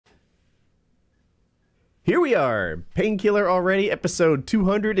Here we are, Painkiller already, episode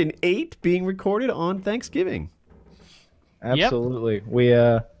 208, being recorded on Thanksgiving. Absolutely.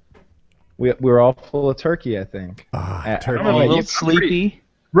 Yep. We're all full of turkey, I think. Turkey. I'm a little sleepy.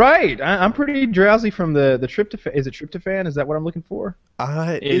 Right. I'm pretty drowsy from the tryptophan. Is it tryptophan? Is that what I'm looking for?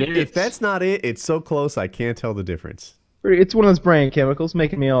 If that's not it, it's so close I can't tell the difference. It's one of those brain chemicals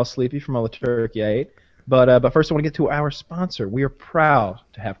making me all sleepy from all the turkey I ate. But first I want to get to our sponsor. We are proud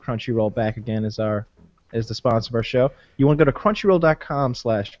to have Crunchyroll back again as the sponsor of our show. You want to go to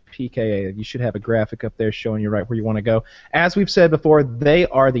crunchyroll.com/PKA. You should have a graphic up there showing you right where you want to go. As we've said before, they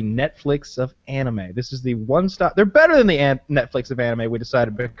are the Netflix of anime. This is the one-stop. They're better than the Netflix of anime, we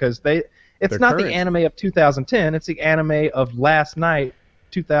decided, because they're not current. The anime of 2010. It's the anime of last night,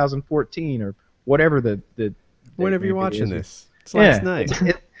 2014, or whatever whenever you're watching this. It's last night.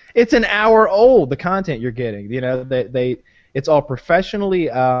 It's an hour old, the content you're getting. You know, it's all professionally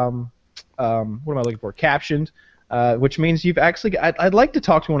what am I looking for? Captioned, which means you've actually. I'd like to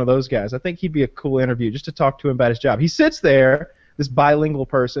talk to one of those guys. I think he'd be a cool interview just to talk to him about his job. He sits there, this bilingual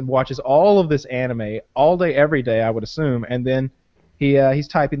person, watches all of this anime all day, every day, I would assume, and then he's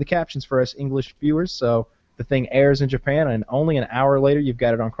typing the captions for us English viewers. So the thing airs in Japan, and only an hour later, you've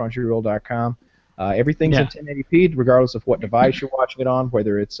got it on Crunchyroll.com. Everything's in 1080p, regardless of what device you're watching it on,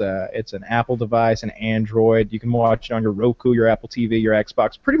 whether it's an Apple device, an Android. You can watch it on your Roku, your Apple TV, your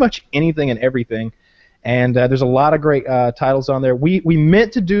Xbox, pretty much anything and everything. And there's a lot of great titles on there. We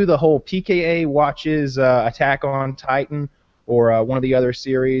meant to do the whole PKA watches Attack on Titan or one of the other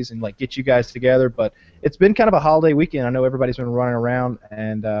series and like get you guys together, but it's been kind of a holiday weekend. I know everybody's been running around,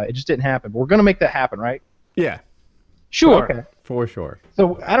 and it just didn't happen. But we're going to make that happen, right? Yeah. Sure. Okay. For sure.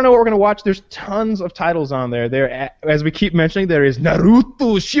 So I don't know what we're going to watch. There's tons of titles on there. As we keep mentioning, there is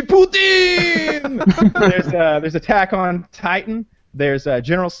Naruto Shippuden! There's Attack on Titan. There's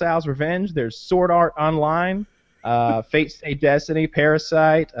General Tso's Revenge. There's Sword Art Online. Fate Stay Destiny.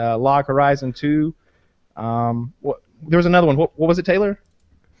 Parasite. Log Horizon 2. There was another one. What was it, Taylor?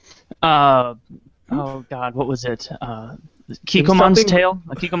 Oh, God. What was it? Kikoman's Tale?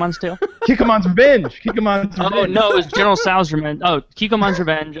 Kikoman's Tale? Kikoman's Revenge! Kikoman's Revenge! Oh, no, it was General Tso's Revenge. Oh, Kikoman's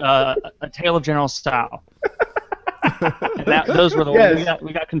Revenge, A Tale of General Tso. And those were the ones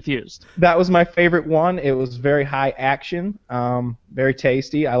we got confused. That was my favorite one. It was very high action, very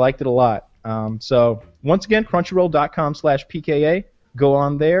tasty. I liked it a lot. So, once again, crunchyroll.com/PKA. Go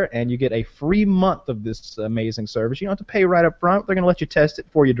on there, and you get a free month of this amazing service. You don't have to pay right up front. They're going to let you test it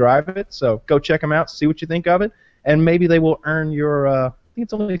before you drive it. So, go check them out, see what you think of it. And maybe they will earn your, I think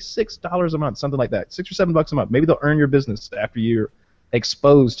it's only $6 a month, something like that, $6 or $7 a month. Maybe they'll earn your business after you're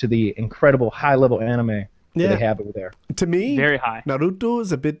exposed to the incredible high-level anime that they have over there. To me, very high. Naruto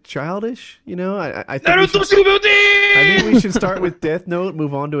is a bit childish, you know. I think we should start with Death Note,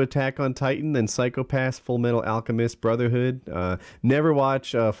 move on to Attack on Titan, then Psycho Pass, Full Metal Alchemist, Brotherhood. Never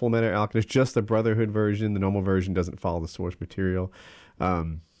watch Full Metal Alchemist, just the Brotherhood version. The normal version doesn't follow the source material.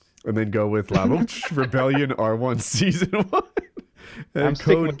 And then go with La Roche Rebellion R1 Season 1. I'm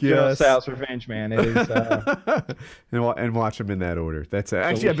sticking with General Tso's Revenge, man. It is, and watch them in that order. That's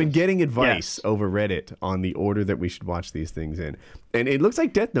actually, I've been getting advice over Reddit on the order that we should watch these things in. And it looks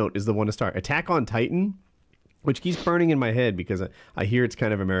like Death Note is the one to start. Attack on Titan, which keeps burning in my head because I hear it's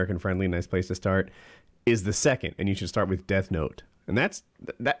kind of American-friendly, nice place to start, is the second. And you should start with Death Note. And that.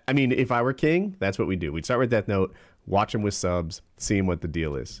 I mean, if I were king, that's what we'd do. We'd start with Death Note, watch them with subs, seeing what the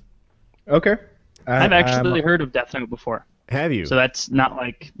deal is. Okay. I've actually heard of Death Note before. Have you? So that's not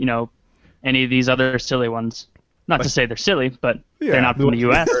like, any of these other silly ones. Not to say they're silly, but they're not from the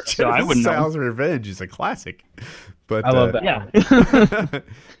U.S., so I wouldn't know. Tso's Revenge is a classic. But, I love that. Yeah.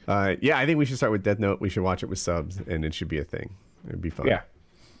 Yeah, I think we should start with Death Note. We should watch it with subs, and it should be a thing. It'd be fun. Yeah.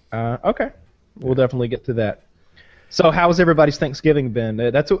 Okay. We'll definitely get to that. So how's everybody's Thanksgiving been?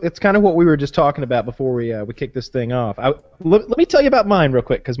 It's kind of what we were just talking about before we kick this thing off. Let me tell you about mine real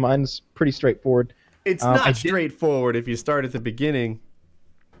quick, because mine's pretty straightforward. It's not straightforward if you start at the beginning.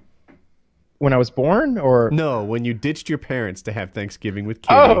 When I was born, or no, when you ditched your parents to have Thanksgiving with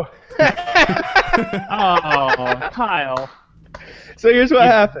Kitty. Oh, oh, Kyle. So here's what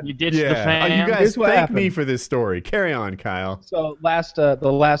happened. You ditched the fam. You guys thank me for this story. Carry on, Kyle. So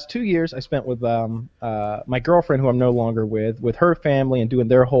the last 2 years I spent with my girlfriend, who I'm no longer with her family, and doing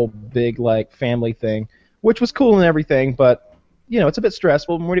their whole big family thing, which was cool and everything, but it's a bit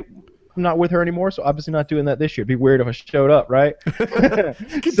stressful. I'm not with her anymore, so obviously not doing that this year. It'd be weird if I showed up, right?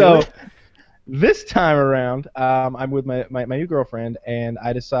 So this time around, I'm with my new girlfriend, and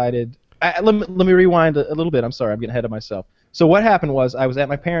I decided. Let me rewind a little bit. I'm sorry, I'm getting ahead of myself. So what happened was I was at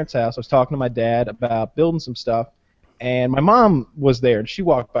my parents' house. I was talking to my dad about building some stuff, And my mom was there, and she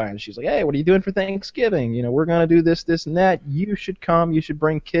walked by, and she's like, "Hey, what are you doing for Thanksgiving? You know, we're gonna do this, this, and that. You should come. You should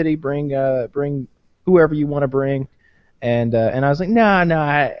bring Kitty. Bring whoever you want to bring." And I was like, "No, no.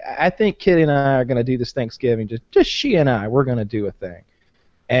 I think Kitty and I are gonna do this Thanksgiving. Just she and I. We're gonna do a thing."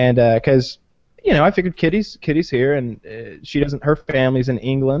 And because I figured Kitty's here, and her family's in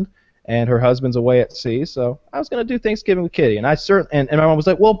England, and her husband's away at sea, so I was gonna do Thanksgiving with Kitty. And and my mom was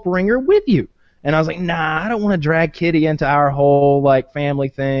like, "Well, bring her with you." And I was like, "Nah, I don't want to drag Kitty into our whole like family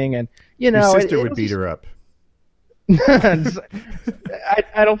thing." And your sister would beat her up.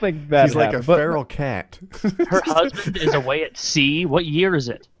 I don't think that. She's like a feral cat. Her husband is away at sea. What year is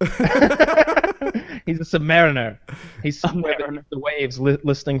it? He's a submariner. He's somewhere beneath the waves,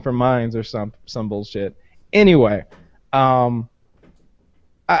 listening for mines or some bullshit. Anyway, I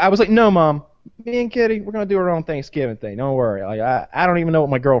was like, "No, Mom. Me and Kitty, we're gonna do our own Thanksgiving thing. Don't worry. Like I don't even know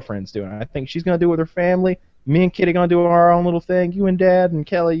what my girlfriend's doing. I think she's gonna do it with her family. Me and Kitty gonna do our own little thing. You and Dad and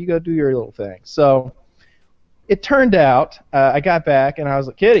Kelly, you go do your little thing." So it turned out I got back and I was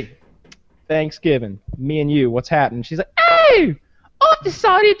like, "Kitty, Thanksgiving, me and you, what's happening?" She's like, "Oh, I've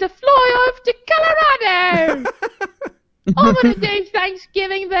decided to fly over to Colorado. I'm gonna do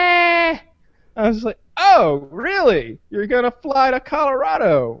Thanksgiving there." I was like, "Oh, really? You're gonna fly to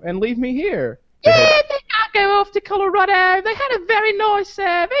Colorado and leave me here?" "Yeah, they can't go off to Colorado. They had a very nice,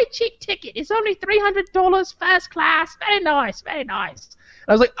 very cheap ticket. It's only $300 first class. Very nice, very nice."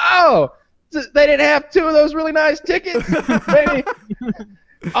 I was like, "Oh, they didn't have two of those really nice tickets? Maybe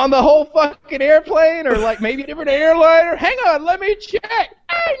on the whole fucking airplane, or like maybe a different airliner? Hang on, let me check." "Oh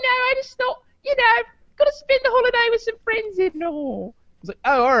no, I just thought, gotta spend the holiday with some friends and all." I was like,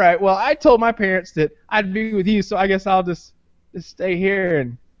 "Oh, all right. Well, I told my parents that I'd be with you, so I guess I'll just stay here,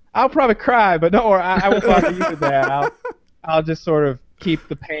 and I'll probably cry, but don't worry, I won't bother you with that. I'll just sort of keep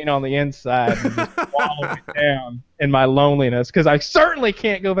the pain on the inside and just wallow it down in my loneliness, because I certainly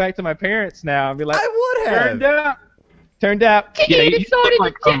can't go back to my parents now and be like, I would have. Turned out, you decided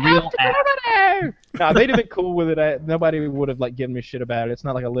like to check out Colorado." No, they'd have been cool with it. Nobody would have like given me shit about it. It's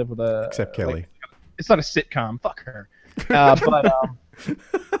not like I live with except Kelly. It's not a sitcom. Fuck her.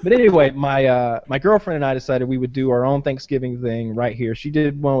 But anyway, my girlfriend and I decided we would do our own Thanksgiving thing right here. She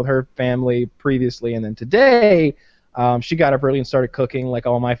did one with her family previously, and then today she got up early and started cooking like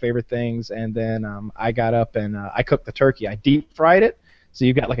all my favorite things. And then I got up and I cooked the turkey. I deep fried it. So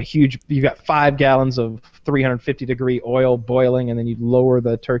you've got like you've got 5 gallons of 350-degree oil boiling, and then you lower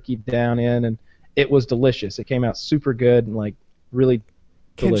the turkey down in, and it was delicious. It came out super good and like really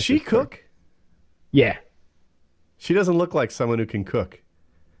delicious. Can she cook? Yeah. She doesn't look like someone who can cook.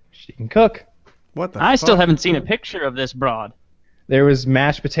 She can cook. What the fuck? I still haven't seen a picture of this broad. There was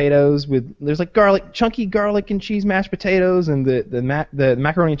mashed potatoes there's like chunky garlic and cheese mashed potatoes, and the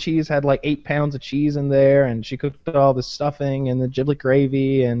macaroni and cheese had like 8 pounds of cheese in there, and she cooked all the stuffing and the giblet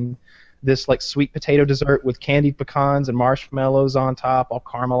gravy and this like sweet potato dessert with candied pecans and marshmallows on top, all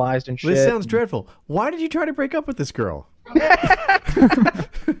caramelized and shit. This sounds dreadful. Why did you try to break up with this girl? I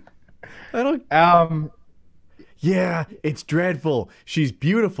don't. Yeah, it's dreadful. She's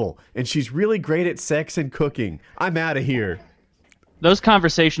beautiful, and she's really great at sex and cooking. I'm out of here. Those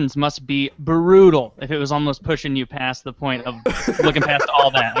conversations must be brutal if it was almost pushing you past the point of looking past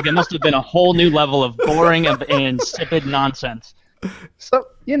all that. Like, it must have been a whole new level of boring and insipid nonsense. So,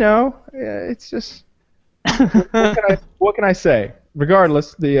 it's just... what can I say?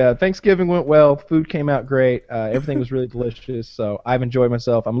 Regardless, the Thanksgiving went well. Food came out great. Everything was really delicious, so I've enjoyed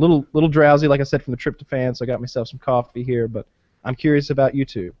myself. I'm a little drowsy, like I said, from the tryptophan, so I got myself some coffee here, but I'm curious about you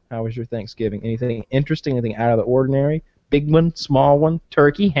two. How was your Thanksgiving? Anything interesting, anything out of the ordinary? Big one, small one,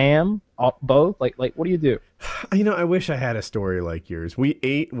 turkey, ham, both? Like what do you do? I wish I had a story like yours. We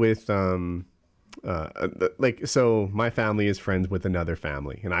ate with so my family is friends with another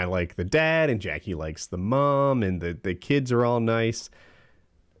family, and I like the dad, and Jackie likes the mom, and the kids are all nice.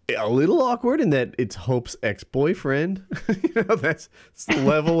 A little awkward in that it's Hope's ex-boyfriend. That's the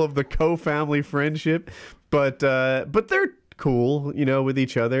level of the co-family friendship, but they're cool, with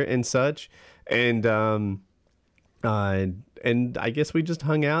each other and such, and I guess we just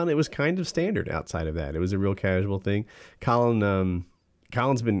hung out. It was kind of standard outside of that. It was a real casual thing. Colin's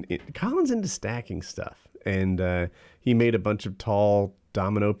into stacking stuff, and he made a bunch of tall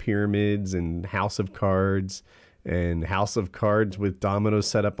domino pyramids and house of cards with dominoes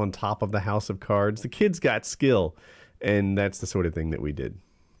set up on top of the house of cards. The kids got skill, and that's the sort of thing that we did.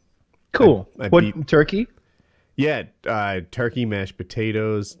 Cool. Turkey? Yeah, turkey, mashed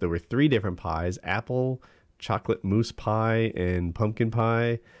potatoes. There were 3 different pies: apple, chocolate mousse pie, and pumpkin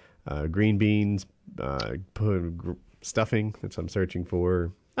pie. Green beans, stuffing. That's what I'm searching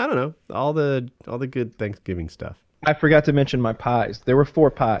for. I don't know, all the good Thanksgiving stuff. I forgot to mention my pies. There were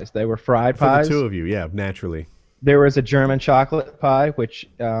 4 pies. They were fried For pies. the 2 of you, yeah, naturally. There was a German chocolate pie, which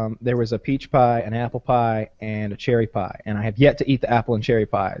there was a peach pie, an apple pie, and a cherry pie. And I have yet to eat the apple and cherry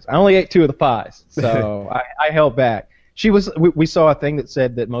pies. I only ate 2 of the pies, so I held back. We saw a thing that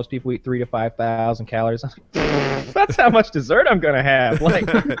said that most people eat 3,000 to 5,000 calories. That's how much dessert I'm gonna have. Like,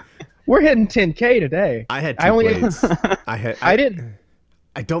 we're hitting 10K today. I had 2 plates. I didn't.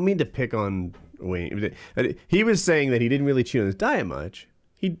 I don't mean to pick on Wayne. He was saying that he didn't really cheat on his diet much.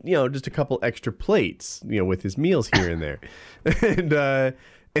 He, just a couple extra plates, with his meals here and there,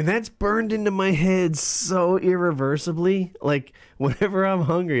 and that's burned into my head so irreversibly. Like, whenever I'm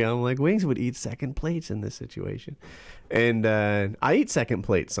hungry, I'm like, Wings would eat second plates in this situation, and I eat second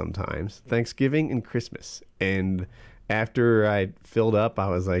plates sometimes, Thanksgiving and Christmas. And after I filled up, I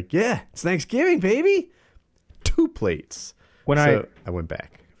was like, yeah, it's Thanksgiving, baby, 2 plates. I went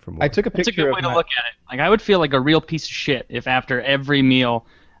back. I took a picture. That's a good way to look at it. Like, I would feel like a real piece of shit if after every meal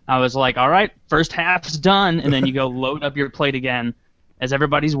I was like, all right, first half's done, and then you go load up your plate again as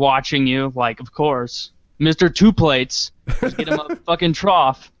everybody's watching you. Like, of course, Mr. 2 plates, just get him a fucking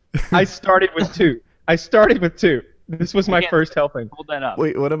trough. I started with 2. This was my first helping. Hold that up.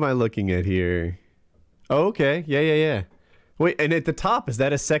 Wait, what am I looking at here? Oh, okay. Yeah. Wait, and at the top, is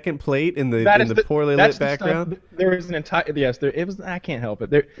that a second plate in the poorly lit background? There is an entire it was. I can't help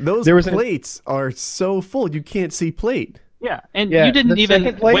it. Those plates are so full you can't see plate. Yeah, and you didn't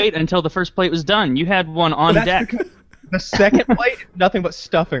even wait until the first plate was done. You had one on deck. The second plate, nothing but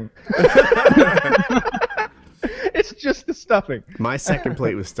stuffing. It's just the stuffing. My second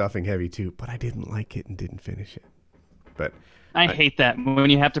plate was stuffing heavy too, but I didn't like it and didn't finish it. But I hate that when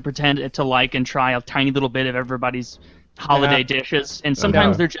you have to pretend to like and try a tiny little bit of everybody's holiday dishes, and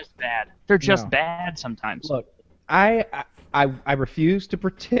sometimes they're just bad. They're just bad sometimes. Look, I refuse to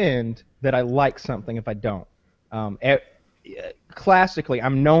pretend that I like something if I don't. Classically,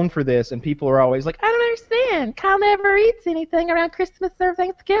 I'm known for this, and people are always like, I don't understand. Kyle never eats anything around Christmas or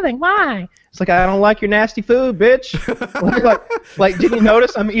Thanksgiving. Why? It's like, I don't like your nasty food, bitch. like, did you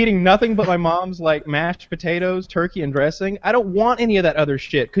notice I'm eating nothing but my mom's mashed potatoes, turkey, and dressing? I don't want any of that other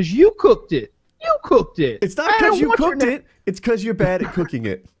shit, because you cooked it. You cooked it. It's not because you cooked it. It's because you're bad at cooking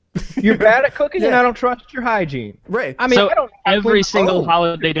it. You're bad at cooking, and I don't trust your hygiene. Right. I mean, so I don't every single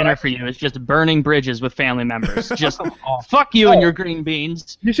holiday dinner for you is just burning bridges with family members. Just fuck you and your green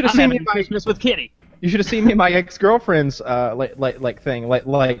beans. You should have I'm seen me having Christmas with Kitty. You should have seen me and my ex-girlfriend's thing.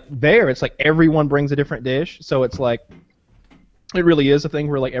 There, it's like everyone brings a different dish, so it's like it really is a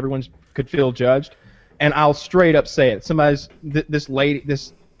thing where everyone could feel judged, and I'll straight up say it.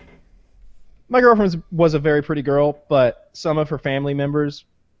 My girlfriend was a very pretty girl, but some of her family members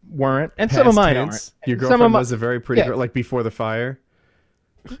weren't, and some of mine aren't. Your girlfriend was a very pretty girl, like before the fire?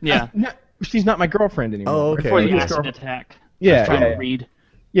 Yeah. She's not my girlfriend anymore. Oh, okay. Before the acid attack. Yeah. Read.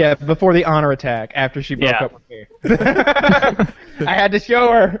 Yeah, before the honor attack, after she broke up with me. I had to show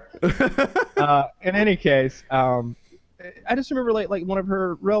her. In any case, I just remember like one of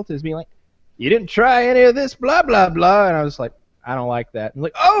her relatives being like, you didn't try any of this, blah, blah, blah. And I was like, I don't like that. And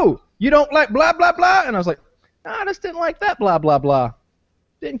like, oh, you don't like blah, blah, blah? And I was like, no, I just didn't like that, blah, blah, blah.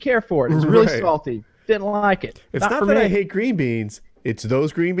 Didn't care for it. It was really salty. Didn't like it. It's not that I hate green beans. It's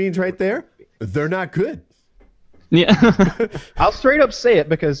those green beans right there. They're not good. Yeah. I'll straight up say it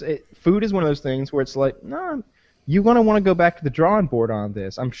because food is one of those things where it's like, no, you're going to want to go back to the drawing board on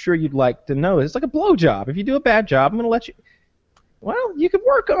this. I'm sure you'd like to know. It's like a blowjob. If you do a bad job, I'm going to let you. Well, you could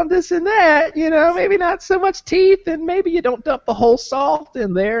work on this and that, maybe not so much teeth, and maybe you don't dump the whole salt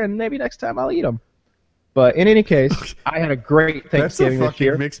in there, and maybe next time I'll eat them. But in any case, I had a great Thanksgiving this year. That's a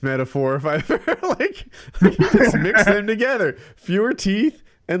fucking mixed metaphor if I ever, you just mix them together. Fewer teeth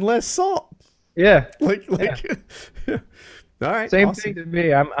and less salt. Yeah. All right. Same awesome. thing to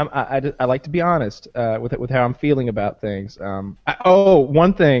me. I like to be honest with how I'm feeling about things.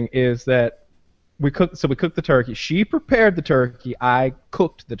 One thing is that we cooked the turkey. She prepared the turkey. I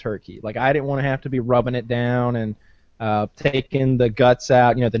cooked the turkey. I didn't want to have to be rubbing it down and taking the guts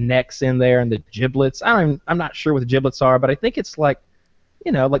out, the necks in there and the giblets. I'm not sure what the giblets are, but I think it's like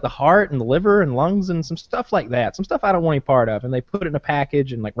the heart and the liver and lungs and some stuff like that. Some stuff I don't want any part of. And they put it in a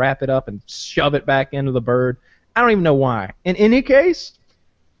package and wrap it up and shove it back into the bird. I don't even know why. In any case,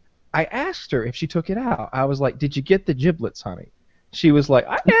 I asked her if she took it out. I was like, "Did you get the giblets, honey?" She was like,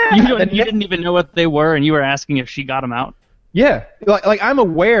 You didn't even know what they were, and you were asking if she got them out? Yeah, I'm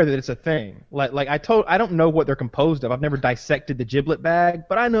aware that it's a thing. I don't know what they're composed of. I've never dissected the giblet bag,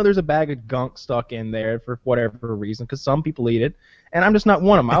 but I know there's a bag of gunk stuck in there for whatever reason, because some people eat it, and I'm just not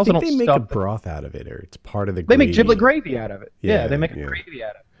one of them. I think they make a broth out of it, or it's part of the gravy. They make giblet gravy out of it. Yeah, they make a gravy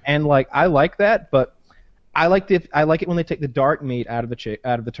out of it, and I like that, but I like it when they take the dark meat out of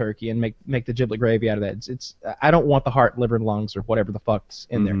the turkey and make the giblet gravy out of that. It's I don't want the heart, liver, and lungs or whatever the fuck's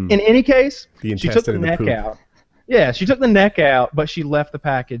in there. In any case, she took the neck out. Yeah, she took the neck out, but she left the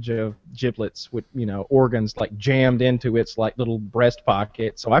package of giblets with organs like jammed into its like little breast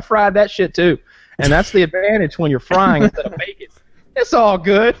pocket. So I fried that shit too, and that's the advantage when you're frying instead of baking. It's all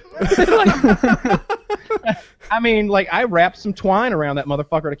good. I mean, like, I wrapped some twine around that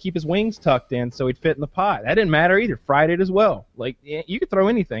motherfucker to keep his wings tucked in so he'd fit in the pie. That didn't matter either. Fried it as well. Like, you could throw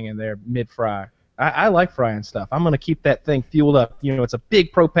anything in there mid-fry. I like frying stuff. I'm going to keep that thing fueled up. It's a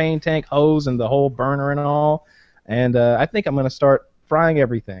big propane tank hose and the whole burner and all. And I think I'm going to start frying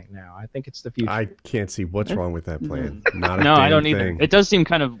everything now. I think it's the future. I can't see what's wrong with that plan. Not a no, I don't thing. either. It does seem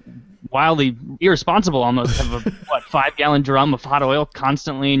kind of wildly irresponsible almost to have a 5-gallon drum of hot oil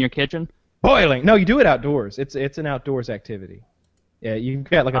constantly in your kitchen. Boiling. No, you do it outdoors. It's an outdoors activity. Yeah, you've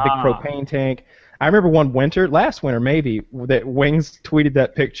got like a big propane tank. I remember last winter maybe, that Wings tweeted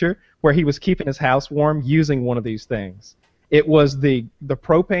that picture where he was keeping his house warm using one of these things. It was the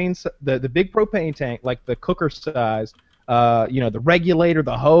propane, the big propane tank, like the cooker size, the regulator,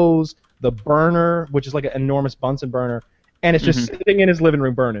 the hose, the burner, which is like an enormous Bunsen burner, and it's just sitting in his living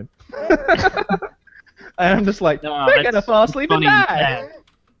room burning. And I'm just like, they're gonna fall asleep and die.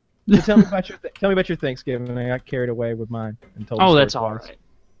 So tell me about your Thanksgiving. I got carried away with mine and told. Oh, that's all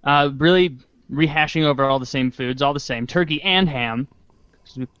right. Really rehashing over all the same foods, all the same turkey and ham,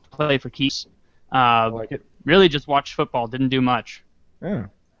 because we play for keeps. I like it. Really just watched football. Didn't do much. Yeah.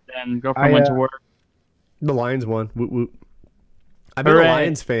 Then girlfriend went to work. The Lions won. Woot woot. I've been a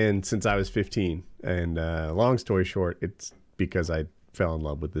Lions fan since I was 15, and long story short, it's because I fell in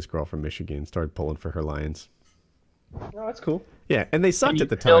love with this girl from Michigan and started pulling for her Lions. Oh, that's cool. Yeah, and they sucked at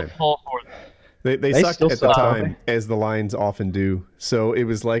the time. They sucked at the time, as the Lions often do. So it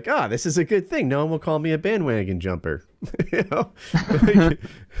was like, this is a good thing. No one will call me a bandwagon jumper. If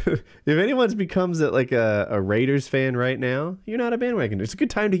anyone becomes like a Raiders fan right now, you're not a bandwagon. It's a good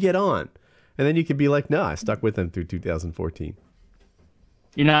time to get on. And then you can be like, no, I stuck with them through 2014.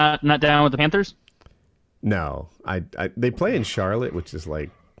 You're not down with the Panthers? No, they play in Charlotte, which is like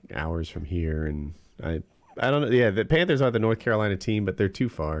hours from here, and I don't know. Yeah, the Panthers are the North Carolina team, but they're too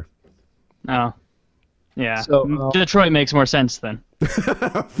far. Oh, yeah. So Detroit makes more sense then.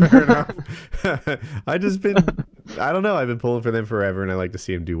 Fair enough. I don't know. I've been pulling for them forever, and I like to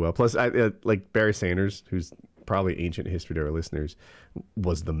see them do well. Plus, I like Barry Sanders, who's probably ancient history to our listeners,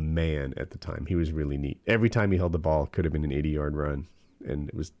 was the man at the time. He was really neat. Every time he held the ball, could have been an 80-yard run, and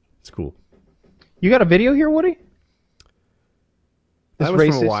it's cool. You got a video here, Woody? That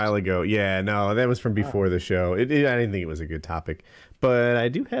was from a while ago. Yeah, no, that was from before the show. I didn't think it was a good topic, but I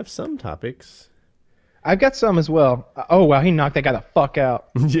do have some topics. I've got some as well. Oh wow, he knocked that guy the fuck out.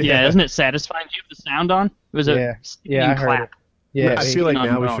 Yeah, isn't it satisfying? Do you have the sound on? It was I heard it. Yeah, I feel like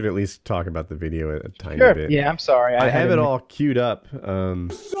now we should at least talk about the video a tiny bit. Yeah, I'm sorry. I have it all queued up.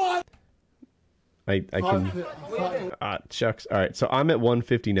 I can. Shucks. All right, so I'm at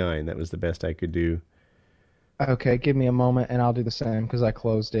 159. That was the best I could do. Okay, give me a moment and I'll do the same because I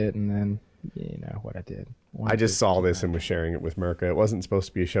closed it and then you know what I did. I just saw this and was sharing it with Mirka. It wasn't supposed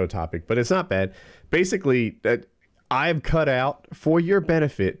to be a show topic, but it's not bad. Basically, I've cut out for your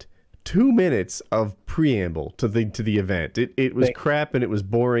benefit 2 minutes of preamble to the event. It was crap and it was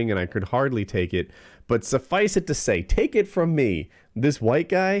boring and I could hardly take it. But suffice it to say, take it from me, this white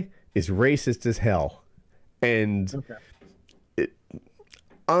guy is racist as hell, and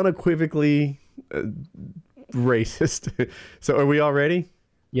unequivocally racist. So are we all ready?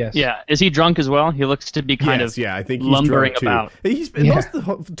 Yes. Yeah. Is he drunk as well? He looks to be kind of I think he's lumbering drunk too. about. He's most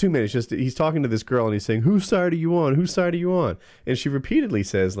of the 2 minutes just he's talking to this girl and he's saying, "Whose side are you on? Whose side are you on?" And she repeatedly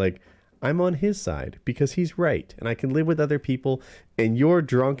says, like, "I'm on his side because he's right and I can live with other people, and you're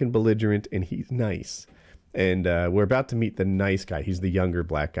drunk and belligerent and he's nice." And we're about to meet the nice guy. He's the younger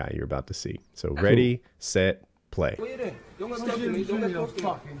black guy you're about to see. So ready, set, play. What are you doing? Don't get close to me. Don't get close to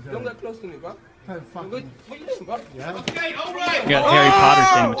me. Don't get close to me, bro. What are you doing, bro? Okay, all right. You got Harry Potter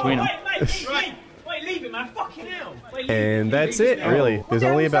standing between them. Wait, leave it, man. Fucking hell. And that's it, really. There's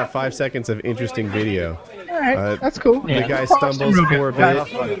only about 5 seconds of interesting video. All right, that's cool. The guy stumbles for a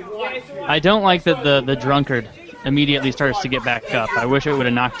bit. I don't like that the drunkard immediately starts to get back up. I wish it would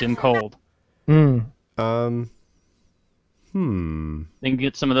have knocked him cold. Then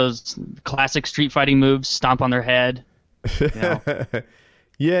get some of those classic street fighting moves, stomp on their head. You know.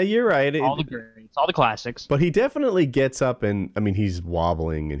 Yeah, you're right. All the greats, all the classics. But he definitely gets up and, I mean, he's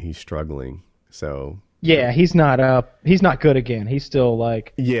wobbling and he's struggling. So yeah, he's not up. He's not good again. He's still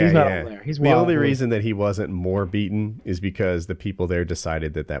like he's not up there. He's the only reason that he wasn't more beaten is because the people there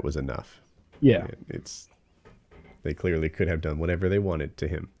decided that was enough. Yeah, They clearly could have done whatever they wanted to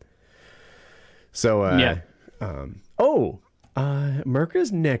him. So,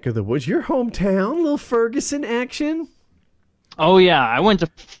 Merca's neck of the woods, your hometown, little Ferguson action. Oh yeah, I went to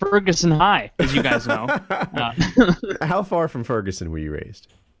Ferguson High, as you guys know. How far from Ferguson were you raised?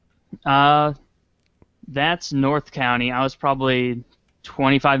 That's North County. I was probably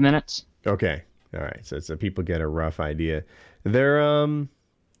 25 minutes. Okay, all right. So people get a rough idea. They're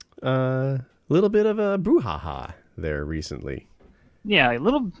a little bit of a brouhaha there recently. Yeah, a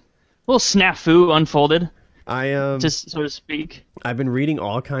little snafu unfolded. Just so to speak. I've been reading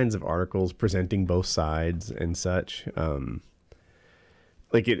all kinds of articles presenting both sides and such.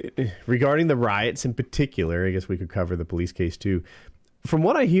 Regarding the riots in particular, I guess we could cover the police case too. From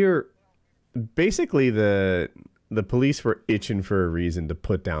what I hear, basically the police were itching for a reason to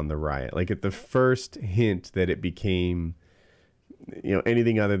put down the riot. Like at the first hint that it became,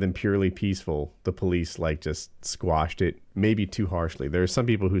 anything other than purely peaceful, the police just squashed it, maybe too harshly. There are some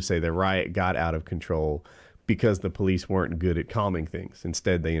people who say the riot got out of control because the police weren't good at calming things.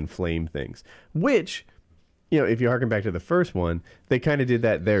 Instead, they inflamed things, which, if you harken back to the first one, they kind of did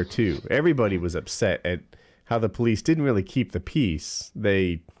that there too. Everybody was upset at how the police didn't really keep the peace.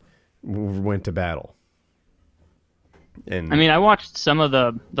 They went to battle. And I watched some of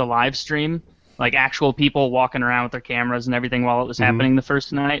the live stream, like actual people walking around with their cameras and everything while it was happening the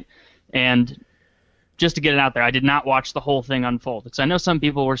first night. And just to get it out there, I did not watch the whole thing unfold, because I know some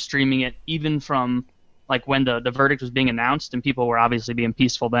people were streaming it even from when the verdict was being announced, and people were obviously being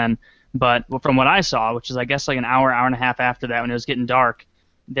peaceful then. But from what I saw, which is I guess an hour and a half after that, when it was getting dark,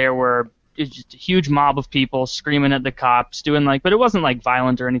 it was just a huge mob of people screaming at the cops, doing but it wasn't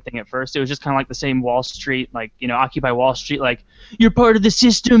violent or anything at first. It was just kind of the same Wall Street, Occupy Wall Street, you're part of the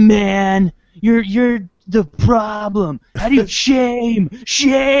system, man. You're the problem. How do you shame?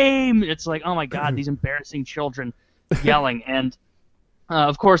 It's oh my God, these embarrassing children yelling. And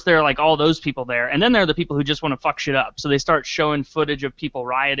of course, there are all those people there, and then there are the people who just want to fuck shit up. So they start showing footage of people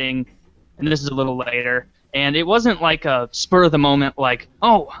rioting, and this is a little later. And it wasn't a spur of the moment,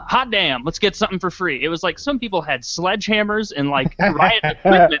 oh, hot damn, let's get something for free. It was some people had sledgehammers and riot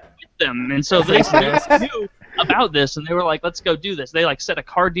equipment with them, and so they knew about this, and they were let's go do this. They set a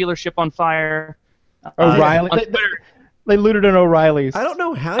car dealership on fire. O'Reilly. They looted an O'Reilly's. I don't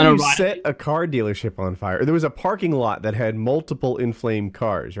know how you set a car dealership on fire. There was a parking lot that had multiple inflamed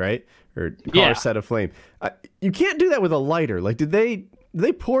cars, right? Or cars set aflame. You can't do that with a lighter. Did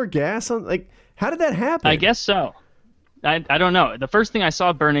they pour gas on? How did that happen? I guess so. I don't know. The first thing I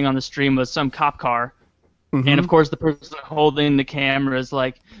saw burning on the stream was some cop car. And of course the person holding the camera is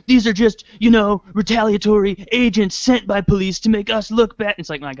these are just, retaliatory agents sent by police to make us look bad. It's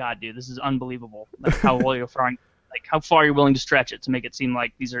my God, dude, this is unbelievable. How far you're willing to stretch it to make it seem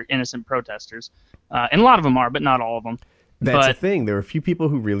like these are innocent protesters. And a lot of them are, but not all of them. That's the thing. There were a few people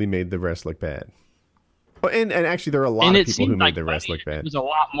who really made the rest look bad. And actually, there are a lot of people who made the rest look bad. It was a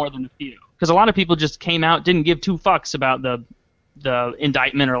lot more than a few. Because a lot of people just came out, didn't give two fucks about the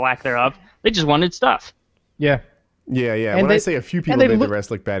indictment or lack thereof. They just wanted stuff. Yeah. Yeah. When I say a few people made the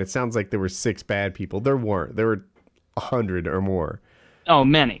rest look bad, it sounds like there were 6 bad people. There weren't. There were 100 or more. Oh,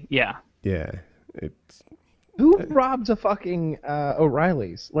 many. Yeah. Yeah. Who robs a fucking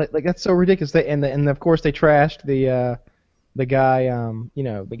O'Reilly's? That's so ridiculous. And of course they trashed the guy,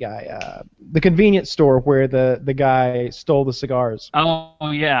 the convenience store where the guy stole the cigars.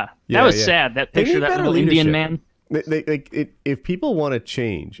 Oh yeah, that was sad. That picture, that little Indian man. If people want to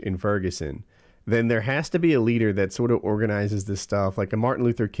change in Ferguson, then there has to be a leader that sort of organizes this stuff, like a Martin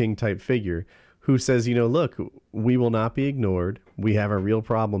Luther King type figure, who says, look, we will not be ignored. We have a real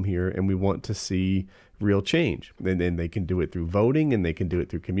problem here, and we want to see real change. And then they can do it through voting, and they can do it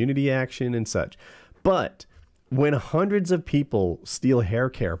through community action and such. But when hundreds of people steal hair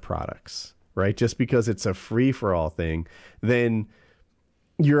care products, right, just because it's a free-for-all thing, then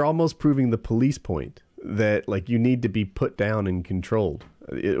you're almost proving the police point that you need to be put down and controlled.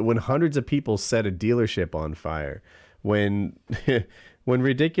 When hundreds of people set a dealership on fire, when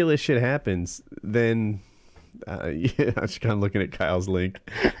ridiculous shit happens, then I'm just kind of looking at Kyle's link.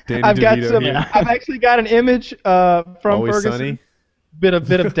 I've actually got an image from Always Ferguson. Sunny? Bit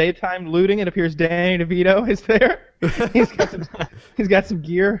of daytime looting. It appears Danny DeVito is there. He's got some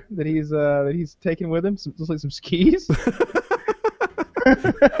gear that he's taken with him. Looks like some skis.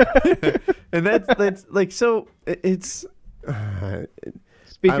 And that's so it's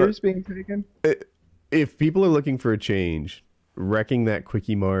speakers being taken. If people are looking for a change, wrecking that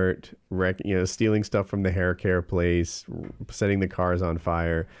Quickie Mart, stealing stuff from the hair care place, setting the cars on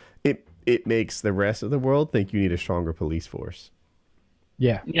fire, it makes the rest of the world think you need a stronger police force.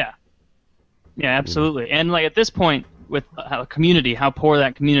 Yeah. Yeah. Yeah, absolutely. And like at this point, with a community, how poor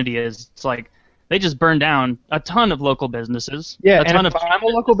that community is, it's like they just burn down a ton of local businesses. Yeah, a ton and if I'm a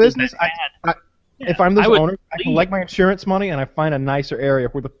local business, if I'm the owner, I collect my insurance money and I find a nicer area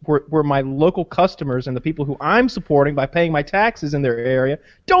where my local customers and the people who I'm supporting by paying my taxes in their area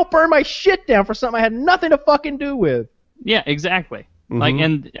don't burn my shit down for something I had nothing to fucking do with. Yeah, exactly. Like,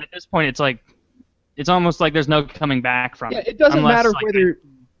 and at this point, it's like, it's almost like there's no coming back from it. It doesn't matter like, whether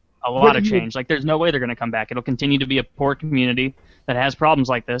a lot of change. Like, there's no way they're going to come back. It'll continue to be a poor community that has problems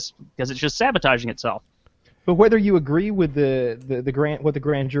like this because it's just sabotaging itself. But whether you agree with what the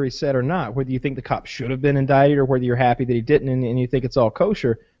grand jury said or not, whether you think the cop should have been indicted or whether you're happy that he didn't and you think it's all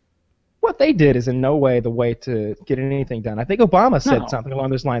kosher, what they did is in no way the way to get anything done. I think Obama said something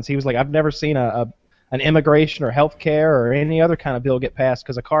along those lines. He was like, I've never seen an immigration or health care or any other kind of bill get passed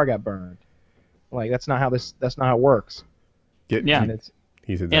because a car got burned. Like, that's not how it works. Yeah.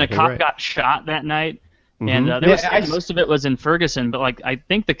 He's exactly and a cop right. got shot that night. And most of it was in Ferguson, but like I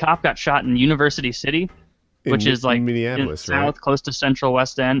think the cop got shot in University City, which is like Minneapolis, in south, close to Central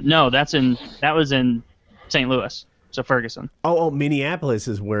West End. No, that was in St. Louis, so Ferguson. Oh, Minneapolis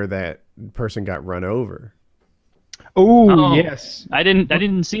is where that person got run over. Oh, yes. I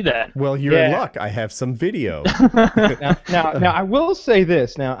didn't see that. Well, you're in luck. I have some video. Now, I will say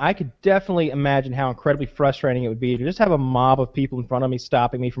this. Now, I could definitely imagine how incredibly frustrating it would be to just have a mob of people in front of me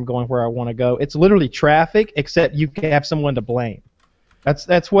stopping me from going where I want to go. It's literally traffic, except you have someone to blame.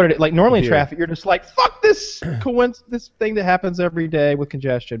 That's what it is. Like, normally in traffic, you're just like, fuck this thing that happens every day with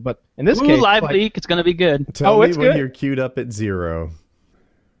congestion. But in this case, live leak, it's going to be good. Tell me it's when good. you're queued up at 0.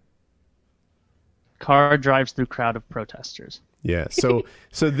 Car drives through crowd of protesters. Yeah. So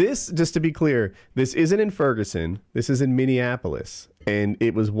this, just to be clear, this isn't in Ferguson. This is in Minneapolis, and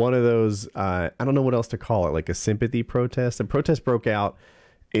it was one of those. I don't know what else to call it, like a sympathy protest. A protest broke out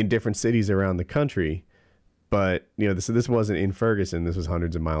in different cities around the country, but this wasn't in Ferguson. This was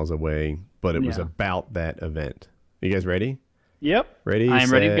hundreds of miles away, but it was about that event. Are you guys ready? Yep. Ready? I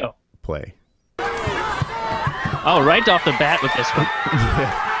am ready to go. Play. Oh, right off the bat with this one.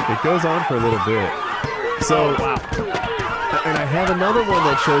 Yeah, it goes on for a little bit. So, wow. And I have another one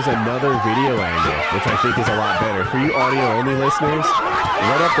that shows another video angle, which I think is a lot better. For you audio-only listeners,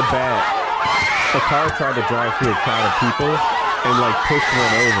 right off the bat, the car tried to drive through a crowd of people and, like, pushed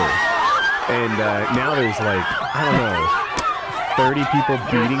one over. And now there's, like, I don't know, 30 people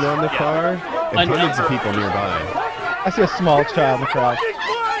beating on the car and hundreds of people nearby. I see a small child in the crowd.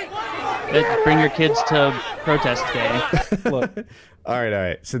 Bring your kids to protest day. Look. All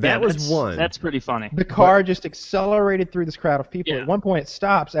right. So that was one. That's pretty funny. The car just accelerated through this crowd of people. Yeah. At one point, it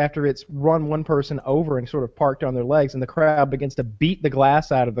stops after it's run one person over and sort of parked on their legs, and the crowd begins to beat the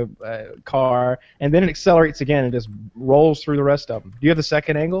glass out of the car, and then it accelerates again and just rolls through the rest of them. Do you have the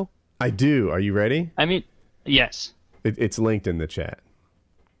second angle? I do. Are you ready? I mean, yes. It's linked in the chat.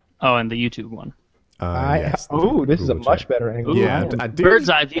 Oh, and the YouTube one. Yes, this is a much better angle. Yeah, bird's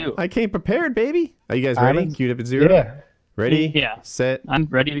eye view. I came prepared, baby. Are you guys ready? Queued up at 0? Yeah. Ready? Yeah. Set. I'm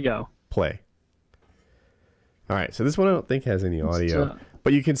ready to go. Play. All right, so this one I don't think has any audio,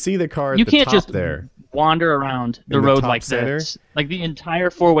 but you can see the car at you the can't top just there. Wander around the In the road top like center? this. Like the entire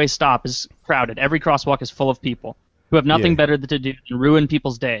four-way stop is crowded. Every crosswalk is full of people who have nothing better to do than ruin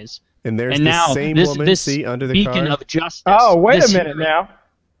people's days. And there's And the now same this woman, see, under the beacon car? of justice. Oh, wait this a minute now.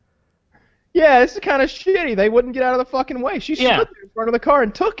 Yeah, this is kind of shitty. They wouldn't get out of the fucking way. She stood there in front of the car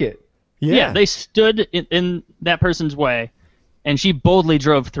and took it. Yeah, they stood in that person's way, and she boldly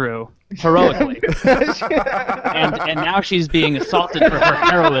drove through heroically. and now she's being assaulted for her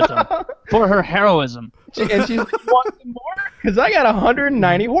heroism. For her heroism. And she's like, want some more? Because I got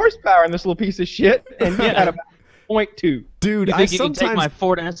 190 horsepower in this little piece of shit, and you got about 0.2. Dude, You I think you can sometimes take my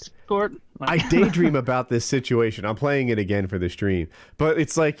Ford Escort? I daydream about this situation. I'm playing it again for the stream. But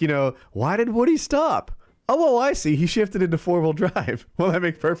it's like, why did Woody stop? Oh, I see. He shifted into 4-wheel drive. Well, that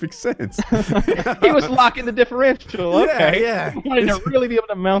makes perfect sense. He was locking the differential. Okay. Yeah. He wanted to really be able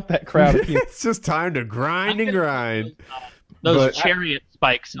to mount that crowd of people. It's just time to grind and grind. Those chariot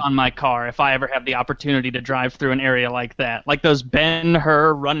spikes on my car if I ever have the opportunity to drive through an area like that. Like those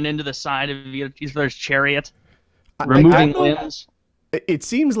Ben-Hur running into the side of each other's chariot, removing limbs. It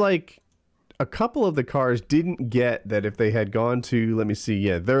seems like a couple of the cars didn't get that if they had gone to, let me see,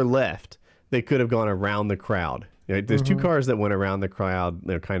 their left, they could have gone around the crowd. There's two cars that went around the crowd,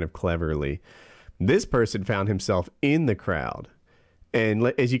 kind of cleverly. This person found himself in the crowd.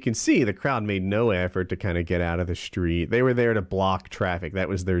 And as you can see, the crowd made no effort to kind of get out of the street. They were there to block traffic. That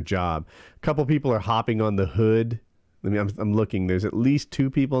was their job. A couple people are hopping on the hood. I mean, I'm looking. There's at least 2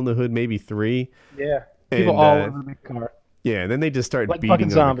 people on the hood, maybe 3. Yeah. People all over the big car. Yeah, and then they just start Like beating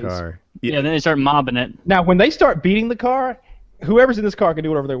fucking on the zombies. car. Yeah, then they start mobbing it. Now, when they start beating the car, whoever's in this car can do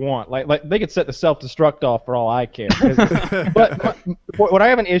whatever they want. Like they could set the self-destruct off for all I care. But what I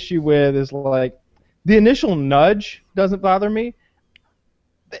have an issue with is like the initial nudge doesn't bother me.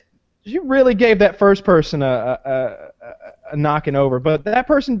 You really gave that first person a knocking over, but that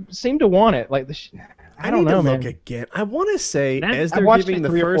person seemed to want it. Like I don't know, man. Look again. I want to say as I they're watched giving it the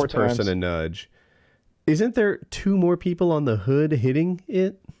 3 or 4 first person times. a nudge, isn't there 2 more people on the hood hitting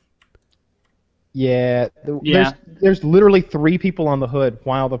it? Yeah, there's literally 3 people on the hood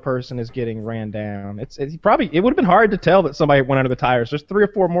while the person is getting ran down. It would have been hard to tell that somebody went under the tires. There's 3 or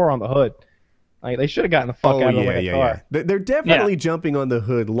 4 more on the hood. Like they should have gotten the fuck out of the way of the car. They're definitely jumping on the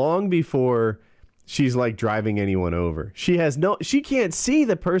hood long before she's like driving anyone over. She can't see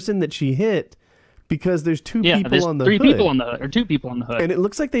the person that she hit because there's 2 people on the hood. 3 people on the hood, or 2 people on the hood. And it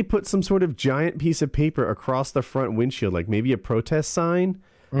looks like they put some sort of giant piece of paper across the front windshield, like maybe a protest sign.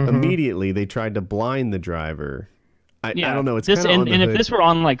 Immediately, they tried to blind the driver. I don't know. It's kind of on the and hood. if this were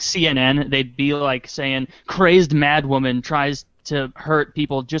on like CNN, they'd be like saying, "Crazed madwoman tries to hurt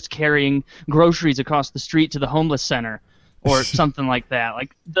people just carrying groceries across the street to the homeless center," or something like that.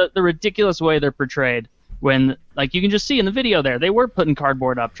 Like the ridiculous way they're portrayed. When like you can just see in the video there, they were putting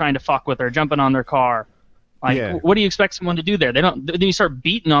cardboard up, trying to fuck with her, jumping on their car. Like, what do you expect someone to do there? Then you start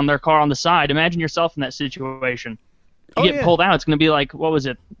beating on their car on the side. Imagine yourself in that situation. You get pulled out, it's going to be like, what was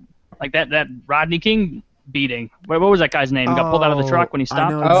it? Like that Rodney King beating. What was that guy's name? He got pulled out of the truck when he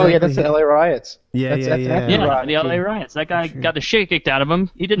stopped? Yeah, that's the LA Riots. Yeah, the LA Riots. That guy got the shit kicked out of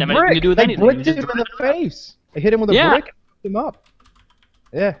him. He didn't have anything to do with anything. They bricked him in the face. They hit him with a brick and picked him up.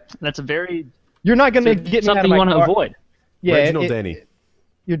 Yeah. That's a very... You're not going to get me out of my car. Something you want to avoid. Yeah, Reginald Denny.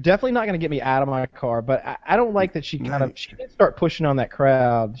 You're definitely not going to get me out of my car, but I don't like that she did start pushing on that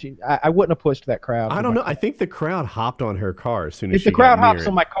crowd. I wouldn't have pushed that crowd. I don't know. I think the crowd hopped on her car as soon as if the crowd hops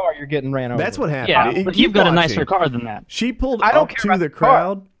on my car, you're getting ran over. That's what happened. Yeah, but you've got a nicer car than that. She pulled up to the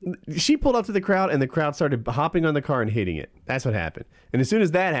crowd. She pulled up to the crowd, and the crowd started hopping on the car and hitting it. That's what happened. And as soon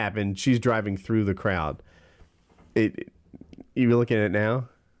as that happened, she's driving through the crowd. You looking at it now?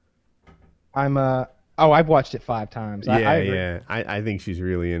 I've watched it 5 times. I think she's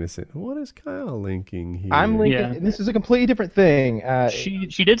really innocent. What is Kyle linking here? I'm linking. Yeah. This is a completely different thing.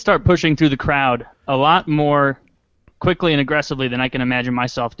 She did start pushing through the crowd a lot more quickly and aggressively than I can imagine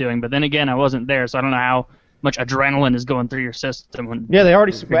myself doing. But then again, I wasn't there, so I don't know how much adrenaline is going through your system. When they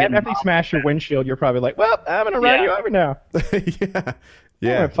already after you smash your windshield, you're probably like, well, I'm gonna run you over now.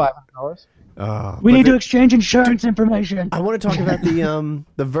 yeah. $500. We need to exchange insurance information. I want to talk about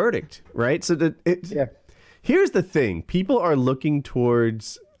the verdict, right? So here's the thing: people are looking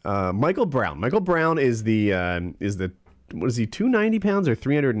towards Michael Brown. Michael Brown is the what is he, 290 pounds or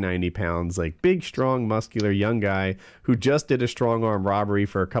 390 pounds? Like big, strong, muscular, young guy who just did a strong arm robbery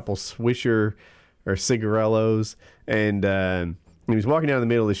for a couple Swisher or cigarellos, and he was walking down the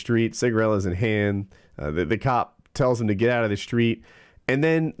middle of the street, cigarellos in hand. The cop tells him to get out of the street. And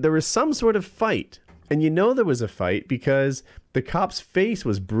then there was some sort of fight. And you know there was a fight because the cop's face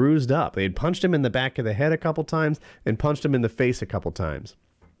was bruised up. They had punched him in the back of the head a couple times and punched him in the face a couple times.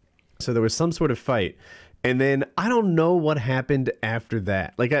 So there was some sort of fight. And then I don't know what happened after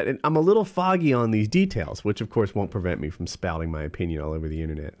that. Like I'm a little foggy on these details, which of course won't prevent me from spouting my opinion all over the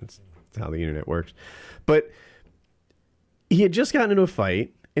internet. That's how the internet works. But he had just gotten into a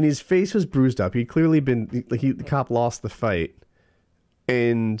fight and his face was bruised up. He'd clearly been, the cop lost the fight.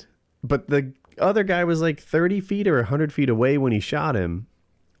 But the other guy was like 30 feet or 100 feet away when he shot him.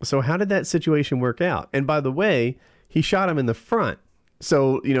 So how did that situation work out? And by the way, he shot him in the front.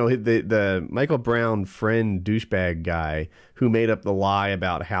 So, you know, the Michael Brown friend douchebag guy who made up the lie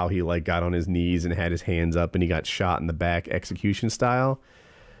about how he like got on his knees and had his hands up and he got shot in the back execution style.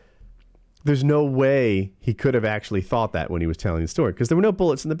 There's no way he could have actually thought that when he was telling the story because there were no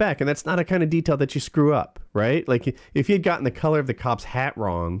bullets in the back, and that's not a kind of detail that you screw up, right? Like if he had gotten the color of the cop's hat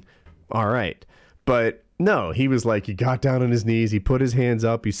wrong, all right. But no, he was like, he got down on his knees, he put his hands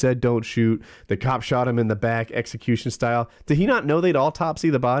up, he said don't shoot, the cop shot him in the back, execution style. Did he not know they'd autopsy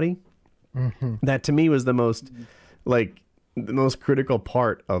the body? Mm-hmm. That to me was the most critical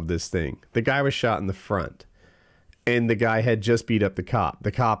part of this thing. The guy was shot in the front. And the guy had just beat up the cop.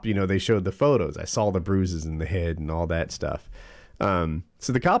 The cop, you know, they showed the photos. I saw the bruises in the head and all that stuff.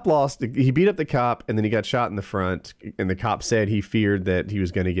 So the cop lost. He beat up the cop, and then he got shot in the front. And the cop said he feared that he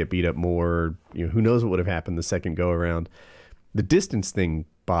was going to get beat up more. You know, who knows what would have happened the second go around. The distance thing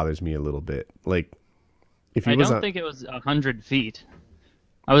bothers me a little bit. Like, if he I don't think it was 100 feet.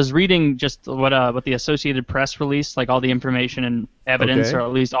 I was reading just what the Associated Press released, like all the information and evidence, or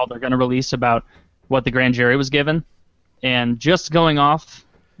at least all they're going to release about what the grand jury was given. And just going off,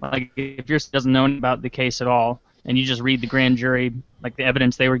 like if you're doesn't know about the case at all, and you just read the grand jury, like the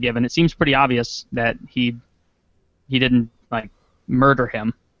evidence they were given, it seems pretty obvious that he didn't like murder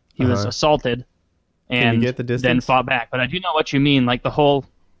him. He was assaulted and then fought back. But I do know what you mean, like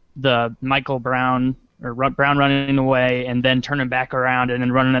the Michael Brown or Brown running away and then turning back around and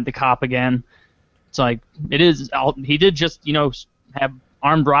then running at the cop again. It's like he did just have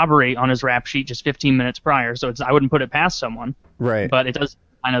armed robbery on his rap sheet just 15 minutes prior, so I wouldn't put it past someone. Right. But it does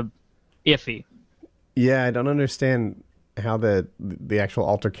kind of iffy. Yeah, I don't understand how the actual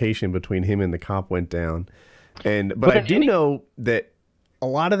altercation between him and the cop went down. But I do know that a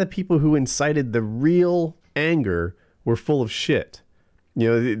lot of the people who incited the real anger were full of shit.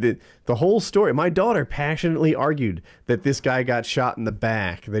 The whole story. My daughter passionately argued that this guy got shot in the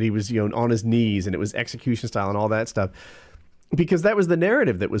back, that he was on his knees, and it was execution style and all that stuff. Because that was the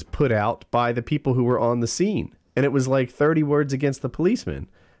narrative that was put out by the people who were on the scene. And it was like 30 words against the policeman.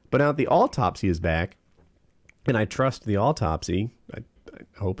 But now the autopsy is back, and I trust the autopsy. I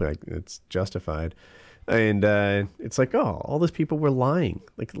hope it's justified. And it's like, oh, all those people were lying.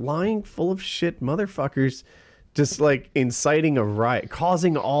 Like, lying full of shit motherfuckers, just like inciting a riot,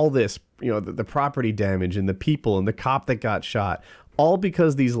 causing all this, the property damage and the people and the cop that got shot. All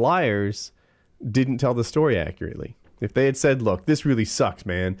because these liars didn't tell the story accurately. If they had said, look, this really sucks,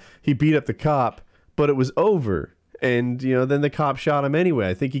 man. He beat up the cop, but it was over. And, then the cop shot him anyway.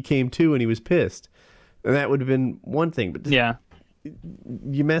 I think he came to and he was pissed. And that would have been one thing. But yeah,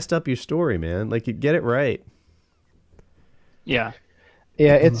 you messed up your story, man. Like, you get it right. Yeah.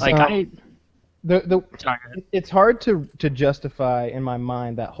 Yeah, it's like it's hard to justify in my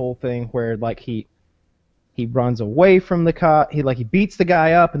mind that whole thing where like he runs away from the cop. He beats the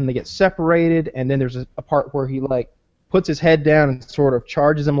guy up and they get separated, and then there's a part where he like puts his head down and sort of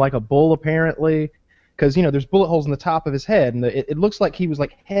charges him like a bull, apparently, because there's bullet holes in the top of his head, and it looks like he was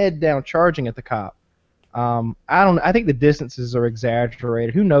like head down charging at the cop. I think the distances are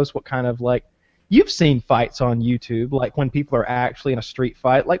exaggerated. Who knows what kind of like, you've seen fights on YouTube, like when people are actually in a street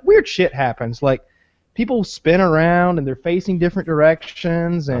fight, like weird shit happens, like people spin around and they're facing different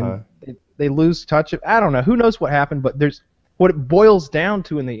directions and they lose touch of, I don't know, who knows what happened, but there's what it boils down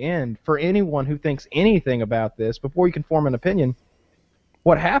to in the end for anyone who thinks anything about this before you can form an opinion.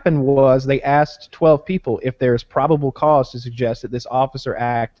 What happened was they asked 12 people if there's probable cause to suggest that this officer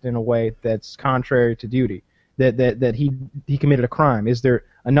acted in a way that's contrary to duty, that he committed a crime. Is there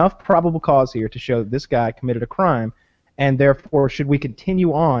enough probable cause here to show that this guy committed a crime, and therefore should we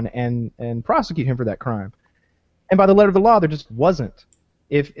continue on and prosecute him for that crime? And by the letter of the law, there just wasn't.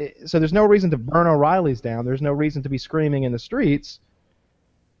 So there's no reason to burn O'Reilly's down. There's no reason to be screaming in the streets.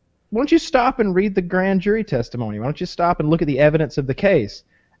 Why don't you stop and read the grand jury testimony? Why don't you stop and look at the evidence of the case?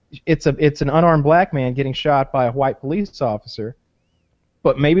 It's an unarmed black man getting shot by a white police officer,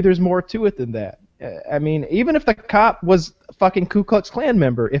 but maybe there's more to it than that. I mean, even if the cop was a fucking Ku Klux Klan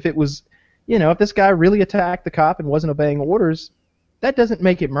member, if it was, if this guy really attacked the cop and wasn't obeying orders, that doesn't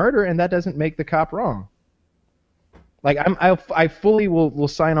make it murder, and that doesn't make the cop wrong. Like I fully will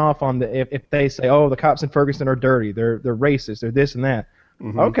sign off on if they say, oh, the cops in Ferguson are dirty, they're racist, they're this and that.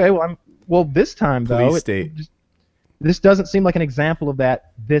 Mm-hmm. Okay, well this time though, this doesn't seem like an example of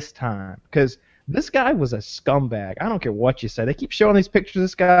that this time, because this guy was a scumbag. I don't care what you say. They keep showing these pictures of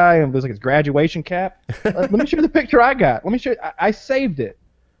this guy, and there's like his graduation cap. Let me show you the picture I got. Let me show you. I saved it.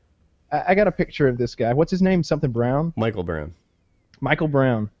 I got a picture of this guy. What's his name? Something Brown? Michael Brown. Michael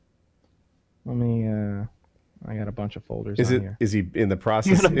Brown. Let me, I got a bunch of folders on here. Is he in the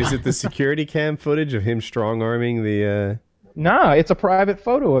process? Is it the security cam footage of him strong-arming the... No, it's a private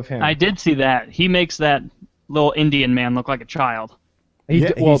photo of him. I did see that. He makes that little Indian man look like a child. He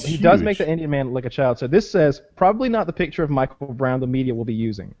does make the Indian man look like a child. So this says, probably not the picture of Michael Brown the media will be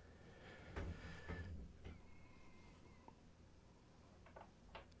using.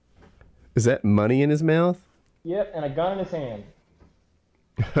 Is that money in his mouth? Yep, and a gun in his hand.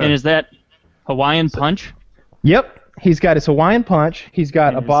 And is that Hawaiian Punch? Yep, he's got his Hawaiian Punch. He's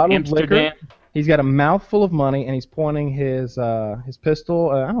got a bottle of Amsterdam. liquor. He's got a mouthful of money, and he's pointing his pistol.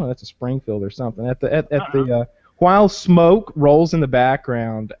 I don't know, that's a Springfield or something. While smoke rolls in the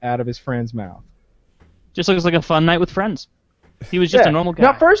background out of his friend's mouth. Just looks like a fun night with friends. He was just a normal guy.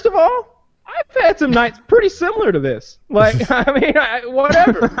 Now, first of all, I've had some nights pretty similar to this. Like, I mean,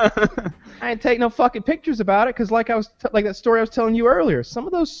 whatever. I ain't take no fucking pictures about it, because like that story I was telling you earlier, some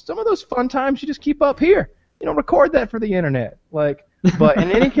of those fun times you just keep up here. You don't record that for the internet. Like, but in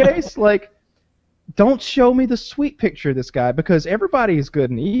any case, like, don't show me the sweet picture of this guy, because everybody is good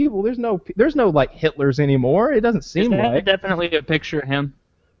and evil. There's no like Hitlers anymore. It doesn't seem like. Definitely a picture of him.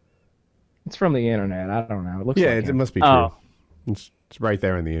 It's from the internet. I don't know. It looks Yeah, like it must be true. Oh. It's right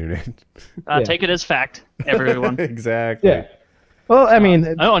there on the internet. Yeah. Take it as fact, everyone. Exactly. Yeah. Well, I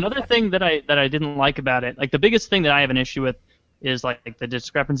mean, Oh, another thing that I didn't like about it, like the biggest thing that I have an issue with is like the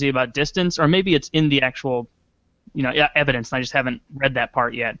discrepancy about distance, or maybe it's in the actual, evidence, and I just haven't read that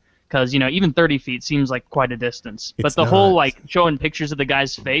part yet. Because even 30 feet seems like quite a distance. But It's the whole not. like showing pictures of the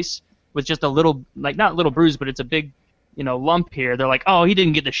guy's face with just a little, like not little bruise, but it's a big, lump here. They're like, oh, he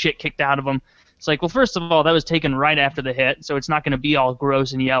didn't get the shit kicked out of him. It's like, well, first of all, that was taken right after the hit, so it's not going to be all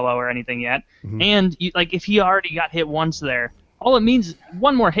gross and yellow or anything yet. Mm-hmm. And if he already got hit once there, all it means is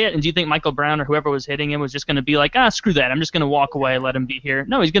one more hit. And do you think Michael Brown or whoever was hitting him was just going to be like, screw that, I'm just going to walk away, let him be here?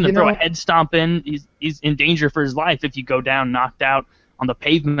 No, he's going to throw a head stomp in. He's in danger for his life if you go down knocked out on the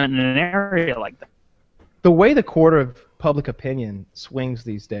pavement in an area like that. the way the court of public opinion swings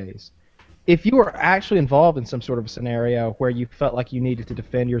these days, if you were actually involved in some sort of scenario where you felt like you needed to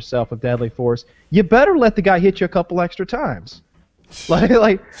defend yourself with deadly force, you better let the guy hit you a couple extra times. Like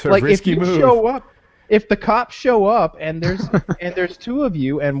if you show up, if the cops show up and there's two of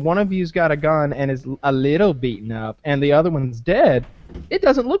you and one of you's got a gun and is a little beaten up and the other one's dead, it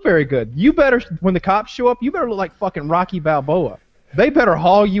doesn't look very good. You better, when the cops show up, you better look like fucking Rocky Balboa. They better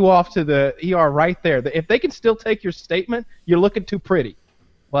haul you off to the ER right there. If they can still take your statement, you're looking too pretty.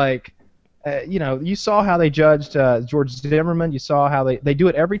 Like, you saw how they judged George Zimmerman. You saw how they do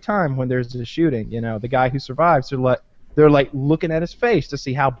it every time when there's a shooting. The guy who survives, they're like looking at his face to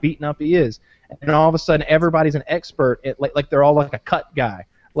see how beaten up he is, and all of a sudden everybody's an expert at like they're all like a cut guy.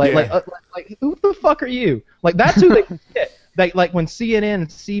 Like who the fuck are you? Like that's who they get. Like when CNN and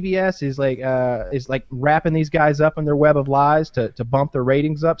CBS is like wrapping these guys up in their web of lies to bump their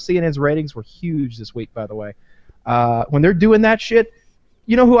ratings up. CNN's ratings were huge this week, by the way. When they're doing that shit,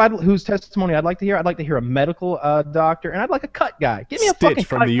 you know whose testimony I'd like to hear? I'd like to hear a medical doctor, and I'd like a cut guy. Give me a fucking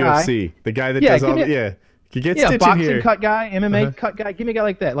from cut the guy. UFC, the guy that does all you get Stitch in boxing here. cut guy, MMA cut guy. Give me a guy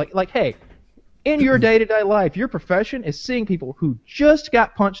like that. Like, hey, in your day-to-day life, your profession is seeing people who just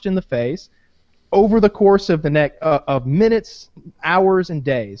got punched in the face over the course of of minutes, hours, and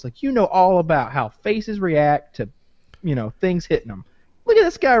days. Like, all about how faces react to, things hitting them. Look at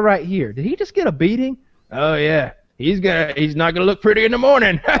this guy right here. Did he just get a beating? Oh yeah, he's not gonna look pretty in the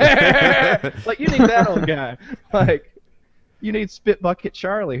morning. Like, you need that old guy. Like, you need Spit Bucket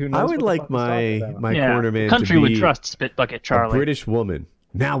Charlie, who knows. I would like my cornerman country to be would trust Spit Bucket Charlie. a British woman.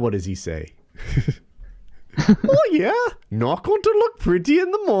 Now what does he say? Oh yeah, not going to look pretty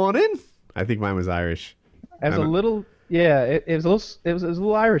in the morning. I think mine was Irish. As a little, it was a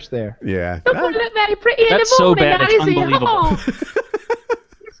little Irish there. Yeah. Doesn't look very pretty in That's the so morning, bad, now, it's is he? unbelievable. Oh.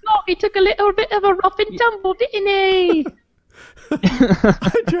 It's not, he took a little bit of a rough and tumble, didn't he?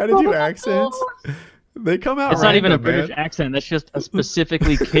 I try to do accents. They come out. It's not even a random, British man. accent. That's just a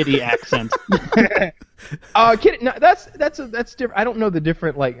specifically kitty accent. Kidding. No, that's different. I don't know the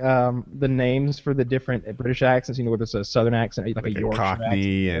different the names for the different British accents. Whether it's a Southern accent, like a Yorkshire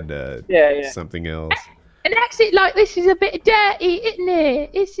Cockney accent. and something else. An accent like this is a bit dirty, isn't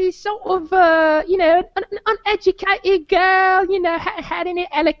it? This is sort of, an uneducated girl, hadn't had any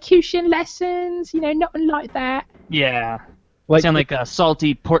elocution lessons, nothing like that. Yeah. Like, Sound like a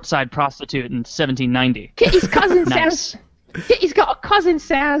salty portside prostitute in 1790. Kitty's cousin Nice. sounds. Kitty's got a cousin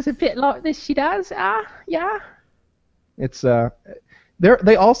sounds a bit like this. She does. Yeah. It's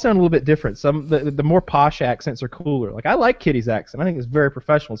they all sound a little bit different. Some the more posh accents are cooler. Like, I like Kitty's accent. I think it's very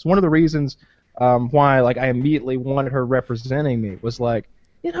professional. It's one of the reasons why I immediately wanted her representing me. Was like,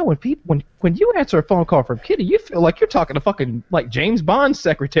 when you answer a phone call from Kitty, you feel like you're talking to fucking like James Bond's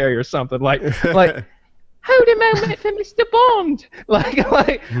secretary or something. Like Hold a moment for Mr. Bond.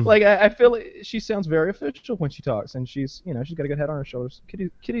 I feel she sounds very official when she talks, and she's got a good head on her shoulders.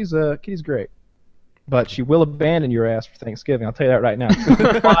 Kitty's great, but she will abandon your ass for Thanksgiving. I'll tell you that right now.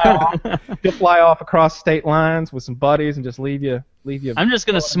 She'll fly off across state lines with some buddies and just leave you. I'm just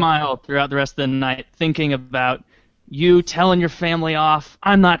gonna smile throughout the rest of the night, thinking about you telling your family off.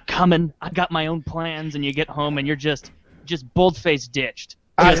 I'm not coming. I got my own plans, and you get home and you're just bold-faced ditched.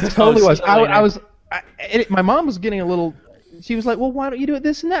 I Just, totally was. see you later. My mom was getting a little. She was like, "Well, why don't you do it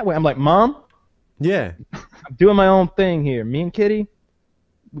this and that way?" I'm like, "Mom, Yeah. I'm doing my own thing here. Me and Kitty,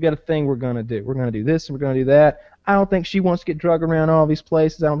 we got a thing we're gonna do. We're gonna do this and we're gonna do that. I don't think she wants to get drugged around all these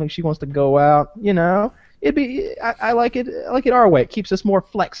places. I don't think she wants to go out. It'd be. I like it. I like it our way. It keeps us more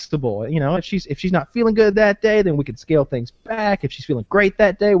flexible. If she's not feeling good that day, then we can scale things back. If she's feeling great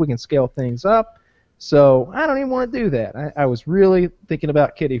that day, we can scale things up. So I don't even want to do that. I was really thinking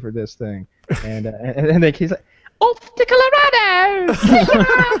about Kitty for this thing, and then he's like, Off to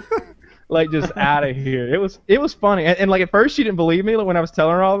Colorado. like just out of here. It was funny, and like at first she didn't believe me when I was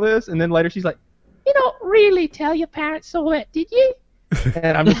telling her all this, and then later she's like, You don't really tell your parents all that, did you?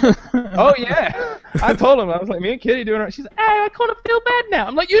 and I'm just, oh yeah. I told him, I was like, me and Kitty doing it. She's like, hey, I kind of feel bad now.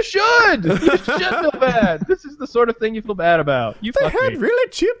 I'm like, you should feel bad. This is the sort of thing you feel bad about. They had really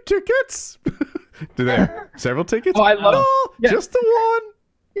cheap tickets. Do they have several tickets? Oh, I love it. Just the one.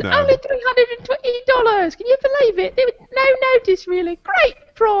 It's No. only $320. Can you believe it? There was no notice, really. Great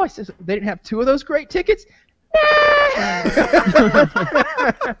price. They didn't have 2 of those great tickets? No,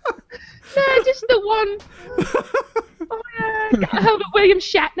 just the one. Oh, yeah. Got a hold of William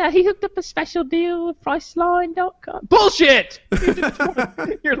Shatner. He hooked up a special deal with Priceline.com. Bullshit!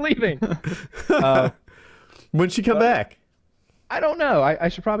 You're leaving. When'd she come back? I don't know. I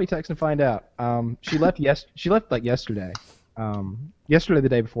should probably text and find out. She left like yesterday. Yesterday, the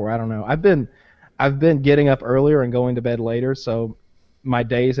day before. I don't know. I've been getting up earlier and going to bed later, so my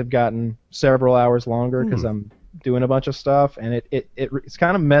days have gotten several hours longer because I'm doing a bunch of stuff, and it's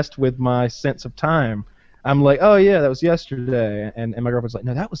kind of messed with my sense of time. I'm like, oh yeah, that was yesterday, and my girlfriend's like,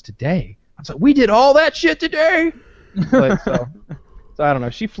 no, that was today. I was like, we did all that shit today. Like, so I don't know.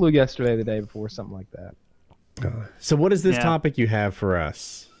 She flew yesterday, the day before, something like that. So what is this topic you have for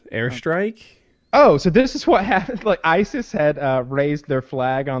us? Airstrike? Oh, so this is what happened. Like ISIS had raised their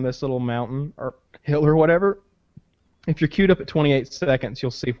flag on this little mountain or hill or whatever. If you're queued up at 28 seconds,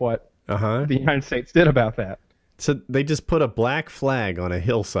 you'll see what the United States did about that. So they just put a black flag on a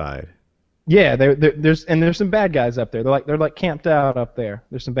hillside. Yeah, there's some bad guys up there. They're like camped out up there.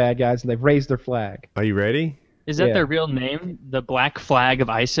 There's some bad guys, and they've raised their flag. Are you ready? Is that their real name? The Black Flag of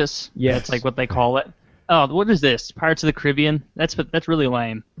ISIS? Yes. That's like what they call it. Oh, what is this? Pirates of the Caribbean? That's really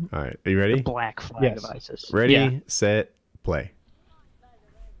lame. All right, are you ready? The Black Flag of ISIS. Ready, set, play.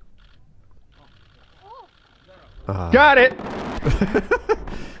 Got it.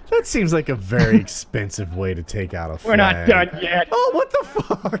 That seems like a very expensive way to take out a flag. We're not done yet. Oh, what the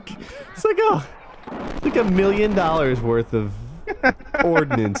fuck? It's like $1 million worth of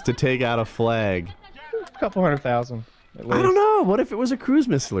ordnance to take out a flag. A couple 100,000. At least. I don't know. What if it was a cruise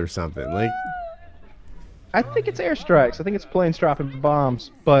missile or something? Like, I think it's airstrikes. I think it's planes dropping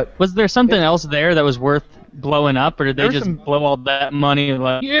bombs. But was there something else there that was worth blowing up, or did they just blow all that money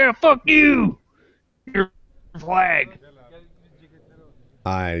like, yeah, fuck you, your flag?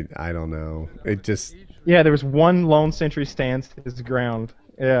 I don't know. It just there was one lone sentry stands his ground.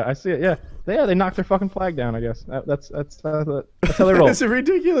 Yeah, I see it. Yeah, they knocked their fucking flag down. I guess that's how they roll. It's a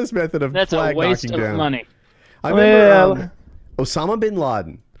ridiculous method of flag a waste knocking of down. money. I remember Osama bin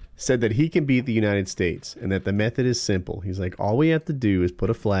Laden said that he can beat the United States and that the method is simple. He's like, all we have to do is put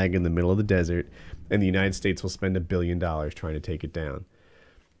a flag in the middle of the desert, and the United States will spend $1 billion trying to take it down.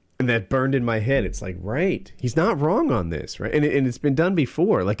 And that burned in my head. It's like, right, he's not wrong on this, right? And it's been done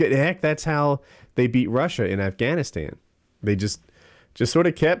before. Like, heck, that's how they beat Russia in Afghanistan. They just sort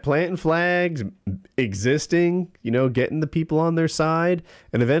of kept planting flags, existing, getting the people on their side.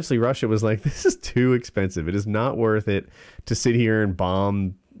 And eventually Russia was like, this is too expensive. It is not worth it to sit here and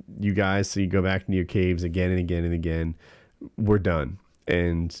bomb you guys so you go back into your caves again and again and again. We're done.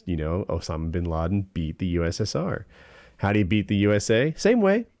 And, Osama bin Laden beat the USSR. How do you beat the USA? Same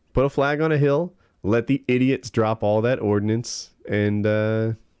way. Put a flag on a hill, let the idiots drop all that ordnance, and,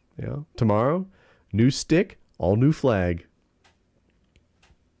 tomorrow, new stick, all new flag.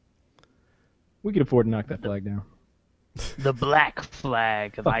 We could afford to knock that flag down. The Black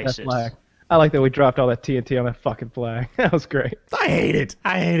Flag of ISIS. That flag. I like that we dropped all that TNT on that fucking flag. That was great. I hate it.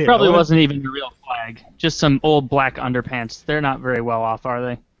 Probably wasn't even a real flag. Just some old black underpants. They're not very well off, are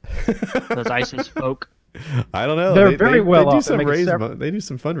they? Those ISIS folk. I don't know. They're very well off. They do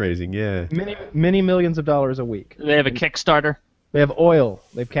some fundraising, yeah. Many millions of dollars a week. They have a Kickstarter. They have oil.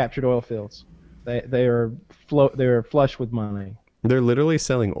 They've captured oil fields. They are flush with money. They're literally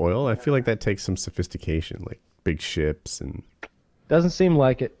selling oil. I feel like that takes some sophistication, like big ships and. Doesn't seem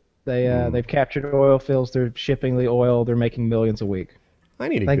like it. They've captured oil fields. They're shipping the oil. They're making millions a week. I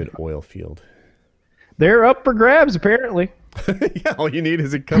need a good oil field. They're up for grabs, apparently. Yeah, all you need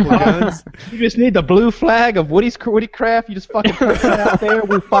is a couple guns. You just need the blue flag of WoodyCraft. You just fucking put that out there.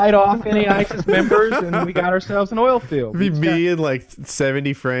 We fight off any ISIS members, and we got ourselves an oil field. It'd be me and like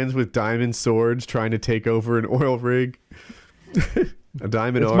 70 friends with diamond swords trying to take over an oil rig. A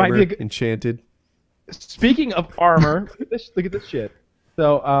diamond armor, enchanted. Speaking of armor, look at this shit.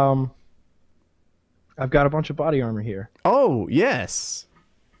 So, I've got a bunch of body armor here. Oh, yes.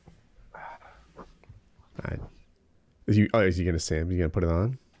 All right. Is he going to Sam? Is he going to put it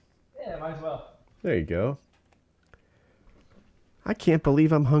on? Yeah, might as well. There you go. I can't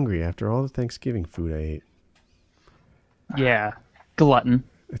believe I'm hungry after all the Thanksgiving food I ate. Yeah, glutton.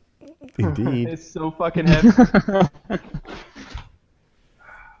 Indeed. It's so fucking heavy.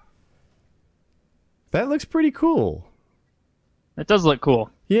 That looks pretty cool. It does look cool.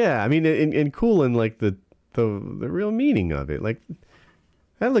 Yeah, I mean, and cool in like the real meaning of it. Like,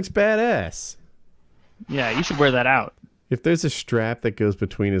 that looks badass. Yeah, you should wear that out. If there's a strap that goes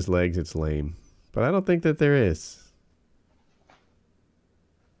between his legs, it's lame. But I don't think that there is.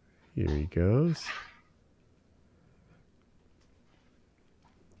 Here he goes.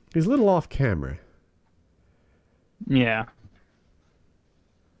 He's a little off camera. Yeah.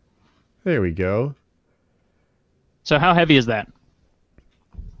 There we go. So how heavy is that?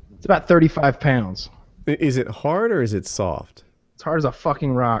 It's about 35 pounds. Is it hard or is it soft? It's hard as a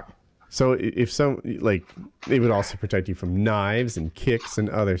fucking rock. So if it would also protect you from knives and kicks and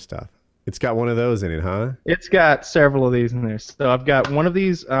other stuff. It's got one of those in it, huh? It's got several of these in there. So I've got one of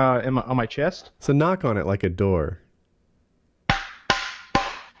these on my chest. So knock on it like a door.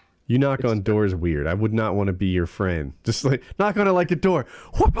 You knock on doors weird. I would not want to be your friend. Just like, knock on it like a door.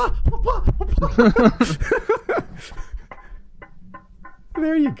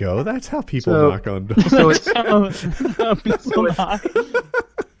 There you go. That's how people knock on doors. So it's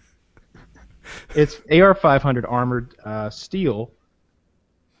AR-500 armored steel,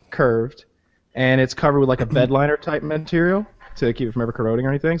 curved, and it's covered with like a bed liner type material to keep it from ever corroding or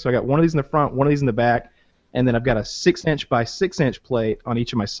anything. So I got one of these in the front, one of these in the back, and then I've got a 6-inch by 6-inch plate on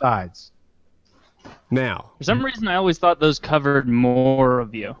each of my sides. Now, For some reason, I always thought those covered more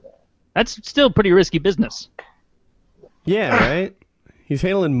of you. That's still pretty risky business. yeah, right? He's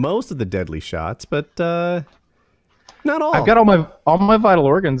handling most of the deadly shots, but not all. I've got all my vital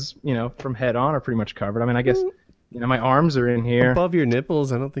organs, from head on are pretty much covered. I mean, I guess, my arms are in here. Above your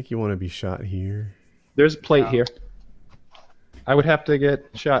nipples, I don't think you want to be shot here. There's a plate here. I would have to get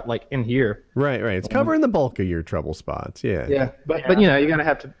shot like in here. Right. It's covering the bulk of your trouble spots. Yeah. Yeah, but you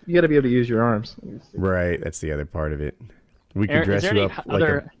gotta be able to use your arms. Right. That's the other part of it. We could Eric, dress is there you any up like a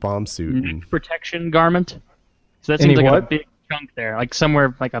other bomb suit. And... protection garment? So that Any seems like a what? big chunk there, like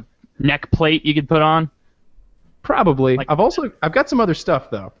somewhere like a neck plate you could put on. Probably. Like- I've got some other stuff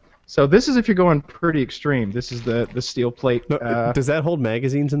though. So this is if you're going pretty extreme. This is the steel plate. No, does that hold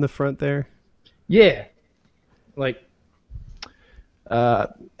magazines in the front there? Yeah. Like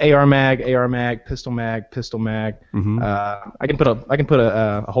AR mag, pistol mag. Mm-hmm. I can put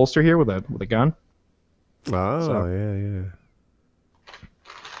a holster here with a gun. Oh, yeah.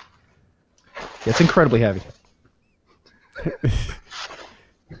 It's incredibly heavy.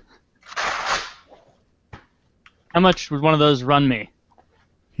 How much would one of those run me?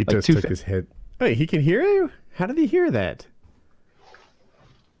 He Like just took 250. his head. Wait, he can hear you? How did he hear that?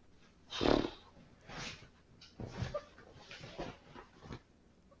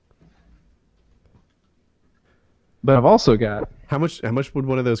 But I've also got, How much would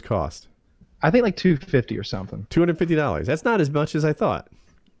one of those cost? I think like $250 or something. $250. That's not as much as I thought.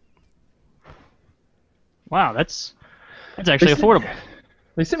 Wow, that's actually affordable.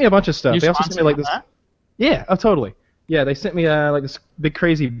 They sent me a bunch of stuff. You They also sent me like this. sponsored Yeah, oh totally. Yeah, they sent me like this big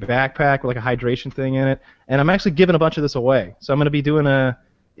crazy backpack with like a hydration thing in it, and I'm actually giving a bunch of this away. So I'm gonna be doing a.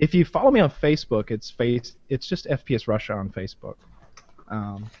 If you follow me on Facebook, it's just FPS Russia on Facebook.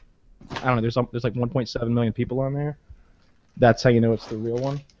 I don't know. There's like 1.7 million people on there. That's how you know it's the real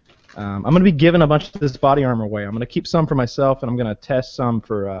one. I'm gonna be giving a bunch of this body armor away. I'm gonna keep some for myself, and I'm gonna test some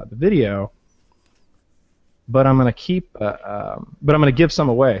for the video. But I'm gonna give some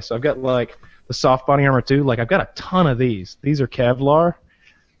away. So I've got like the soft body armor too. Like I've got a ton of these. These are Kevlar,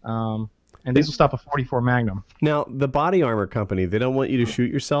 and these will stop a 44 Magnum. Now, the body armor company, they don't want you to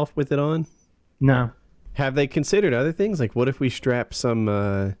shoot yourself with it on? No. Have they considered other things? Like, what if we strap some,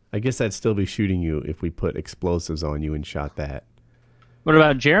 I guess that'd still be shooting you if we put explosives on you and shot that. What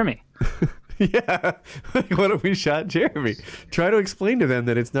about Jeremy? Yeah. What if we shot Jeremy? Try to explain to them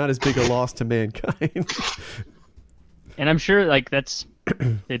that it's not as big a loss to mankind. And I'm sure like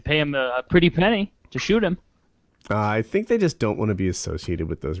they'd pay him a pretty penny to shoot him. I think they just don't want to be associated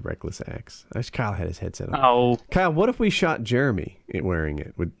with those reckless acts. I wish Kyle had his headset on. Oh, Kyle, what if we shot Jeremy wearing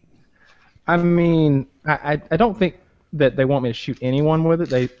it? I mean, I don't think that they want me to shoot anyone with it.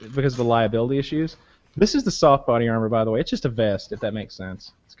 Because of the liability issues. This is the soft body armor, by the way. It's just a vest, if that makes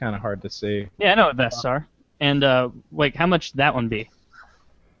sense. It's kind of hard to see. yeah, I know what vests are. And like, how much that one be?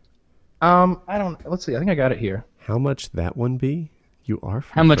 I don't. Let's see. I think I got it here. How much that one be? You are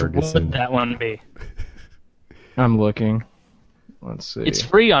from How much Ferguson. would that one be? I'm looking. Let's see. It's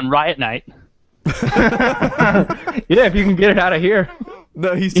free on Riot Night. Yeah, if you can get it out of here.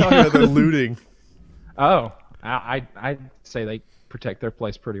 No, he's talking about the looting. Oh, I'd say they protect their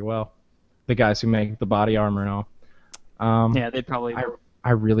place pretty well. The guys who make the body armor and all. Yeah, they'd probably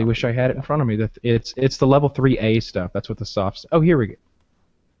I really wish I had it in front of me. It's the level 3A stuff. That's what the soft. Oh, here we go.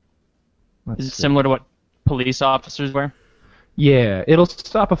 Is it similar to what police officers wear? Yeah, it'll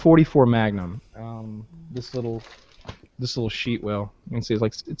stop a 44 Magnum. This little sheet will. You can see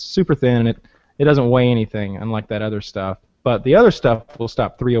it's super thin and it doesn't weigh anything, unlike that other stuff. But the other stuff will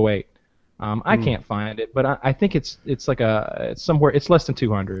stop 308. I can't find it, but I think it's somewhere. It's less than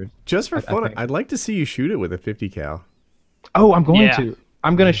 200. Just for fun, I'd like to see you shoot it with a 50 cal. Oh, I'm going to.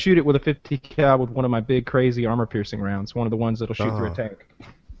 I'm going to shoot it with a 50 cal with one of my big crazy armor piercing rounds. One of the ones that'll shoot through a tank.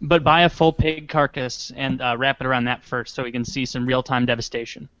 But buy a full pig carcass and wrap it around that first, so we can see some real-time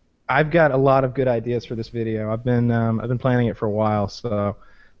devastation. I've got a lot of good ideas for this video. I've been planning it for a while. So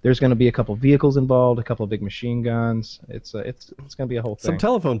there's going to be a couple vehicles involved, a couple of big machine guns. It's going to be a whole thing. Some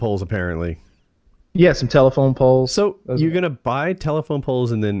telephone poles, apparently. Yeah, some telephone poles. So you're going to buy telephone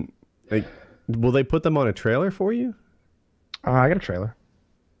poles and then, will they put them on a trailer for you? I got a trailer.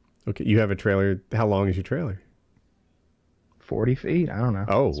 Okay, you have a trailer. How long is your trailer? 40 feet? I don't know.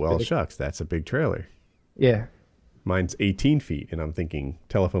 Oh, well, shucks. That's a big trailer. Yeah. Mine's 18 feet, and I'm thinking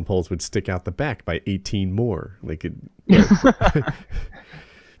telephone poles would stick out the back by 18 more. They could.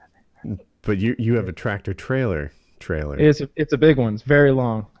 But you have a tractor trailer. It's a big one. It's very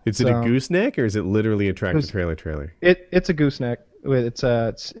long. Is it a gooseneck, or is it literally a tractor trailer? It's a gooseneck. It's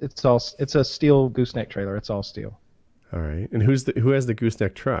a steel gooseneck trailer. It's all steel. All right. And who has the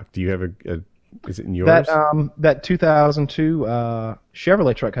gooseneck truck? Do you have a is it in yours? That 2002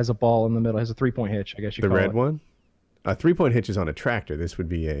 Chevrolet truck has a ball in the middle. It has a 3-point hitch, I guess you call it. The red one? A 3-point hitch is on a tractor. This would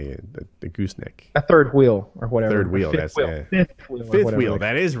be a gooseneck. A third wheel or whatever. Third wheel. Fifth wheel. Fifth wheel.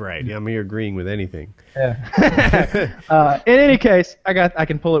 That is right. Yeah, I'm agreeing with anything. Yeah. In any case, I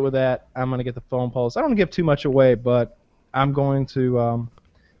can pull it with that. I'm gonna get the foam poles. I don't want to give too much away, but I'm going to.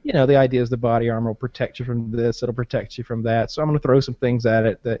 The idea is the body armor will protect you from this. It'll protect you from that. So I'm going to throw some things at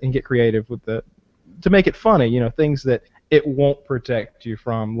it and get creative with to make it funny. Things that it won't protect you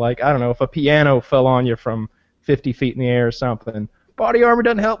from. Like, I don't know, if a piano fell on you from 50 feet in the air or something. Body armor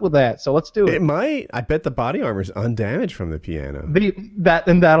doesn't help with that. So let's do it. It might. I bet the body armor's undamaged from the piano.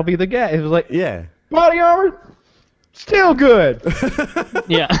 That'll be the guy. It was like, yeah, body armor. Still good.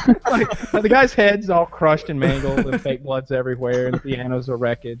 Yeah. The guy's head's all crushed and mangled, and fake blood's everywhere, and the piano's a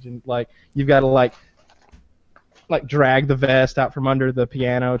wreckage, and you've got to drag the vest out from under the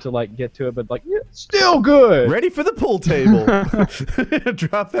piano to get to it, but still good. Ready for the pool table.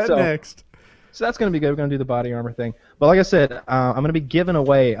 Drop that next. So that's gonna be good. We're gonna do the body armor thing, but like I said, I'm gonna be giving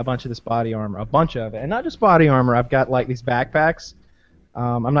away a bunch of this body armor, a bunch of it, and not just body armor. I've got these backpacks.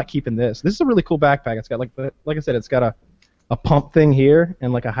 I'm not keeping this. This is a really cool backpack. It's got like I said, it's got a pump thing here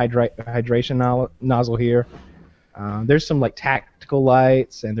and a hydration nozzle here. There's some tactical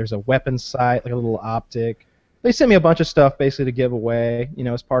lights, and there's a weapon sight, a little optic. They sent me a bunch of stuff basically to give away,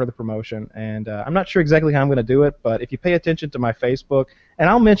 as part of the promotion. And I'm not sure exactly how I'm going to do it, but if you pay attention to my Facebook, and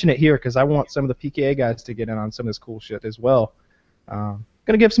I'll mention it here because I want some of the PKA guys to get in on some of this cool shit as well.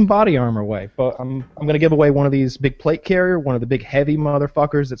 Gonna give some body armor away, but I'm gonna give away one of these big plate carrier, one of the big heavy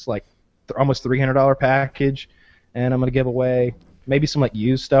motherfuckers that's almost $300 package, and I'm gonna give away maybe some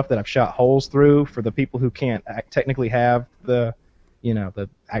used stuff that I've shot holes through for the people who can't technically have the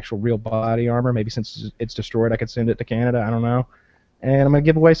actual real body armor. Maybe since it's destroyed, I could send it to Canada. I don't know. And I'm gonna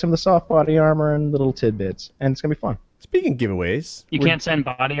give away some of the soft body armor and little tidbits, and it's gonna be fun. Speaking of giveaways, you can't send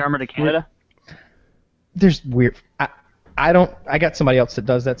body armor to Canada. There's weird. I got somebody else that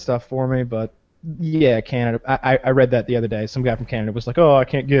does that stuff for me, but yeah, Canada. I read that the other day. Some guy from Canada was like, "Oh, I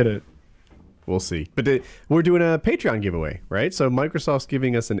can't get it." We'll see. But we're doing a Patreon giveaway, right? So Microsoft's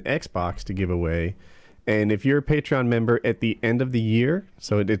giving us an Xbox to give away, and if you're a Patreon member at the end of the year,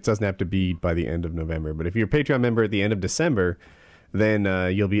 so it doesn't have to be by the end of November, but if you're a Patreon member at the end of December, then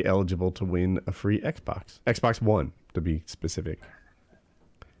you'll be eligible to win a free Xbox One to be specific.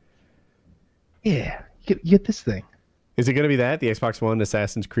 Yeah, you get this thing. Is it going to be the Xbox One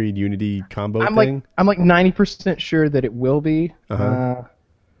Assassin's Creed Unity combo thing? I'm 90% sure that it will be. I'm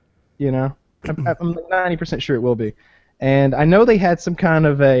 90% sure it will be. And I know they had some kind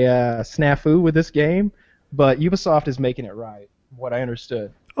of a snafu with this game, but Ubisoft is making it right, what I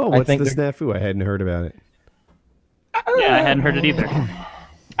understood. Oh, what's the snafu? I hadn't heard about it. Yeah, I hadn't heard it either.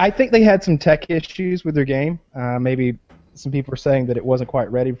 I think they had some tech issues with their game. Maybe some people were saying that it wasn't quite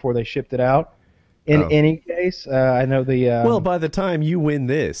ready before they shipped it out. In any case, I know the. Well, by the time you win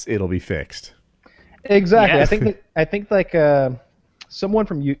this, it'll be fixed. Exactly. Yes. I think someone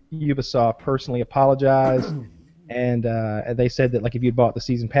from Ubisoft personally apologized, and they said that if you'd bought the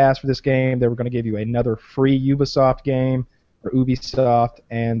season pass for this game, they were going to give you another free Ubisoft game or Ubisoft,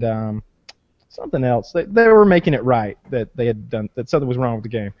 and something else. They were making it right, that they had done, that something was wrong with the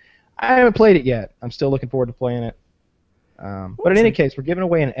game. I haven't played it yet. I'm still looking forward to playing it. But in any case, we're giving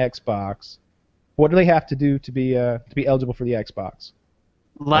away an Xbox. What do they have to do to be eligible for the Xbox?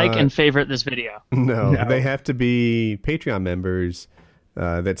 Like and favorite this video. No, they have to be Patreon members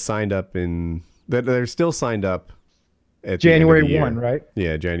that signed up that are still signed up at January 1, right?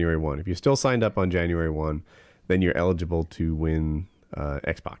 Yeah, January 1. If you're still signed up on January 1, then you're eligible to win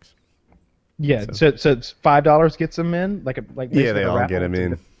Xbox. Yeah, so it's $5 gets them in, yeah, they all get them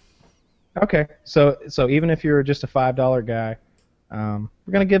in. Okay, so even if you're just a $5 guy,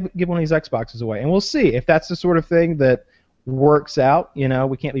 we're gonna give one of these Xboxes away, and we'll see if that's the sort of thing that works out. You know,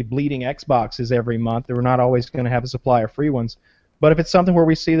 we can't be bleeding Xboxes every month. We're not always going to have a supply of free ones. But if it's something where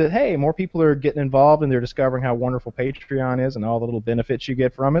we see that, hey, more people are getting involved and they're discovering how wonderful Patreon is and all the little benefits you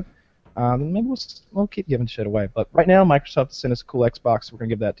get from it, then maybe we'll keep giving shit away. But right now, Microsoft sent us a cool Xbox. We're going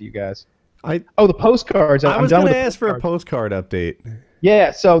to give that to you guys. The postcards. I was going to ask for a postcard update. Yeah,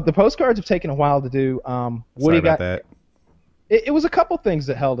 so the postcards have taken a while to do. Sorry about that. It was a couple things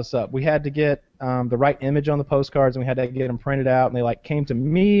that held us up. We had to get the right image on the postcards, and we had to get them printed out, and they came to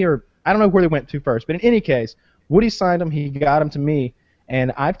me, or I don't know where they went to first. But in any case, Woody signed them. He got them to me,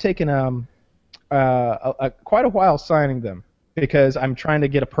 and I've taken quite a while signing them because I'm trying to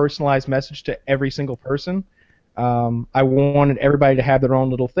get a personalized message to every single person. I wanted everybody to have their own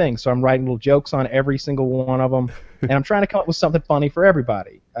little thing, so I'm writing little jokes on every single one of them, and I'm trying to come up with something funny for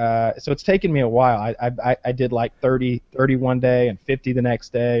everybody. So it's taken me a while. I did 30 one day and 50 the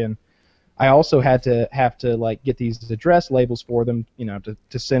next day, and I also have to get these address labels for them,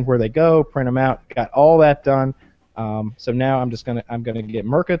 to send where they go, print them out. Got all that done. So now I'm gonna get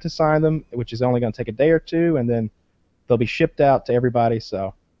Mirka to sign them, which is only gonna take a day or two, and then they'll be shipped out to everybody.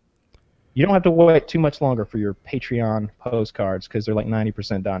 So you don't have to wait too much longer for your Patreon postcards because they're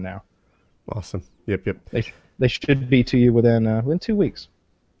 90% done now. Awesome. Yep. They should be to you within 2 weeks.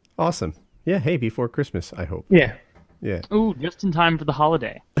 Awesome. Yeah. Hey, before Christmas, I hope. Yeah. Yeah. Ooh, just in time for the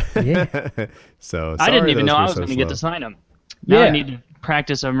holiday. Yeah. So I didn't even know I was going to get to sign them. Now I need to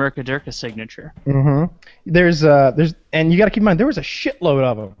practice a Mirka Durka signature. Mm-hmm. There's and you got to keep in mind there was a shitload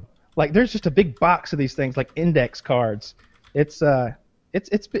of them. There's just a big box of these things index cards. It's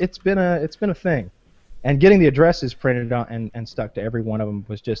been a thing, and getting the addresses printed on and stuck to every one of them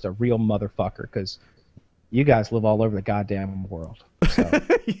was just a real motherfucker because you guys live all over the goddamn world. So.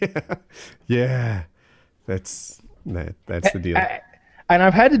 Yeah, that's the deal. And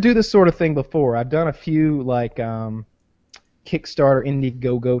I've had to do this sort of thing before. I've done a few Kickstarter,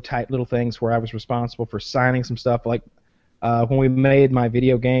 Indiegogo type little things where I was responsible for signing some stuff. When we made my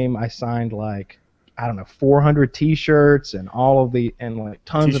video game, I signed 400 T-shirts and tons and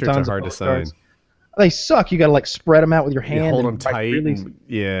tons T-shirts of hard to postcards. sign. They suck. You got to spread them out with your hand. You hold them tight. Really...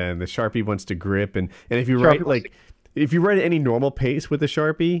 And the Sharpie wants to grip, and if you write if you write at any normal pace with a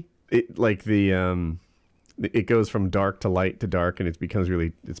Sharpie, it goes from dark to light to dark, and it's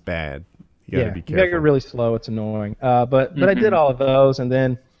bad. You gotta be careful. You gotta go really slow. It's annoying. But I did all of those, and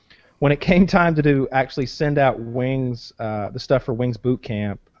then when it came time to actually send out Wings, the stuff for Wings Boot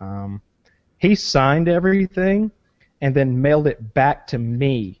Camp, he signed everything, and then mailed it back to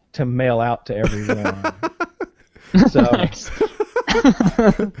me to mail out to everyone. So,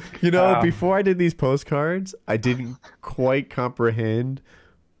 before I did these postcards, I didn't quite comprehend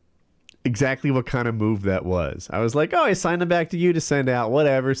exactly what kind of move that was. I was like, oh, I signed them back to you to send out.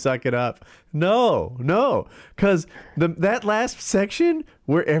 Whatever, suck it up. No, because that last section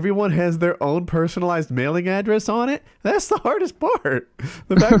where everyone has their own personalized mailing address on it, that's the hardest part.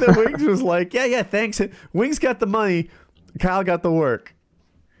 The fact that Wings was like, yeah, thanks. Wings got the money, Kyle got the work.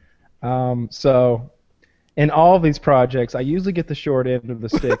 So in all of these projects, I usually get the short end of the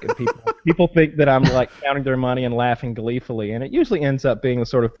stick, and people think that I'm counting their money and laughing gleefully, and it usually ends up being the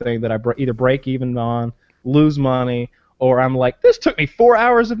sort of thing that I either break even on, lose money, or I'm like, this took me 4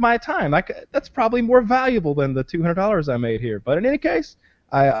 hours of my time. That's probably more valuable than the $200 I made here. But in any case,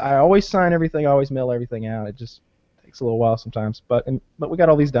 I always sign everything, I always mail everything out. It just takes a little while sometimes, but we got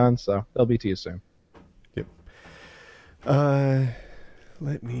all these done, so they'll be to you soon. Yep.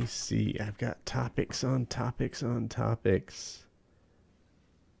 Let me see. I've got topics on topics on topics.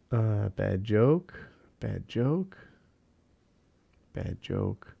 Bad joke.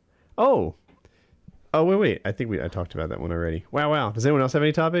 Oh, wait. I think I talked about that one already. Wow. Does anyone else have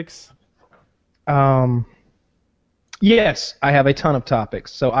any topics? Yes, I have a ton of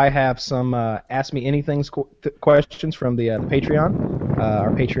topics. So I have some Ask Me Anything questions from the Patreon.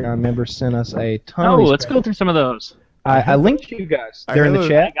 Our Patreon members sent us a ton of these let's go through some of those. I linked you guys. They're in the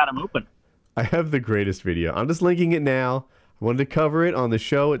chat. I got them open. I have the greatest video. I'm just linking it now. I wanted to cover it on the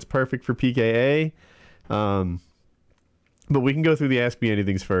show. It's perfect for PKA. But we can go through the Ask Me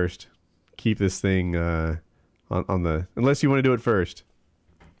Anythings first. Keep this thing on the... Unless you want to do it first.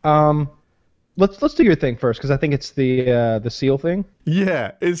 Let's do your thing first, because I think it's the seal thing.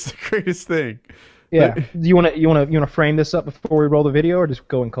 Yeah, it's the greatest thing. Yeah. You wanna frame this up before we roll the video, or just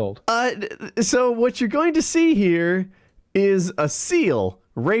go in cold? So what you're going to see here is a seal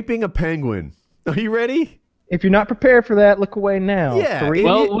raping a penguin. Are you ready? If you're not prepared for that, look away now. Yeah.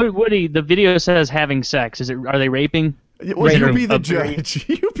 Well, Woody, the video says having sex. Are they raping? Well, you be the judge.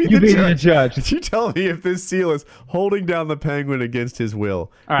 You be the judge. You tell me if this seal is holding down the penguin against his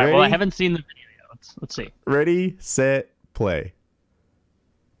will. All right. Ready? Well, I haven't seen the video. Let's see. Ready, set, play.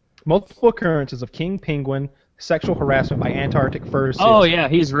 Multiple occurrences of king penguin sexual harassment by Antarctic fur seals. Oh yeah,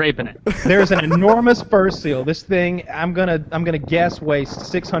 he's raping it. There's an enormous fur seal. This thing, I'm gonna guess, weighs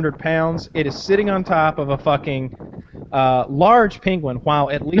 600 pounds. It is sitting on top of a fucking large penguin,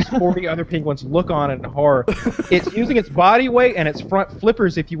 while at least 40 other penguins look on it in horror. It's using its body weight and its front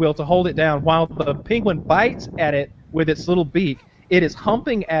flippers, if you will, to hold it down, while the penguin bites at it with its little beak. It is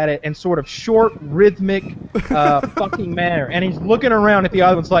humping at it in sort of short, rhythmic, fucking manner. And he's looking around at the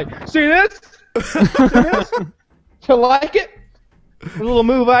other ones like, see this? See this? You like it? A little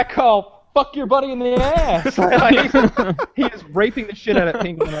move I call fuck your buddy in the ass. He is raping the shit out of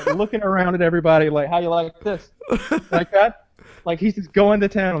penguin, like, looking around at everybody like, how you like this? Like that? Like, he's just going to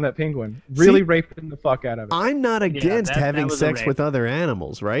town on that penguin. Really raping the fuck out of it. I'm not against having sex with other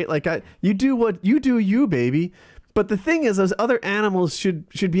animals, right? Like, you do what you do, you baby. But the thing is, those other animals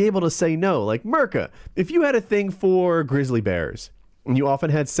should be able to say no. Like Merca, if you had a thing for grizzly bears and you often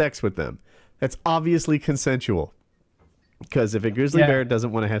had sex with them, that's obviously consensual. Because if a grizzly bear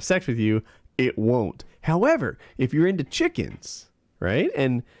doesn't want to have sex with you, it won't. However, if you're into chickens, right,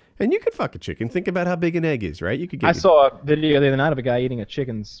 and you could fuck a chicken. Think about how big an egg is, right? You could. I saw a video the other night of a guy eating a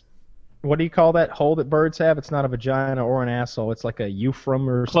chicken's. What do you call that hole that birds have? It's not a vagina or an asshole. It's like a euphragm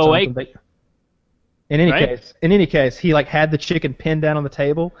or something. In any case, he like had the chicken pinned down on the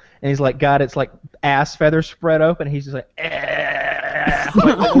table, and he's like got its like ass feathers spread open. And he's just like, oh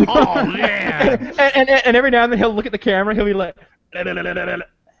man! and every now and then he'll look at the camera. He'll be like,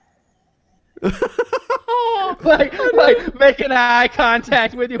 like making eye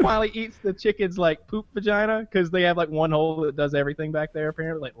contact with you while he eats the chicken's like poop vagina, because they have like one hole that does everything back there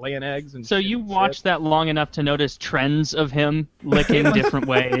apparently, like laying eggs and. So you watched that long enough to notice trends of him licking different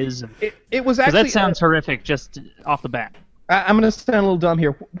ways. It was actually. That sounds horrific just off the bat. I'm gonna sound a little dumb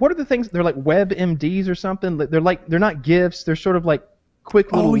here. What are the things? They're like WebMDs or something. They're not GIFs. They're sort of like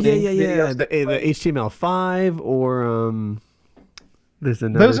quick little. Oh yeah. The HTML5 or There's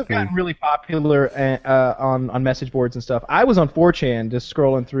another Those have gotten really popular on message boards and stuff. I was on 4chan just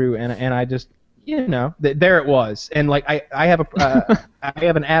scrolling through, and I just, there it was. And like I have I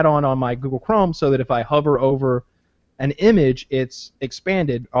have an add-on on my Google Chrome so that if I hover over an image, it's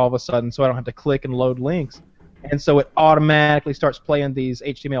expanded all of a sudden, so I don't have to click and load links. And so it automatically starts playing these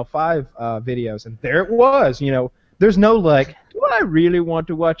HTML5 videos, and there it was. There's no like, do I really want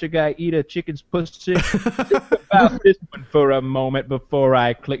to watch a guy eat a chicken's pussy? Think about this one for a moment before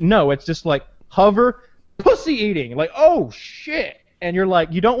I click. No, it's just like hover, pussy eating. Like, oh shit. And you're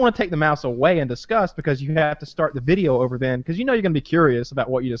like, you don't want to take the mouse away in disgust because you have to start the video over then because you're going to be curious about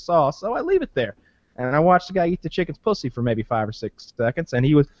what you just saw, so I leave it there. And I watched the guy eat the chicken's pussy for maybe 5 or 6 seconds, and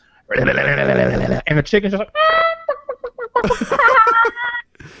he was, and the chicken's just like,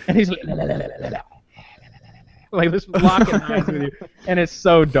 and he's like this locking eyes with you, and it's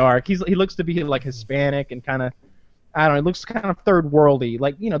so dark. He looks to be like Hispanic and kind of, I don't know, it looks kind of third worldy.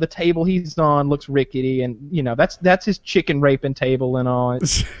 Like, the table he's on looks rickety, and that's his chicken raping table and all.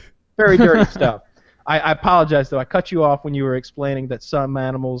 It's very dirty stuff. I apologize though. I cut you off when you were explaining that some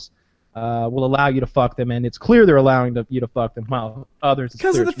animals will allow you to fuck them, and it's clear they're allowing you to fuck them, while others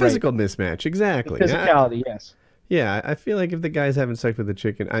because of the physical mismatch. Exactly. The physicality, yes. Yeah, I feel like if the guy's having sex with the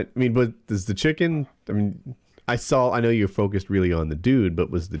chicken, but does the chicken? I know you're focused really on the dude, but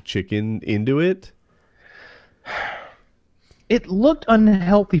was the chicken into it? It looked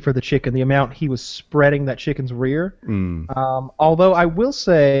unhealthy for the chicken, the amount he was spreading that chicken's rear. Although I will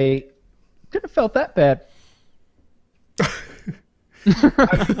say, didn't have felt that bad.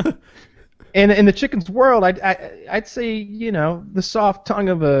 In the chicken's world, I'd say, the soft tongue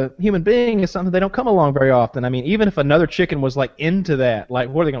of a human being is something they don't come along very often. I mean, even if another chicken was like into that, like,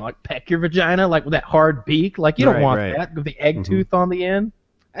 what are they gonna like peck your vagina like with that hard beak? Like, you don't want that with the egg tooth on the end.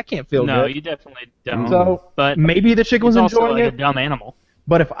 That can't feel good. No, you definitely don't. So, but maybe the chicken was enjoying like it. A dumb animal.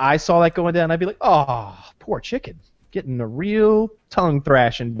 But if I saw that going down, I'd be like, oh, poor chicken, getting a real tongue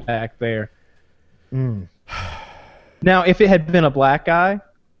thrashing back there. Now, if it had been a black guy,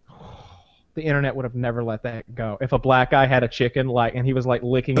 the internet would have never let that go. If a black guy had a chicken, and he was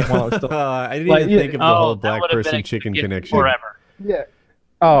licking it while it was still. I didn't even think of the whole black person chicken connection. Forever. Yeah.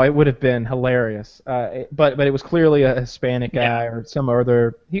 Oh, it would have been hilarious. But it was clearly a Hispanic guy or some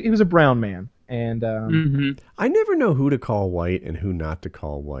other. He was a brown man, and I never know who to call white and who not to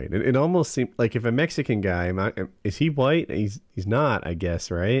call white. It almost seems like if a Mexican guy is he white? He's not, I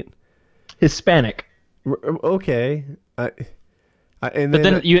guess, right? Hispanic. Okay. But then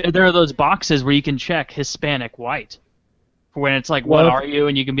there are those boxes where you can check Hispanic white, when it's like, what are you?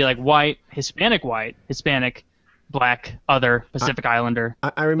 And you can be like white, Hispanic, black, other, Pacific Islander.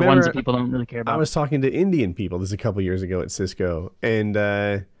 I remember the ones that people don't really care about. I was talking to Indian people this a couple years ago at Cisco, and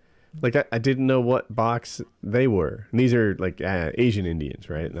I didn't know what box they were. And these are Asian Indians,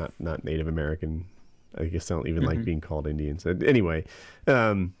 right? Not Native American. I guess I don't even like being called Indians. Anyway,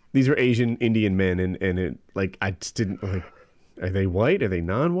 these were Asian Indian men, and I just didn't like. Are they white? Are they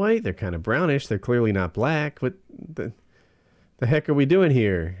non-white? They're kind of brownish. They're clearly not black. What the heck are we doing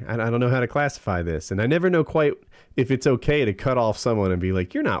here? I don't know how to classify this, and I never know quite if it's okay to cut off someone and be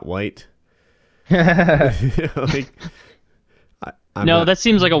like, "You're not white." That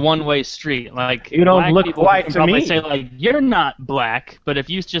seems like a one-way street. Like, you don't look white can to probably me. say like, "You're not black," but if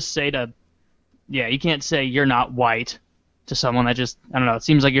you just say you can't say you're not white to someone that just, I don't know. It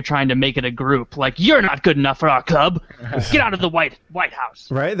seems like you're trying to make it a group. Like, you're not good enough for our club. Get out of the White House.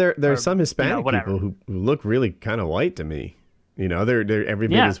 Right? There are some Hispanic people who look really kind of white to me. They're every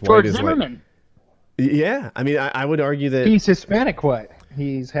bit as white George as Zimmerman. Yeah, I mean, I would argue that he's Hispanic white.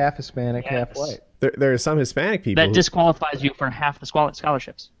 He's half Hispanic, half white. There are some Hispanic people that disqualifies you for half the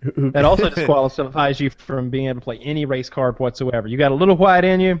scholarships. That also disqualifies you from being able to play any race card whatsoever. You got a little white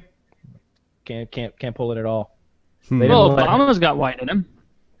in you, can't pull it at all. Well, Obama's got white in him.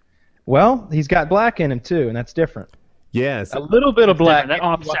 Well, he's got black in him too, and that's different. Yes, a little bit of black. That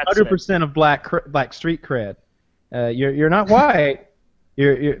offsets 100% of black street cred. You're not white.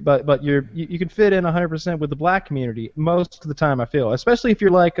 But you can fit in 100% with the black community most of the time. I feel, especially if you're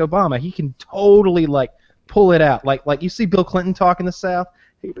like Obama, he can totally pull it out. Like you see Bill Clinton talk in the South,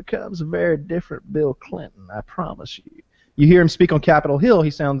 he becomes a very different Bill Clinton. I promise you. You hear him speak on Capitol Hill, he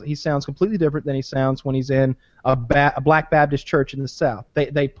sounds completely different than he sounds when he's in a Black Baptist church in the South.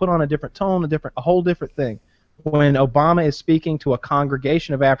 They put on a different tone, a whole different thing. When Obama is speaking to a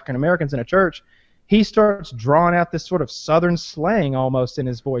congregation of African Americans in a church, he starts drawing out this sort of Southern slang almost in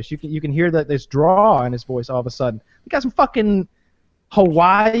his voice. You can hear this draw in his voice all of a sudden. The guy's from fucking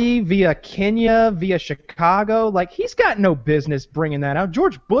Hawaii via Kenya via Chicago. He's got no business bringing that out.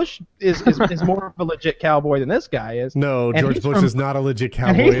 George Bush is more of a legit cowboy than this guy is. No, George Bush is not a legit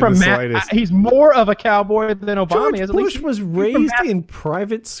cowboy in the slightest. He's more of a cowboy than Obama is. George Bush was raised in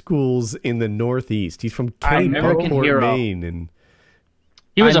private schools in the Northeast. He's from Kennebunkport, Maine, and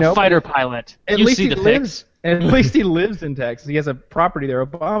he was a fighter pilot. At least he lives in Texas. He has a property there.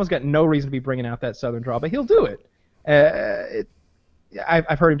 Obama's got no reason to be bringing out that Southern draw, but he'll do it.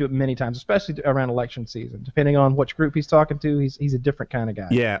 I've heard him do it many times, especially around election season. Depending on which group he's talking to, he's a different kind of guy.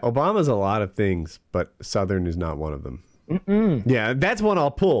 Yeah, Obama's a lot of things, but Southern is not one of them. Yeah, that's one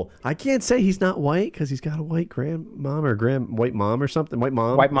I'll pull. I can't say he's not white because he's got a white grandmom or white mom or something. White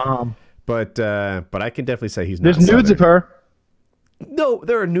mom. But I can definitely say he's not. There's nudes of her. No,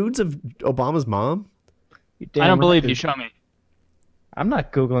 there are nudes of Obama's mom. I don't believe you. Show me. I'm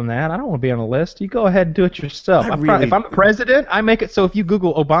not Googling that. I don't want to be on a list. You go ahead and do it yourself. If I'm president, I make it so if you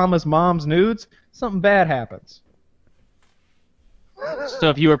Google Obama's mom's nudes, something bad happens. So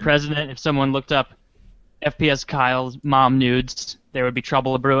if you were president, if someone looked up FPS Kyle's mom nudes, there would be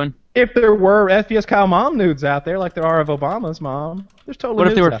trouble brewing? If there were FPS Kyle mom nudes out there, like there are of Obama's mom, there's totally What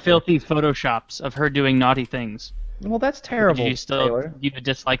if there nudes were out filthy photoshops of her doing naughty things? Well, that's terrible. Would you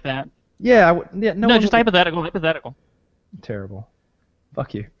dislike that? Yeah, no, just hypothetical. Terrible.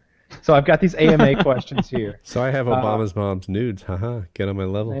 Fuck you. So I've got these AMA questions here. So I have Obama's mom's nudes. Haha, get on my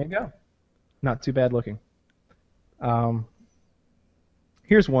level. There you go. Not too bad looking.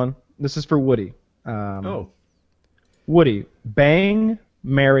 Here's one. This is for Woody. Woody, bang,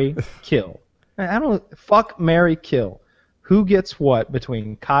 marry, kill. I don't. Fuck, marry, kill. Who gets what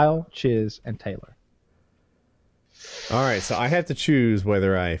between Kyle, Chiz, and Taylor? All right, so I have to choose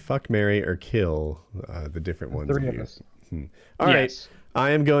whether I fuck, marry, or kill the different ones. Three of us. All right.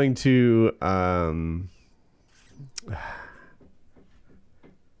 I am going to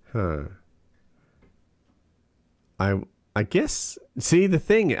I guess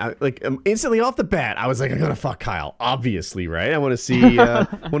instantly off the bat I was like, I'm gonna fuck Kyle, obviously, right? I want to see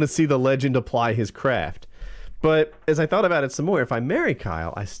the legend apply his craft. But as I thought about it some more, if I marry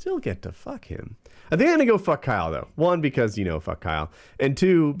Kyle, I still get to fuck him. I think I'm gonna go fuck Kyle though. One, because fuck Kyle, and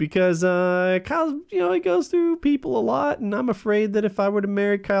two, because Kyle, he goes through people a lot, and I'm afraid that if I were to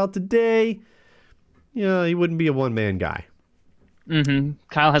marry Kyle today, he wouldn't be a one-man guy. Mm-hmm.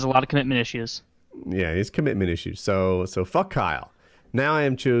 Kyle has a lot of commitment issues. Yeah, his commitment issues. So fuck Kyle. Now I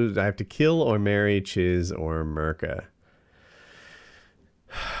have to kill or marry Chiz or Merca.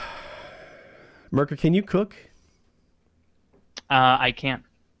 Merca, can you cook? I can't.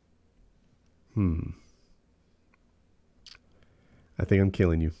 I think I'm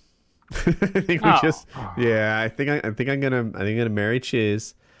killing you. I think I think I'm gonna marry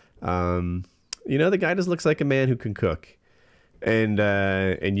Chiz. The guy just looks like a man who can cook, and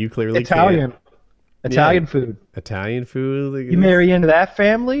you clearly Italian food. Italian food. You marry into that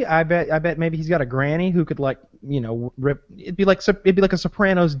family, I bet maybe he's got a granny who could rip. It'd be like a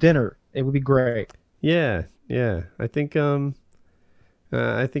Sopranos dinner. It would be great. Yeah.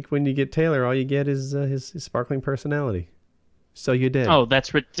 I think when you get Taylor, all you get is his sparkling personality. So you're dead. Oh,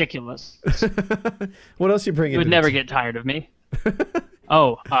 that's ridiculous. What else you bringing? You would never get tired of me.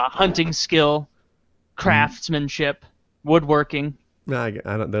 Hunting skill, craftsmanship, woodworking. No, I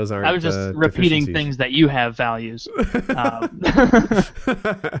don't. Those aren't. I was just repeating things that you have values. Yeah.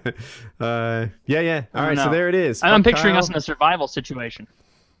 All right, so there it is. I'm picturing us in a survival situation.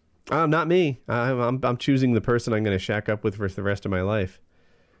 Not me. I'm choosing the person I'm going to shack up with for the rest of my life.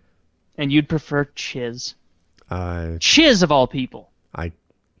 And you'd prefer Chiz. Chiz of all people.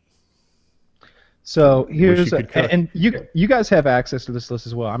 So here's and you guys have access to this list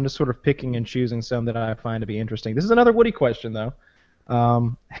as well. I'm just sort of picking and choosing some that I find to be interesting. This is another Woody question though.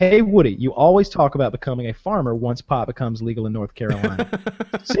 Hey Woody, you always talk about becoming a farmer once pot becomes legal in North Carolina.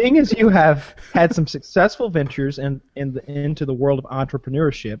 Seeing as you have had some successful ventures into the world of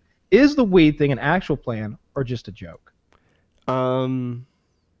entrepreneurship, is the weed thing an actual plan or just a joke?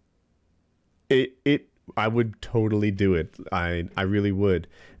 I would totally do it. I really would.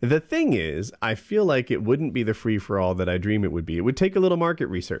 The thing is, I feel like it wouldn't be the free-for-all that I dream it would be. It would take a little market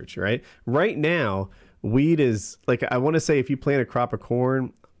research, right? Right now, weed is, like, I want to say if you plant a crop of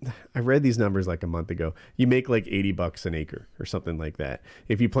corn, I read these numbers like a month ago, you make like $80 an acre or something like that.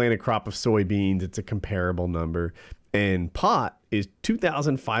 If you plant a crop of soybeans, it's a comparable number. And pot is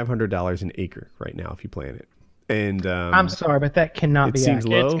 $2,500 an acre right now if you plant it. And I'm sorry, but that cannot be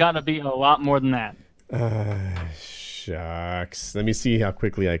accurate. It's got to be a lot more than that. Shucks. Let me see how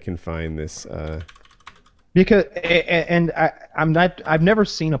quickly I can find this. Because I've never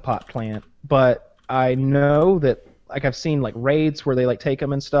seen a pot plant, but I know that I've seen like raids where they take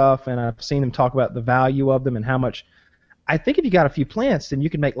them and stuff, and I've seen them talk about the value of them and how much. I think if you got a few plants, then you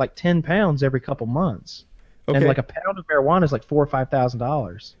can make like 10 pounds every couple months, and like a pound of marijuana is like $4,000 or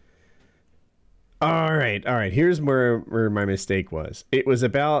 $5,000. All right. Here's where my mistake was. It was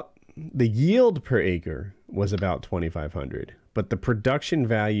about. The yield per acre was about $2,500, but the production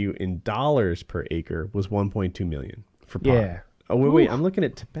value in dollars per acre was $1.2 million for pot. Yeah. Oh wait, I'm looking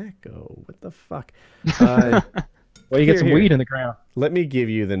at tobacco. What the fuck? Well, you get some weed in the ground. Let me give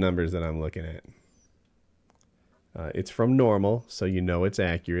you the numbers that I'm looking at. It's from Normal, so you know it's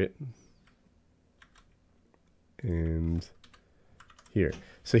accurate. And here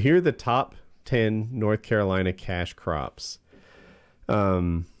are the top 10 North Carolina cash crops.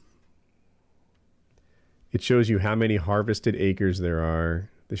 It shows you how many harvested acres there are,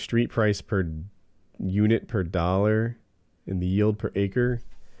 the street price per unit per dollar, and the yield per acre.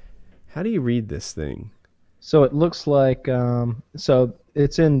 How do you read this thing? So it looks like, so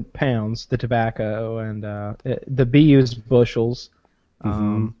it's in pounds, the tobacco, and the BU's bushels.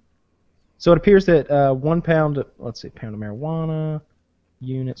 So it appears that 1 pound, let's see, pound of marijuana,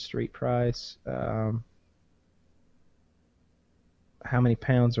 unit street price. How many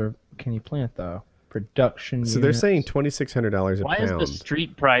pounds can you plant though? Production. So they're saying $2,600 a pound. Why is the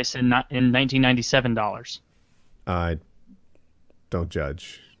street price in 1997 dollars? Don't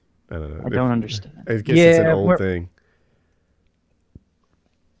judge. I don't know. I don't understand. I guess it's an old thing.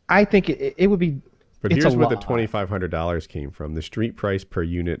 I think it would be. But here's where the $2,500 came from. The street price per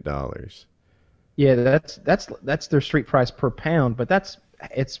unit dollars. Yeah, that's their street price per pound, but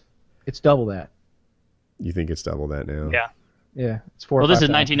it's double that. You think it's double that now? Yeah. Yeah, it's 4,000. Well, this is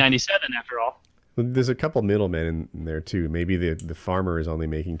 1997 after all. There's a couple middlemen in there too. Maybe the farmer is only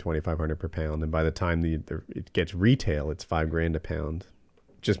making $2,500 per pound, and by the time it gets retail, it's $5,000 a pound.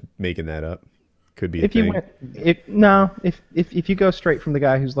 Just making that up. Could be a thing. If you go straight from the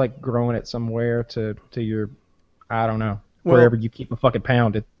guy who's like growing it somewhere to your, I don't know, wherever you keep a fucking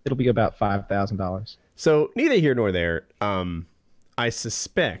pound, it'll be about $5,000. So neither here nor there. I I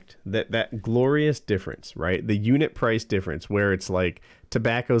suspect that glorious difference, right? The unit price difference where it's like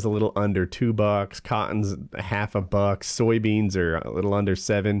tobacco's a little under $2, cotton's half $1, soybeans are a little under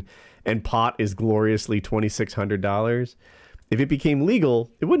 $7, and pot is gloriously $2,600. If it became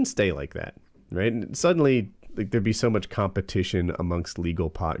legal, it wouldn't stay like that, right? And suddenly, like, there'd be so much competition amongst legal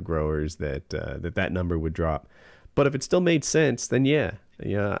pot growers that that number would drop. But if it still made sense, then yeah,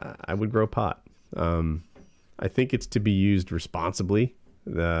 I would grow pot. I think it's to be used responsibly,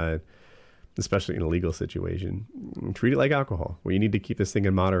 especially in a legal situation. Treat it like alcohol, where you need to keep this thing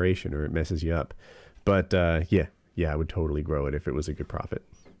in moderation or it messes you up. But yeah, I would totally grow it if it was a good profit.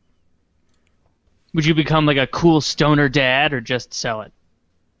 Would you become like a cool stoner dad or just sell it?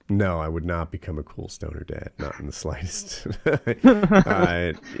 No, I would not become a cool stoner dad, not in the slightest.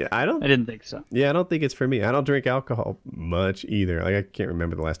 I didn't think so. Yeah, I don't think it's for me. I don't drink alcohol much either. Like, I can't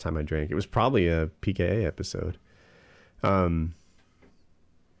remember the last time I drank. It was probably a PKA episode.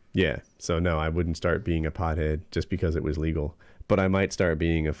 Yeah, so no, I wouldn't start being a pothead just because it was legal. But I might start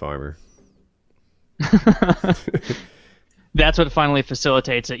being a farmer. That's what finally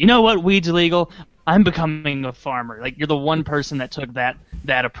facilitates it. You know what? Weed's legal. I'm becoming a farmer. Like, you're the one person that took that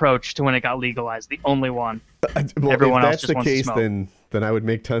approach to when it got legalized. The only one. Well, Everyone if else that's just the wants to case, smoke. then I would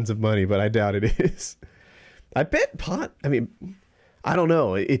make tons of money, but I doubt it is. I bet pot. I mean, I don't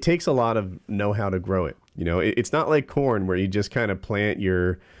know. It takes a lot of know-how to grow it. You know, it's not like corn where you just kind of plant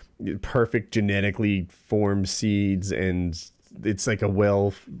your perfect genetically formed seeds and it's like a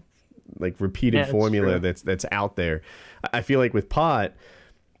repeated formula that's out there. I feel like with pot,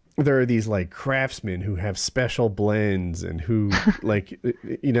 there are these like craftsmen who have special blends and who like,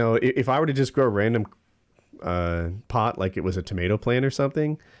 you know, if I were to just grow a random pot like it was a tomato plant or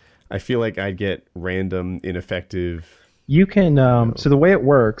something, I feel like I'd get random ineffective. You can so the way it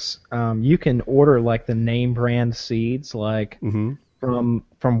works, you can order like the name brand seeds, like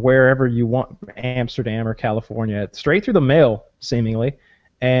from wherever you want, Amsterdam or California, straight through the mail seemingly,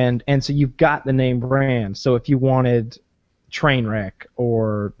 and so you've got the name brand. So if you wanted Trainwreck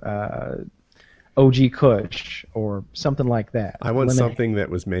or OG Kush or something like that, I want something that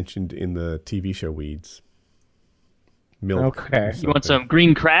was mentioned in the TV show Weeds. Milk. Okay. You want some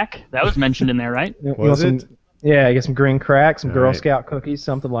green crack? That was mentioned in there, right? Was it? Yeah, you get some green crack, some Girl right. Scout cookies,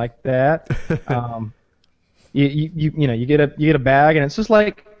 something like that. You get a bag, and it's just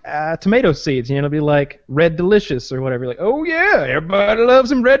like tomato seeds. You know, it'll be like Red Delicious or whatever. You're like, oh yeah, everybody loves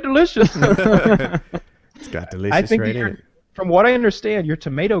some Red Delicious. It's got delicious I think right in it. From what I understand, your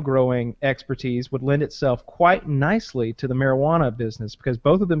tomato growing expertise would lend itself quite nicely to the marijuana business because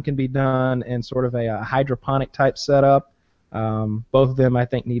both of them can be done in sort of a hydroponic type setup. Both of them, I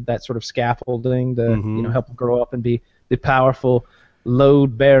think, need that sort of scaffolding to help them grow up and be the powerful,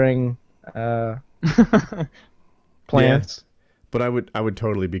 load-bearing plants. Yeah. But I would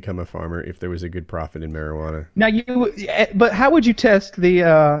totally become a farmer if there was a good profit in marijuana. Now but how would you test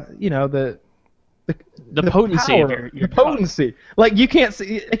the potency power, of your potency? Like, you can't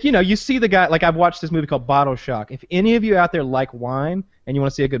see, like, you see the guy, like, I've watched this movie called Bottle Shock. If any of you out there like wine and you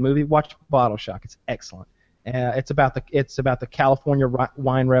want to see a good movie, watch Bottle Shock. It's excellent. It's about the California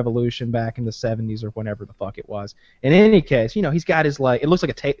wine revolution back in the 70s or whenever the fuck it was. In any case, he's got his, like, it looks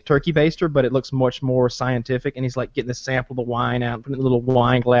like a turkey baster, but it looks much more scientific, and he's like getting the sample of the wine out, putting it in a little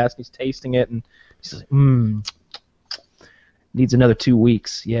wine glass, and he's tasting it, and he's like, needs another 2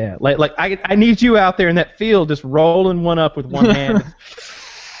 weeks. Yeah, like I need you out there in that field just rolling one up with one hand.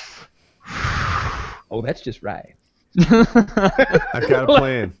 Oh, that's just right. I've got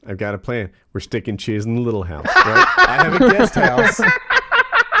a plan. We're sticking Chiz in the little house, right? I have a guest house.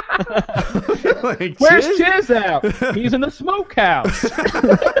 Like, where's Chiz out? He's in the smokehouse.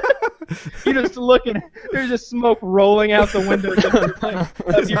 You're just looking. There's just smoke rolling out the window.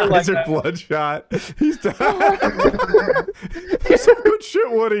 His eyes are bloodshot. He's dying. He's some good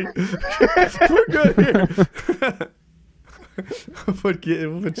shit, Woody. We're good here. We'll put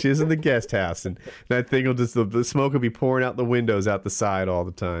Chiz in the guest house, and that thing will just, the smoke will be pouring out the windows out the side all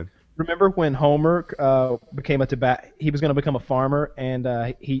the time. Remember when Homer became he was going to become a farmer,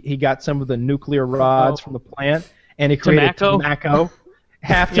 and he got some of the nuclear rods from the plant, and he created tobacco.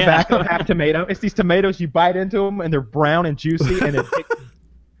 Half tobacco, half tomato. It's these tomatoes, you bite into them, and they're brown and juicy, and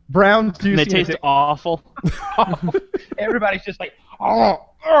brown, juicy. And they taste awful. Everybody's just like, yeah.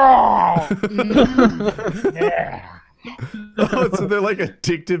 Oh, so they're like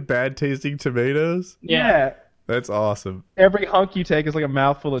addictive, bad-tasting tomatoes? Yeah. That's awesome. Every hunk you take is like a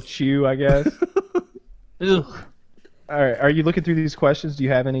mouthful of chew, I guess. Ugh. All right, are you looking through these questions? Do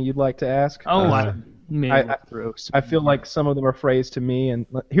you have any you'd like to ask? Oh, I I feel like some of them are phrased to me, and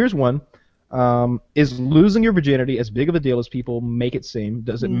here's one. Is losing your virginity as big of a deal as people make it seem?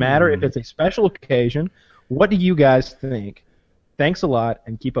 Does it matter if it's a special occasion? What do you guys think? Thanks a lot,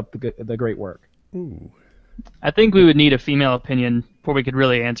 and keep up the great work. Ooh. I think we would need a female opinion before we could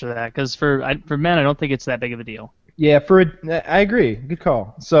really answer that, because for men, I don't think it's that big of a deal. Yeah, I agree. Good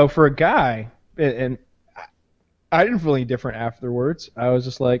call. So for a guy, and I didn't feel any different afterwards. I was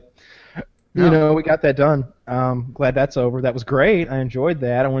just like, you know, we got that done. Glad that's over. That was great. I enjoyed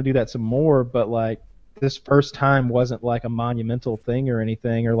that. I want to do that some more, but like this first time wasn't like a monumental thing or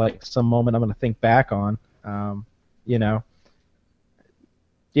anything, or like some moment I'm going to think back on. You know.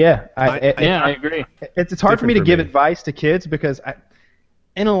 Yeah, I agree. It's hard for me to give advice to kids because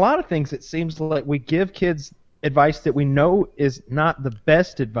in a lot of things it seems like we give kids advice that we know is not the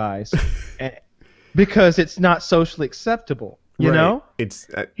best advice because it's not socially acceptable. You know?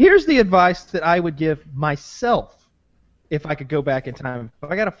 Here's the advice that I would give myself if I could go back in time. If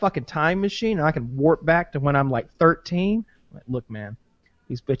I got a fucking time machine and I can warp back to when I'm like 13, like, look, man,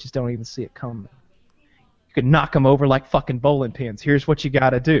 these bitches don't even see it coming. You could knock them over like fucking bowling pins. Here's what you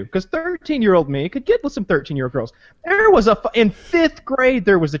got to do. Because 13-year-old me could get with some 13-year-old girls. There was in 5th grade,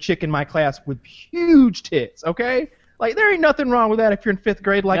 there was a chick in my class with huge tits, okay? Like, there ain't nothing wrong with that if you're in 5th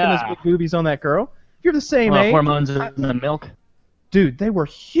grade liking those big boobies on that girl. If you're the same age. Hormones in the milk. Dude, they were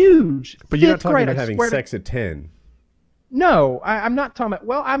huge. But you're not talking about having sex at 10. No, I'm not talking about.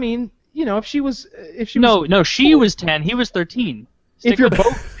 Well, I mean, you know, if she was. No, she was 10. He was 13. If you're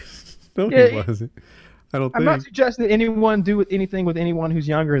both. No, he wasn't. I'm not suggesting that anyone do anything with anyone who's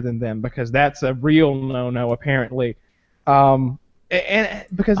younger than them because that's a real no-no apparently. And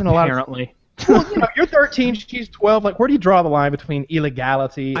because in a lot of. Well, you know, you're 13, she's 12. Like, where do you draw the line between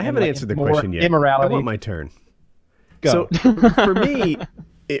illegality? I haven't answered the question yet. Immorality. I want my turn. Go. So for me,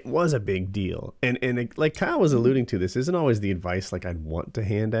 it was a big deal, and like Kyle was alluding to, this isn't always the advice like I'd want to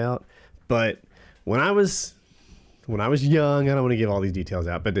hand out, but when I was young, I don't want to give all these details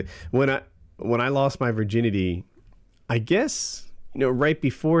out, but when I lost my virginity, I guess, you know, right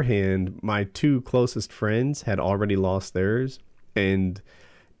beforehand, my 2 closest friends had already lost theirs, and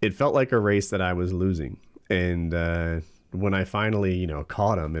it felt like a race that I was losing, and when I finally, you know,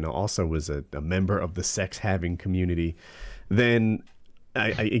 caught him and also was a member of the sex-having community, then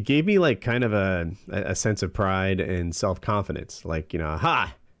it gave me like kind of a sense of pride and self-confidence. Like, you know,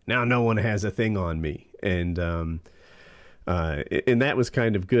 now no one has a thing on me. And that was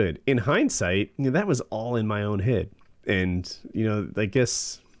kind of good. In hindsight, you know, that was all in my own head. And, you know, I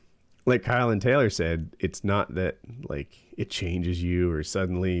guess like Kyle and Taylor said, it's not that like it changes you or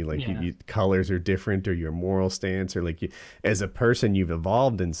suddenly like colors are different or your moral stance or like as a person you've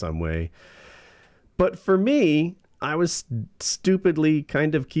evolved in some way. But for me, I was stupidly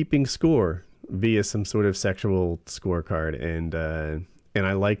kind of keeping score via some sort of sexual scorecard, and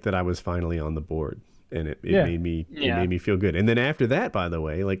I liked that I was finally on the board, and it made me feel good. And then after that, by the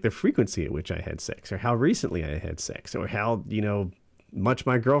way, like the frequency at which I had sex or how recently I had sex or how, you know, much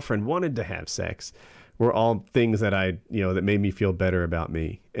my girlfriend wanted to have sex were all things that that made me feel better about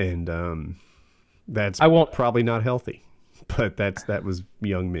me. And that's probably not healthy, but that was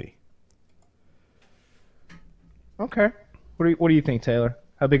young me. Okay. What do you think, Taylor?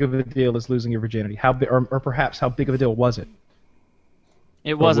 How big of a deal is losing your virginity? Or perhaps how big of a deal was it?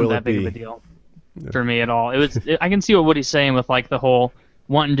 It wasn't that big of a deal for me at all. It was. I can see what Woody's saying with like the whole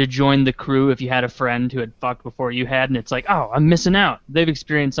wanting to join the crew if you had a friend who had fucked before you had, and it's like, oh, I'm missing out. They've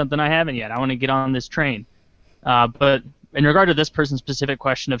experienced something I haven't yet. I want to get on this train. But in regard to this person's specific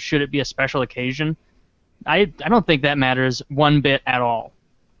question of should it be a special occasion, I don't think that matters one bit at all.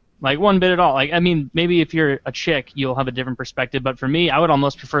 Like, one bit at all. Like, I mean, maybe if you're a chick, you'll have a different perspective, but for me, I would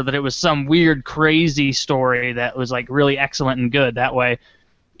almost prefer that it was some weird, crazy story that was, like, really excellent and good. That way,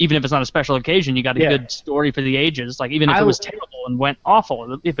 even if it's not a special occasion, you got a good story for the ages. Like, even if it was terrible and went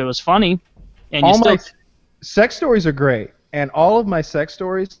awful, if it was funny, and you still... Sex stories are great, and all of my sex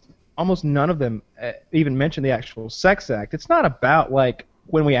stories, almost none of them even mention the actual sex act. It's not about, like,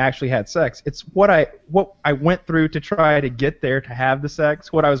 when we actually had sex. It's what I went through to try to get there to have the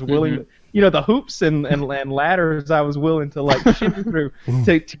sex, what I was willing to, you know, the hoops and ladders I was willing to like shimmy through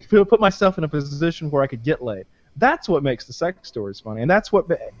to put myself in a position where I could get laid. That's what makes the sex stories funny, and that's what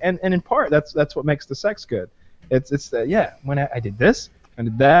and in part that's what makes the sex good. It's when I did this, I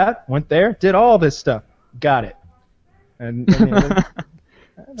did that, went there, did all this stuff, got it, and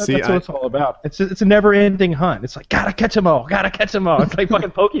that's what it's all about. It's a never-ending hunt. It's like, gotta catch them all, gotta catch them all. It's like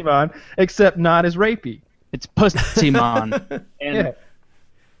fucking Pokemon, except not as rapey. It's Pussymon. And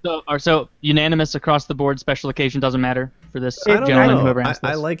so unanimous across the board, special occasion doesn't matter for this gentleman, whoever asked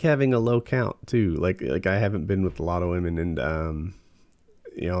this? I like having a low count, too. Like I haven't been with a lot of women, and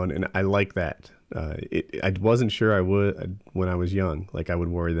and I like that. I wasn't sure I would when I was young. Like I would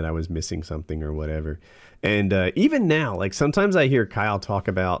worry that I was missing something or whatever. And even now, like sometimes I hear Kyle talk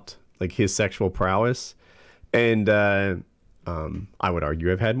about like his sexual prowess, and I would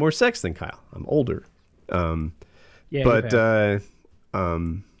argue I've had more sex than Kyle. I'm older. Yeah, but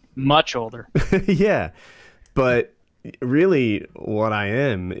Much older. yeah, but really, what I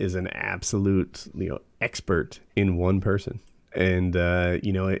am is an absolute expert in one person. And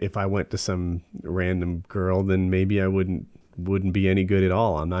if I went to some random girl, then maybe I wouldn't be any good at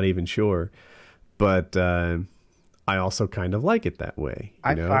all. I'm not even sure. But I also kind of like it that way.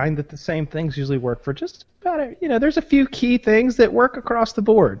 I find that the same things usually work for just about it. There's a few key things that work across the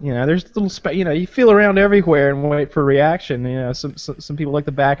board. There's little you feel around everywhere and wait for reaction. Some people like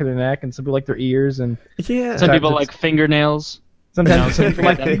the back of their neck, and some people like their ears, and some people like fingernails. Sometimes some people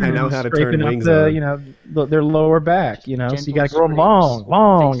like I know how to turn wings on. Their lower back. So you got to grow them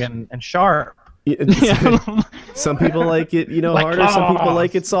long and sharp. Some people like it, harder. Some people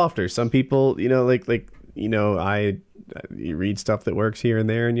like it softer. Some people, you read stuff that works here and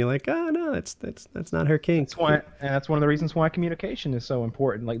there, and you're like, oh no, that's not her kink. That's one of the reasons why communication is so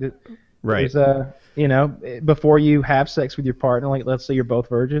important. Like, right. Before you have sex with your partner, like let's say you're both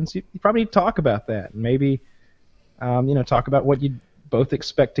virgins, you probably need to talk about that, and maybe, talk about what you both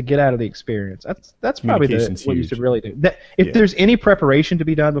expect to get out of the experience. That's probably what you should really do. If there's any preparation to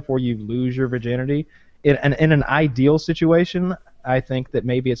be done before you lose your virginity, in an ideal situation, I think that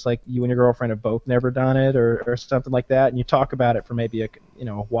maybe it's like you and your girlfriend have both never done it, or something like that, and you talk about it for maybe a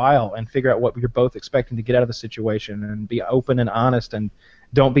while and figure out what you're both expecting to get out of the situation, and be open and honest, and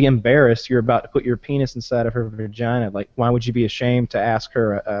don't be embarrassed. You're about to put your penis inside of her vagina. Like, why would you be ashamed to ask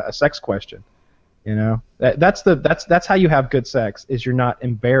her a sex question? That's how you have good sex. Is you're not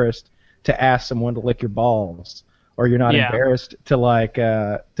embarrassed to ask someone to lick your balls, or you're not embarrassed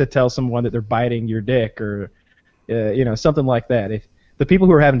to to tell someone that they're biting your dick, or something like that. If the people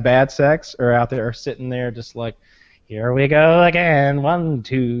who are having bad sex are out there, are sitting there just like, here we go again, 1,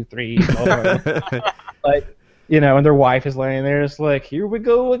 2, 3, 4, like, and their wife is laying there just like, here we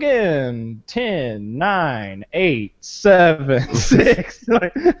go again, 10, 9, 8, 7, 6.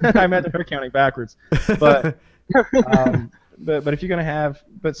 Like, I imagine her counting backwards. But but if you're gonna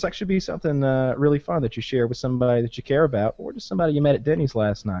but sex should be something really fun that you share with somebody that you care about, or just somebody you met at Denny's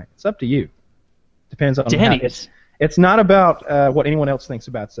last night. It's up to you. Depends on Denny's. It's not about what anyone else thinks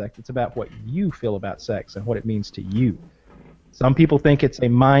about sex. It's about what you feel about sex and what it means to you. Some people think it's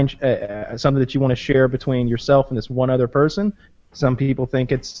something that you want to share between yourself and this one other person. Some people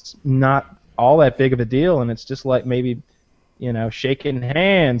think it's not all that big of a deal, and it's just like maybe, shaking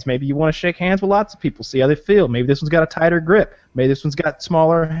hands. Maybe you want to shake hands with lots of people, see how they feel. Maybe this one's got a tighter grip. Maybe this one's got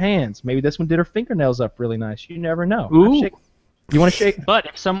smaller hands. Maybe this one did her fingernails up really nice. You never know. Ooh. You want to shake? But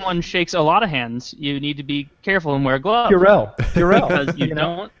if someone shakes a lot of hands, you need to be careful and wear gloves. Purell. Because you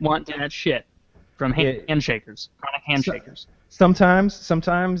don't want that shit from handshakers, chronic handshakers.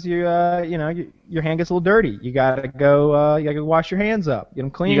 Sometimes your hand gets a little dirty. You gotta go. You gotta go wash your hands up. Get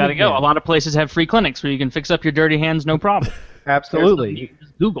them clean. You gotta go. A lot of places have free clinics where you can fix up your dirty hands, no problem. Absolutely. You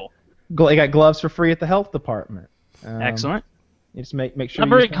just Google. You got gloves for free at the health department. Excellent. You just make sure. Not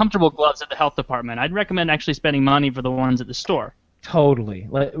very comfortable gloves at the health department. I'd recommend actually spending money for the ones at the store. Totally.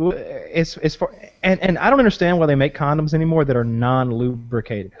 It's for and I don't understand why they make condoms anymore that are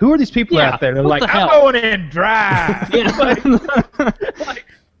non-lubricated. Who are these people out there? They're like, I'm going in dry.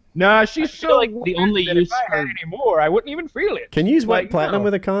 Nah, she's so like the only use if I had any more, I wouldn't even feel it. Can you use white platinum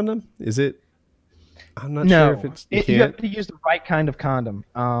with a condom? Is it? I'm not no, sure if it's. You have to use the right kind of condom.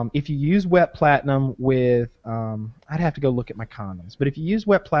 If you use wet platinum with, I'd have to go look at my condoms. But if you use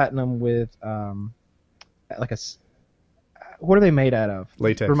wet platinum with, like what are they made out of?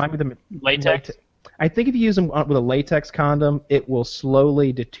 Latex. Remind me the latex. I think if you use them with a latex condom, it will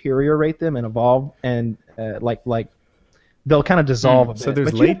slowly deteriorate them and evolve, and like they'll kind of dissolve a bit. So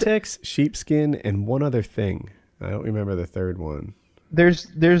there's latex, sheepskin, and one other thing. I don't remember the third one. There's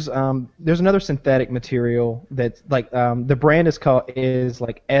another synthetic material that's like the brand is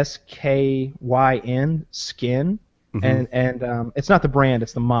like SKYN skin, and it's not the brand,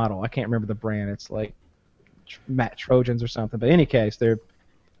 it's the model. I can't remember the brand. It's like Matt Trojans or something. But in any case, they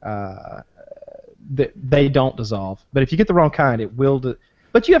don't dissolve. But if you get the wrong kind, it will.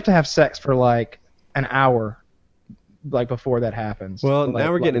 But you have to have sex for like an hour, like before that happens. Well,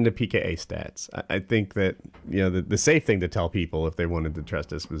 now we're getting into PKA stats. I think that the safe thing to tell people if they wanted to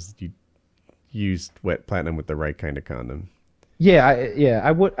trust us was you used wet platinum with the right kind of condom. Yeah,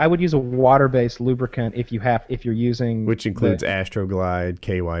 I would use a water-based lubricant if you're using, which includes Astroglide,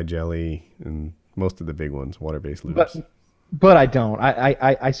 KY jelly, and most of the big ones, water-based lubes. But I don't.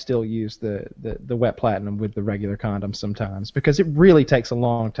 I still use the wet platinum with the regular condoms sometimes because it really takes a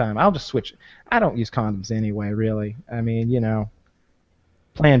long time. I'll just switch. I don't use condoms anyway, really. I mean, you know,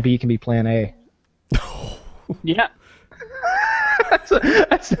 Plan B can be Plan A. Yeah.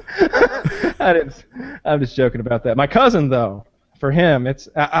 I'm just joking about that. My cousin, though, for him,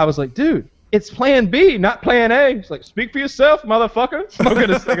 I was like, dude, it's Plan B, not Plan A. He's like, speak for yourself, motherfucker. Smoking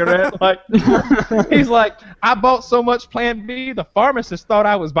a cigarette. Like, he's like, I bought so much Plan B, the pharmacist thought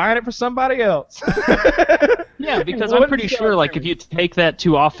I was buying it for somebody else. Yeah, because I'm pretty sure, like, if you take that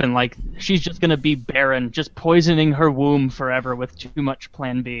too often, like, she's just gonna be barren, just poisoning her womb forever with too much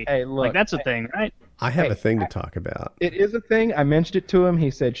Plan B. Hey, look, like, that's a thing, right? I have a thing to talk about. It is a thing. I mentioned it to him.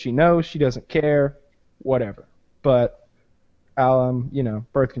 He said she knows, she doesn't care, whatever. But I'll, you know,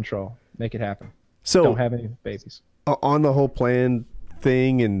 birth control. Make it happen. So don't have any babies. On the whole plan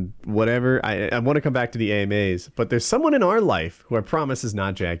thing and whatever, I want to come back to the AMAs, but there's someone in our life who I promise is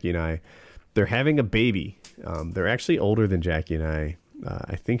not Jackie and I. They're having a baby. They're actually older than Jackie and I.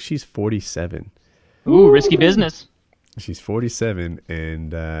 I think she's 47. Ooh, risky business. She's 47,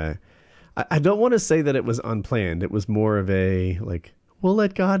 and I don't want to say that it was unplanned. It was more of a, like, we'll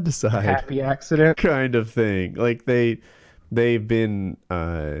let God decide. Happy accident. Kind of thing. Like, they've been...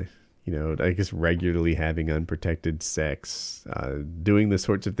 you know, I guess regularly having unprotected sex, doing the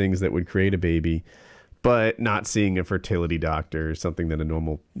sorts of things that would create a baby, but not seeing a fertility doctor, something that a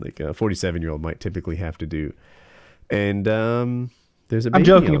normal, like a 47-year-old might typically have to do. And there's a baby. I'm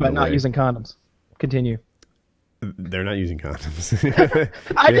joking on about the not way. using condoms. Continue. They're not using condoms.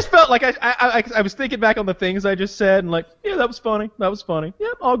 I just felt like I was thinking back on the things I just said and like, yeah, that was funny. That was funny.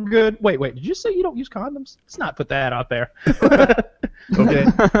 Yep, all good. Wait, did you say you don't use condoms? Let's not put that out there. Okay.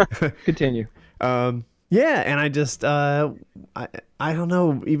 Continue. Yeah, and I just I don't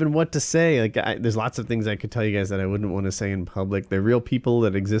know even what to say. Like, there's lots of things I could tell you guys that I wouldn't want to say in public. They're real people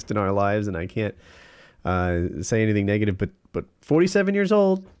that exist in our lives, and I can't say anything negative. But 47 years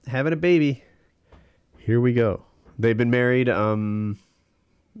old, having a baby. Here we go. They've been married 6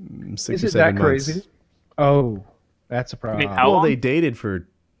 Is or it 7 that months. crazy? Oh, that's a problem. How Well, long? they dated for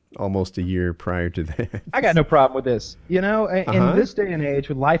almost a year prior to that. I got no problem with this. You know, Uh-huh. in this day and age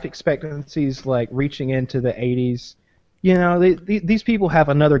with life expectancies like reaching into the 80s, you know, these people have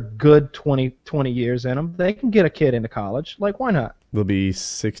another good 20 years in them. They can get a kid into college. Like, why not? They'll be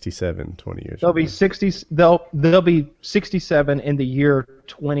 67 20 years. They'll from be now. 60. They'll be 67 in the year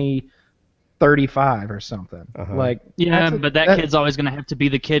 2035 or something. Uh-huh. Like, Yeah, that's but that kid's always going to have to be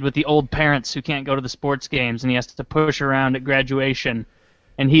the kid with the old parents who can't go to the sports games, and he has to push around at graduation.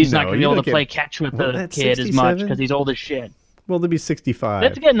 And he's not No, going to be you able don't to get- play catch with Well, the that's kid as much 67? because he's old as shit. Well, they'll be 65.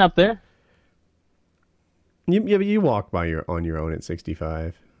 That's getting up there. You walk on your own at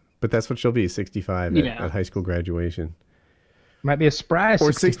 65. But that's what she'll be, 65 Yeah. at high school graduation. might be a spry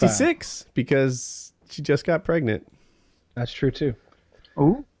Or 65. 66 because she just got pregnant. That's true too.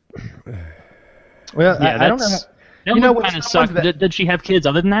 Ooh. Well, Yeah, I don't know. that's... You That know would what, kind of someone suck. that- Did she have kids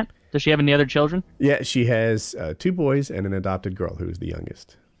other than that? Does she have any other children? Yeah, she has 2 boys and an adopted girl who is the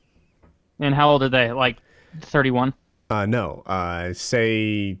youngest. And how old are they? Like 31? No,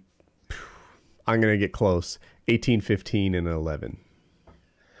 say I'm going to get close. 18, 15, and 11.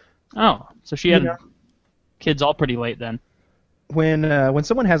 Oh, so she had know- kids all pretty late then. When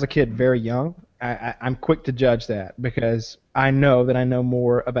someone has a kid very young, I'm quick to judge that because I know that I know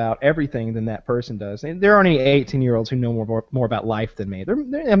more about everything than that person does. And there aren't any 18-year-olds who know more about life than me.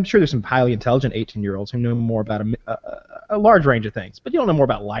 I'm sure there's some highly intelligent 18-year-olds who know more about a large range of things, but you don't know more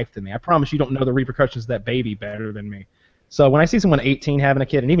about life than me. I promise you don't know the repercussions of that baby better than me. So when I see someone 18 having a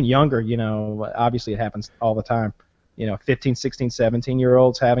kid, and even younger, you know, obviously it happens all the time, you know, 15, 16,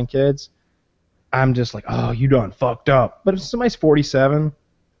 17-year-olds having kids, I'm just like, oh, you done fucked up. But if somebody's 47,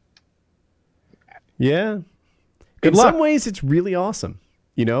 Yeah. Good In luck. some ways, it's really awesome.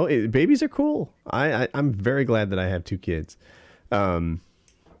 You know, babies are cool. I'm very glad that I have 2 kids.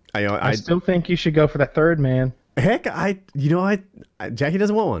 I still think you should go for that third man. Heck, Jackie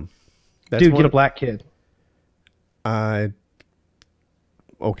doesn't want one. That's Dude, one get a of- black kid.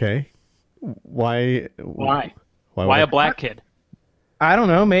 Okay. Why? Why? Why Why would a black kid? I don't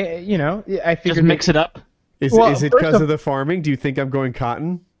know, you know, I Just figured mix it up. Is Well, it first because of- of the farming? Do you think I'm going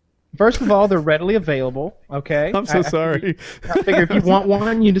cotton? First of all, they're readily available. Okay. I'm so sorry. I figure if you want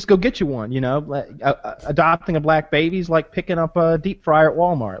one, you just go get you one. You know, like, adopting a black baby is like picking up a deep fryer at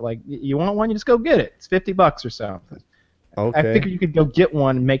Walmart. Like, you want one, you just go get it. It's $50 or something. Okay. I figured you could go get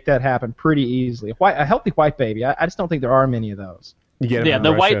one and make that happen pretty easily. A healthy white baby. I just don't think there are many of those. You get 'em Yeah, from the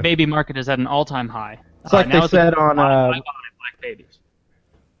Russia. white baby market is at an all-time high. It's like now they said a on, lot of black babies.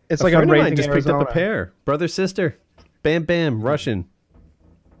 It's A like friend I'm of mine raising just Arizona. picked up a pair. Brother, sister. Bam Bam, Russian.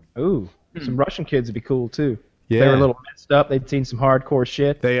 Ooh, some Russian kids would be cool too. Yeah. They were a little messed up. They'd seen some hardcore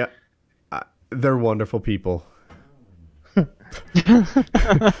shit. They're wonderful people. All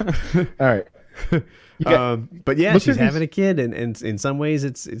right. But yeah, she's having a kid, and in some ways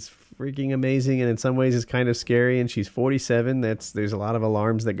it's freaking amazing, and in some ways it's kind of scary. And she's 47. There's a lot of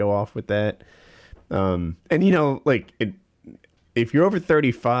alarms that go off with that. And you know, like if you're over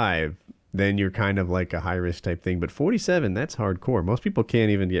 35, then you're kind of like a high risk type thing. But 47, that's hardcore. Most people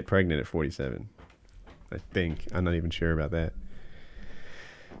can't even get pregnant at 47. I think. I'm not even sure about that.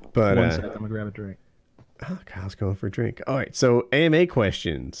 But 1 second, I'm gonna grab a drink. Oh, Kyle's going for a drink. All right, so AMA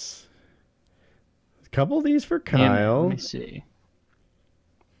questions. A couple of these for Kyle. Let me see.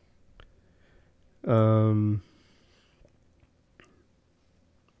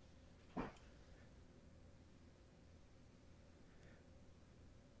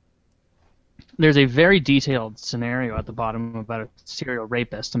 There's a very detailed scenario at the bottom about a serial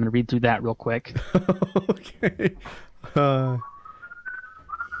rapist. I'm going to read through that real quick. Okay.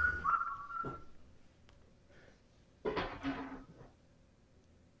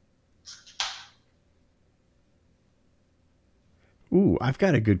 Ooh, I've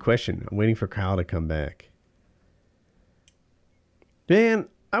got a good question. I'm waiting for Kyle to come back. Man,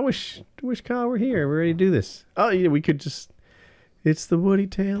 I wish Kyle were here. We're ready to do this. Oh, yeah, we could just... It's the Woody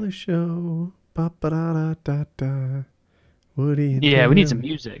Taylor Show. Ba-ba-da-da-da-da. Woody and Yeah, Taylor. we need some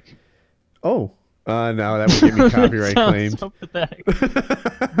music. Oh. No, that would get me copyright claimed. So pathetic.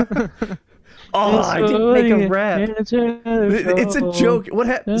 Oh, I didn't make a rap. It's a joke. What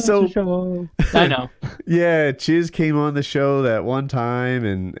happened? So I know. Yeah, Chiz came on the show that one time,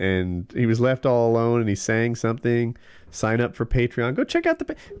 and he was left all alone, and he sang something. Sign up for Patreon. Go check out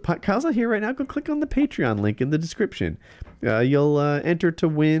the... Kyle's not here right now. Go click on the Patreon link in the description. You'll enter to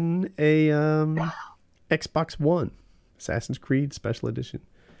win a Xbox One Assassin's Creed Special Edition.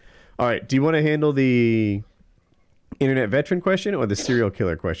 All right, do you want to handle the internet veteran question or the serial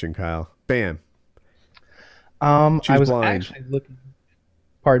killer question, Kyle? Bam. I was blind. actually looking...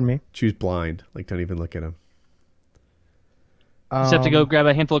 Pardon me? Choose blind. Like, don't even look at him. Just have to go grab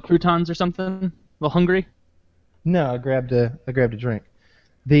a handful of croutons or something? A little hungry? No, I grabbed a drink.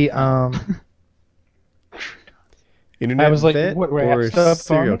 The internet I was like, vet what, or stuff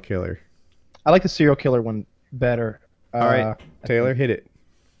serial on it? killer? I like the serial killer one better. All right, Taylor, hit it.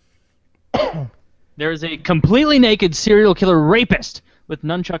 There is a completely naked serial killer rapist with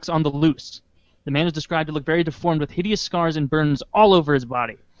nunchucks on the loose. The man is described to look very deformed with hideous scars and burns all over his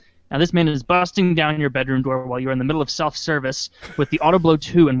body. Now, this man is busting down your bedroom door while you're in the middle of self-service with the Auto Blow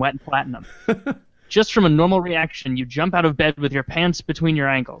 2 and Wet Platinum. Just from a normal reaction, you jump out of bed with your pants between your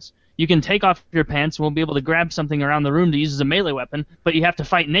ankles. You can take off your pants and will be able to grab something around the room to use as a melee weapon, but you have to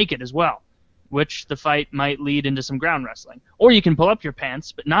fight naked as well, which the fight might lead into some ground wrestling. Or you can pull up your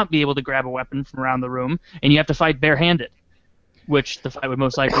pants but not be able to grab a weapon from around the room, and you have to fight barehanded, which the fight would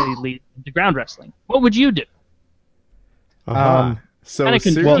most likely lead into ground wrestling. What would you do? So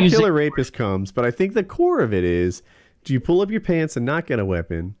serial killer rapist comes, but I think the core of it is, do you pull up your pants and not get a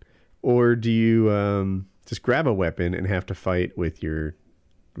weapon, or do you just grab a weapon and have to fight with your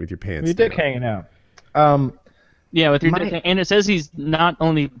pants? Your dick hanging out. Yeah, with your dick, and it says he's not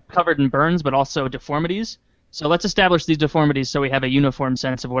only covered in burns but also deformities. So let's establish these deformities so we have a uniform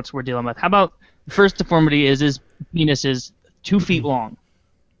sense of what we're dealing with. How about the first deformity is his penis is 2 feet long.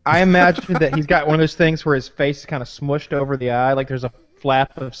 I imagine that he's got one of those things where his face is kind of smushed over the eye, like there's a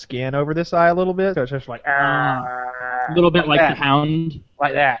flap of skin over this eye a little bit. So it's just like a little bit like the Hound,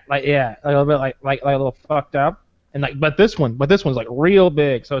 like that, like yeah, a little bit like a little fucked up, and like but this one's like real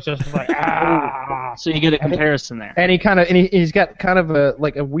big, so it's just like So you get a comparison there. And he's got kind of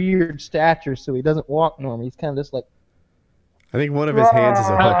a weird stature, so he doesn't walk normal. He's kind of just like. I think one of his hands is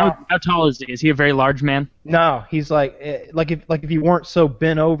a hook. How tall is he? Is he a very large man? No, he's like if you weren't so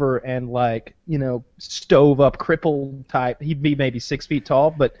bent over and like stove up crippled type, he'd be maybe 6 feet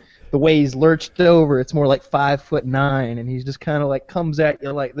tall. But the way he's lurched over, it's more like 5'9", and he's just kind of like comes at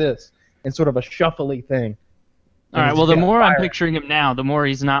you like this, and sort of a shuffly thing. All right. Well, the more I'm picturing him now, the more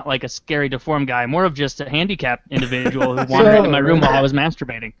he's not like a scary deformed guy, more of just a handicapped individual who wandered into my room while I was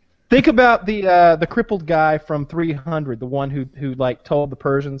masturbating. Think about the crippled guy from 300, the one who like told the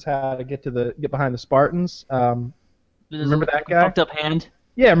Persians how to get behind the Spartans. Remember that guy? Fucked up hand.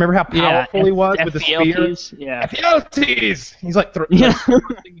 Yeah, remember how powerful he was with the spear? Yeah. Ephialtes! He's like throwing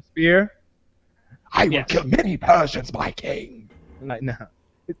the spear. I will kill many Persians, my king. Like, no.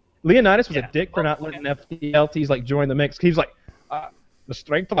 Leonidas was a dick for not letting Ephialtes like join the mix. He was like, the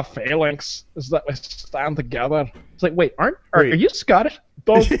strength of a phalanx is that we stand together. It's like, wait, are you Scottish?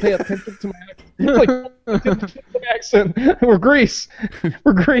 Don't pay attention to my accent. We're Greece.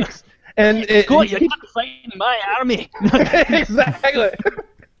 We're Greeks. And Cool, you're not fighting my army. Exactly.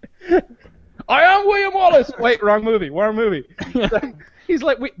 I am William Wallace. Wait, wrong movie. He's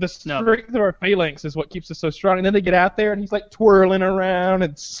like, the strength of our phalanx is what keeps us so strong. And then they get out there, and he's like twirling around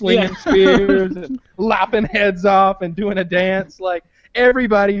and slinging spears and lopping heads off and doing a dance. Like,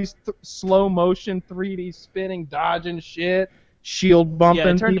 everybody's slow motion, 3D spinning, dodging shit, shield bumping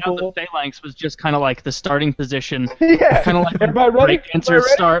it turned people. out the phalanx was just kind of like the starting position. Kind of like break dancers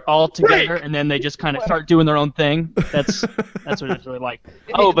start all together, and then they just kind of start doing their own thing. That's what it's really like.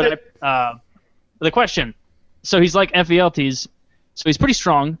 Oh, but the question. So he's like FELTs. So he's pretty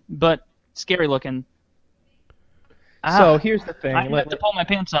strong, but scary looking. So here's the thing. I have to pull my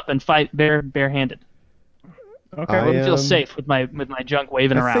pants up and fight barehanded. Okay. I wouldn't feel safe with my junk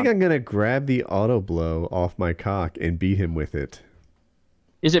waving around. I think I'm gonna grab the auto blow off my cock and beat him with it.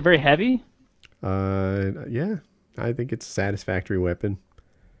 Is it very heavy? Yeah. I think it's a satisfactory weapon.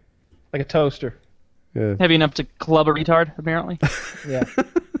 Like a toaster. Yeah. Heavy enough to club a retard, apparently. Yeah.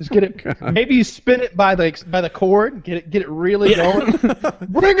 Just get it. Maybe you spin it by the cord. Get it really going.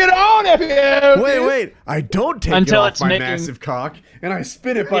 Bring it on, FELTs! Wait! I don't take Until it off it's my making... massive cock, and I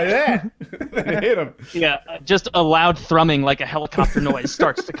spin it by that. Then I hit him. Yeah, just a loud thrumming like a helicopter noise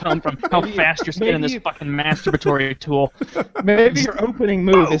starts to come from how fast you're spinning this fucking masturbatory tool. Maybe your opening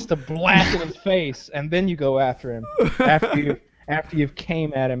move is to blast him in his face, and then you go after him after you've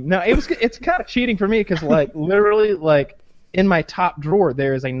came at him. No, it's kind of cheating for me because literally in my top drawer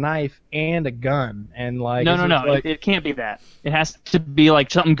there is a knife and a gun, and no, it can't be that. It has to be like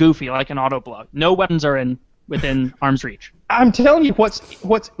something goofy, like an auto blow. No weapons are within arm's reach. I'm telling you,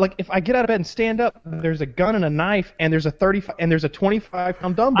 what's like if I get out of bed and stand up, there's a gun and a knife, and there's a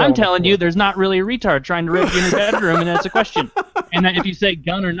 25-pound dumbbell. I'm telling you, there's not really a retard trying to rape you in your bedroom, and that's a question. And that if you say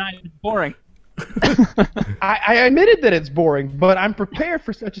gun or knife, it's boring. I admitted that it's boring, but I'm prepared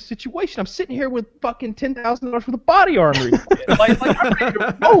for such a situation. I'm sitting here with fucking $10,000 worth of body armor. like I'm ready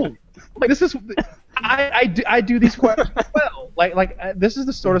to roll. Like this is, I do these questions well. This is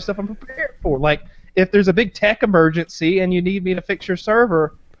the sort of stuff I'm prepared for. Like if there's a big tech emergency and you need me to fix your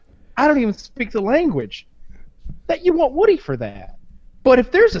server, I don't even speak the language. That you want Woody for that. But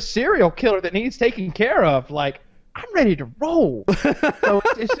if there's a serial killer that needs taken care of, I'm ready to roll. So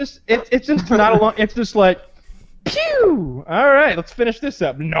it's just not a long. It's just like, pew. All right, let's finish this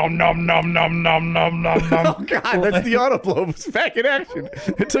up. Nom nom nom nom nom nom nom nom. Oh God, that's the auto blow. It's back in action.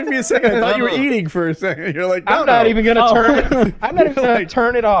 It took me a second. I thought you were eating for a second. You're like, I'm not even gonna turn it. I'm not even gonna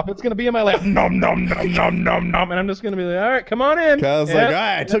turn it off. It's gonna be in my lap. Nom nom nom nom nom nom. And I'm just gonna be like, all right, come on in. Kyle's like, all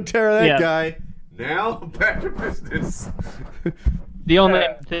right, I took care of that guy. Now back to business. The only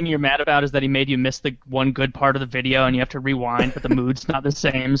thing you're mad about is that he made you miss the one good part of the video, and you have to rewind, but the mood's not the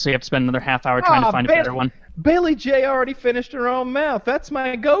same, so you have to spend another half hour trying to find a better one. Bailey J already finished her own mouth. That's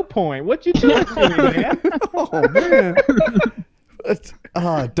my go point. What you doing to me, man? Oh man.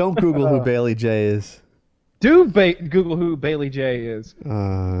 Don't Google who Bailey J is. Do Google who Bailey J is.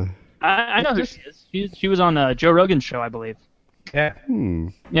 I know who she is. She was on Joe Rogan's show, I believe. Yeah.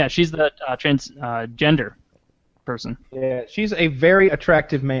 Yeah, she's the transgender person. Yeah, she's a very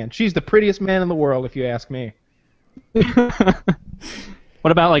attractive man. She's the prettiest man in the world, if you ask me.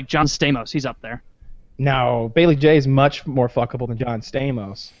 What about like John Stamos? He's up there. No, Bailey J is much more fuckable than John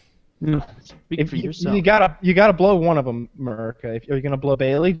Stamos. Speak for yourself. You gotta blow one of them, America. If you're gonna blow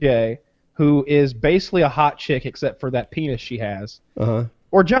Bailey J, who is basically a hot chick except for that penis she has,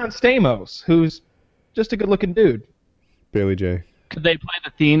 or John Stamos, who's just a good-looking dude. Bailey J. Could they play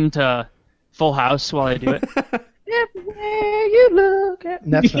the theme to Full House while I do it? Everywhere you look at...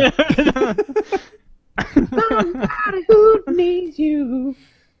 That's not... Somebody who needs you.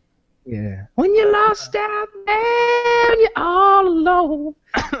 Yeah. When you're lost out there and you're all alone.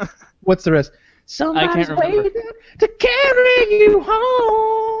 What's the rest? Somebody's waiting to carry you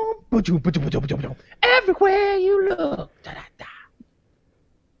home. Everywhere you look.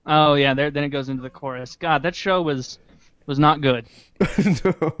 Oh yeah, then it goes into the chorus. God, that show was not good.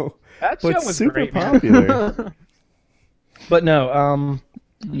 No. That show was super great, popular. But no,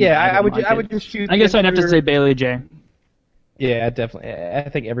 yeah, I would just shoot. I guess I'd have to say Bailey J. Yeah, definitely. I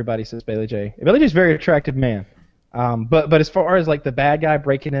think everybody says Bailey J. Bailey J's a very attractive man. But as far as like the bad guy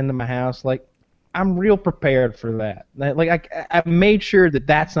breaking into my house, like I'm real prepared for that. Like I made sure that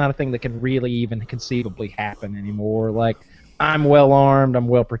that's not a thing that can really even conceivably happen anymore. Like I'm well armed, I'm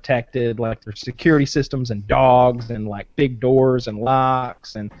well protected. Like there's security systems and dogs and like big doors and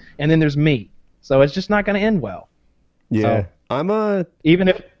locks and then there's me. So it's just not going to end well. Yeah. So Even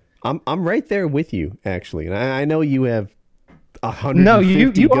if I'm right there with you actually, and I know you have 150 no,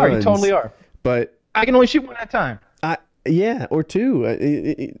 you guns, are, you totally are. But I can only shoot one at a time. Yeah, or two.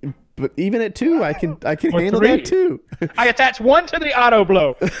 But even at two, I can handle three. that too. I attach one to the auto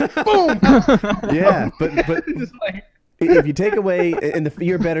blow. Boom. Yeah, but if you take away, and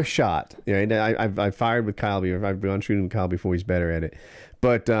you're a better shot. Yeah, I've fired with Kyle before. I've gone shooting with Kyle before. He's better at it.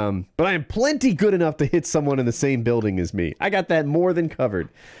 But I am plenty good enough to hit someone in the same building as me. I got that more than covered.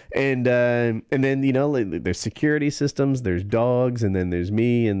 And then there's security systems, there's dogs, and then there's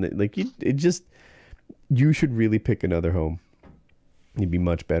me, and you should really pick another home. You'd be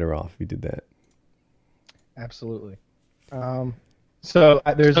much better off if you did that. Absolutely. No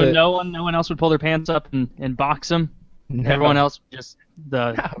one else would pull their pants up and box them. No. Everyone else just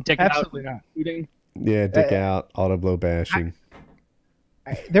dick absolutely out not. shooting. Yeah, dick out, auto blow bashing.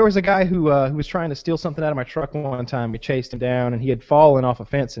 There was a guy who was trying to steal something out of my truck one time. We chased him down, and he had fallen off a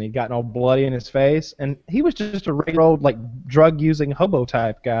fence, and he'd gotten all bloody in his face. And he was just a regular old drug-using hobo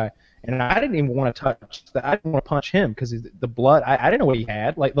type guy. And I didn't even want to touch that. I didn't want to punch him because the blood. I didn't know what he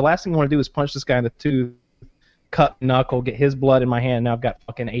had. Like the last thing I want to do is punch this guy in the tooth, cut knuckle, get his blood in my hand. Now I've got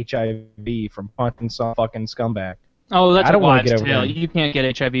fucking HIV from punching some fucking scumbag. Oh, that's I a don't wanna wives' get over tale. there. You can't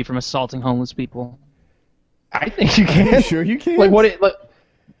get HIV from assaulting homeless people. I think you can. Sure you can.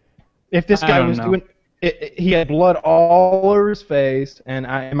 If this I guy don't was know. doing, he had blood all over his face, and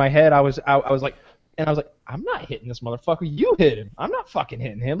in my head I was like, I'm not hitting this motherfucker. You hit him. I'm not fucking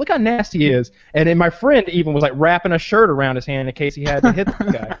hitting him. Look how nasty he is. And then my friend even was like wrapping a shirt around his hand in case he had to hit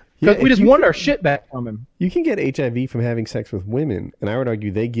the guy. Because we just wanted our shit back from him. You can get HIV from having sex with women, and I would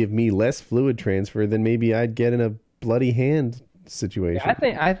argue they give me less fluid transfer than maybe I'd get in a bloody hand situation.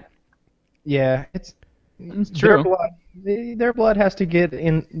 It's true. Their blood has to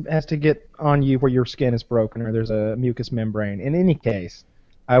get on you where your skin is broken or there's a mucous membrane. In any case,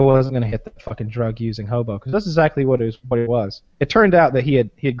 I wasn't gonna hit that fucking drug-using hobo because that's exactly what it was. It turned out that he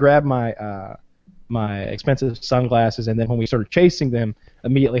had grabbed my my expensive sunglasses, and then when we started chasing them,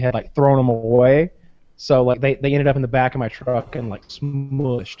 immediately had thrown them away. So they ended up in the back of my truck and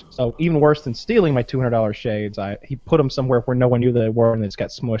smushed. So even worse than stealing my $200 shades, he put them somewhere where no one knew they were, and they just got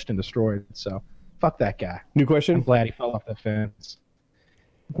smushed and destroyed. So fuck that guy. New I'm question? glad he fell off the fence.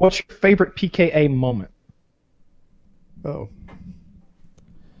 What's your favorite PKA moment? Oh.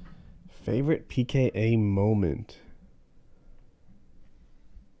 Favorite PKA moment?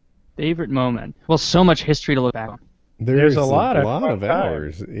 Favorite moment. Well, so much history to look back on. There's a lot of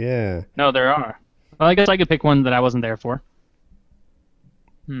hours. Yeah. No, there are. Well, I guess I could pick one that I wasn't there for.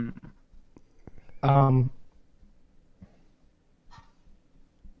 Huh.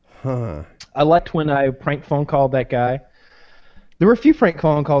 I liked when I prank phone called that guy. There were a few prank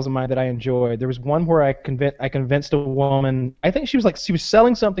phone calls of mine that I enjoyed. There was one where I convinced a woman. I think she was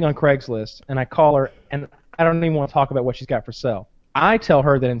selling something on Craigslist, and I call her, and I don't even want to talk about what she's got for sale. I tell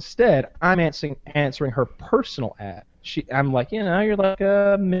her that instead I'm answering her personal ad. I'm like, you're like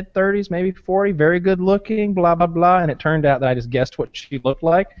mid-30s, maybe 40, very good looking, blah, blah, blah. And it turned out that I just guessed what she looked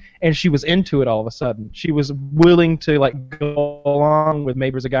like, and she was into it all of a sudden. She was willing to go along with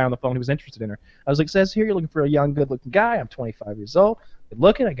maybe there's a guy on the phone who was interested in her. I was like, says here you're looking for a young, good-looking guy. I'm 25 years old. Good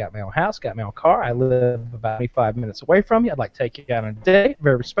looking. I got my own house, got my own car. I live about 25 minutes away from you. I'd like to take you out on a date.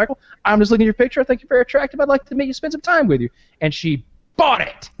 Very respectful. I'm just looking at your picture. I think you're very attractive. I'd like to meet you, spend some time with you. And she bought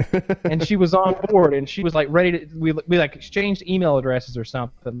it, and she was on board, and she was ready to. We exchanged email addresses or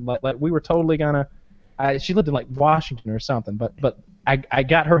something. Like we were totally gonna. She lived in Washington or something, but I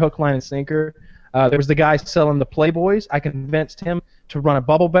got her hook, line, and sinker. There was the guy selling the Playboys. I convinced him to run a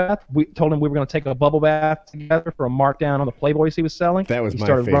bubble bath. We told him we were going to take a bubble bath together for a markdown on the Playboys he was selling. That was he my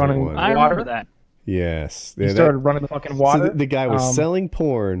started favorite running one. I water. remember that. Yes. He started running the fucking water. So the guy was selling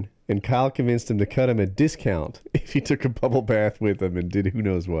porn, and Kyle convinced him to cut him a discount if he took a bubble bath with him and did who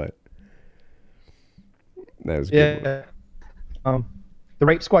knows what. That was good. Yeah. The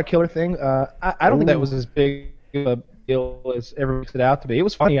Rape Squad Killer thing, I don't think that was as big of a deal as everyone makes it out to be. It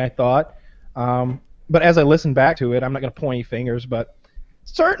was funny, I thought. But as I listened back to it, I'm not going to point any fingers, but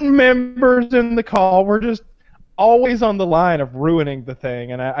certain members in the call were just always on the line of ruining the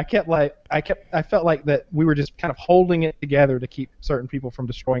thing, and I felt like that we were just kind of holding it together to keep certain people from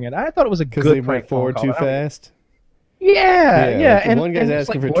destroying it. I thought it was a good Because they prank went forward phone call. two fast? Yeah. Like one guy's and it's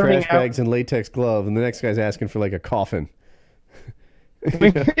asking for blurting trash bags and latex glove, and the next guy's asking for a coffin.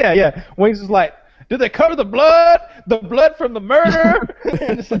 Yeah. Wings is like, did they cover the blood? The blood from the murder?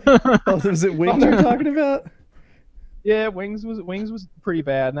 Oh, was it Wings you're talking about? Yeah, Wings was pretty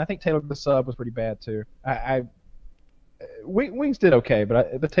bad, and I think Taylor the Sub was pretty bad too. Wings did okay,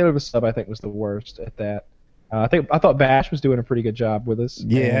 but the Taylor the Sub I think was the worst at that. I thought Bash was doing a pretty good job with us.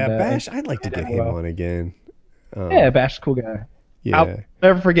 Yeah, and, Bash. I'd like to get him on again. Yeah, Bash is a cool guy. Yeah. I'll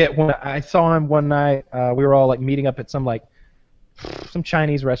never forget when I saw him one night. We were all like meeting up at some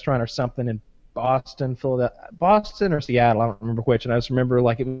Chinese restaurant or something in Boston, Philadelphia, Boston or Seattle. I don't remember which. And I just remember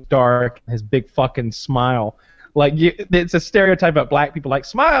like it was dark. His big fucking smile. Like it's a stereotype about black people. Like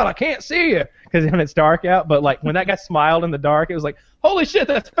smile, I can't see you because when it's dark out. But like when that guy smiled in the dark, it was like holy shit,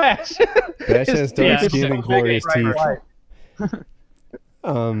 that's Bash. Bash has dark skin and glorious teeth.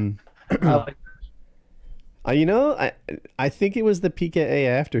 You know, I think it was the PKA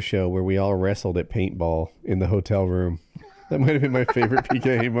after show where we all wrestled at paintball in the hotel room. That might have been my favorite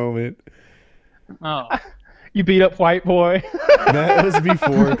PKA moment. Oh. You beat up White Boy. That was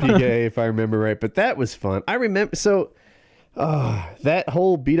before PKA, if I remember right. But that was fun. I remember. So, that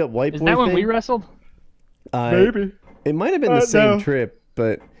whole beat up White Boy Is that when thing, we wrestled? Maybe. It might have been the same No. trip,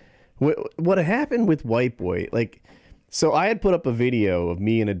 but what happened with White Boy, like, so I had put up a video of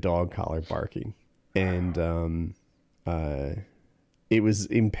me in a dog collar barking, and it was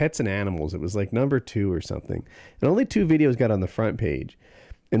in Pets and Animals. It was like number 2 or something, and only 2 videos got on the front page,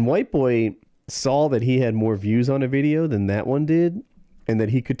 and White Boy saw that he had more views on a video than that one did, and that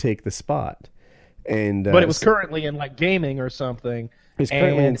he could take the spot. And But it was currently in like gaming or something. It's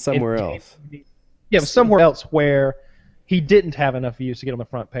currently in somewhere else. Yeah, it was somewhere else where he didn't have enough views to get on the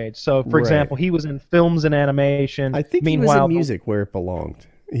front page. So, for example, he was in films and animation. I think he was in music where it belonged.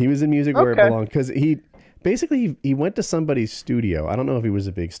 He was in music where it belonged because he went to somebody's studio. I don't know if he was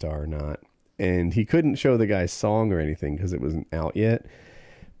a big star or not, and he couldn't show the guy's song or anything because it wasn't out yet.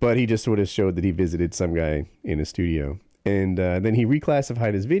 But he just sort of showed that he visited some guy in a studio. And then he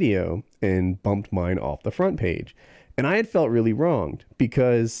reclassified his video and bumped mine off the front page. And I had felt really wronged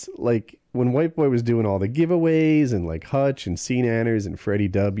because, like, when White Boy was doing all the giveaways and, like, Hutch and Scene Anners and Freddie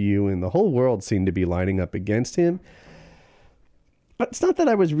W. and the whole world seemed to be lining up against him. But it's not that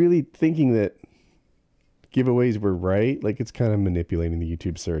I was really thinking that giveaways were right. Like, it's kind of manipulating the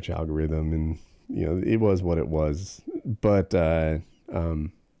YouTube search algorithm. And, you know, it was what it was. But,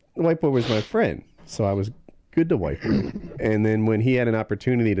 White Boy was my friend, so I was good to White Boy. And then when he had an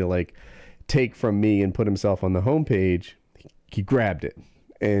opportunity to like take from me and put himself on the homepage, he grabbed it,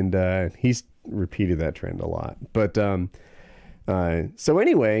 and he's repeated that trend a lot. But so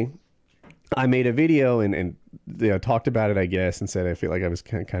anyway, I made a video and you know, talked about it, I guess, and said I feel like I was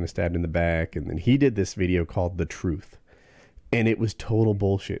kind of stabbed in the back. And then he did this video called "The Truth," and it was total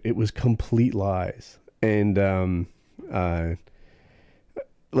bullshit. It was complete lies, and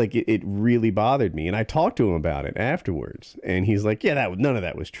like it really bothered me, and I talked to him about it afterwards, and he's like, yeah, none of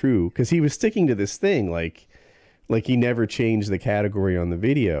that was true, because he was sticking to this thing like he never changed the category on the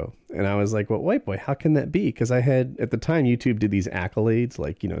video. And I was like, well, White Boy, how can that be? Because I had, at the time, YouTube did these accolades,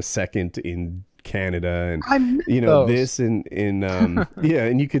 like, you know, second in Canada, and you know, this and yeah,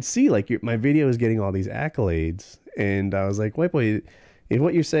 and you could see like my video is getting all these accolades, and I was like, White Boy, if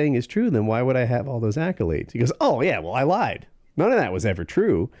what you're saying is true, then why would I have all those accolades? He goes, oh yeah, well, I lied. None of that was ever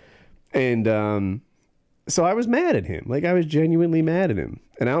true. And so I was mad at him. Like, I was genuinely mad at him.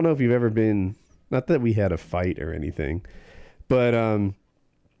 And I don't know if you've ever been, not that we had a fight or anything, but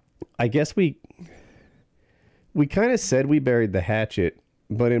I guess we kind of said we buried the hatchet,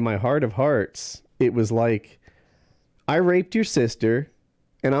 but in my heart of hearts, it was like, I raped your sister,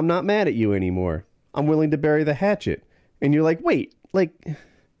 and I'm not mad at you anymore. I'm willing to bury the hatchet. And you're like, wait, like,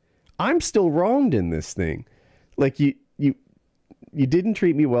 I'm still wronged in this thing. Like, you didn't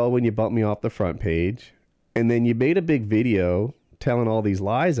treat me well when you bumped me off the front page, and then you made a big video telling all these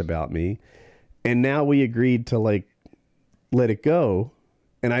lies about me, and now we agreed to like let it go,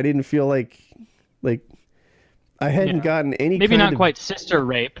 and I didn't feel like I hadn't gotten any maybe kind not of, quite sister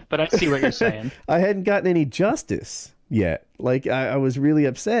rape, but I see what you're saying. I hadn't gotten any justice yet. Like I was really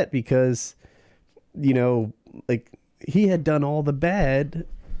upset because, you know, like he had done all the bad,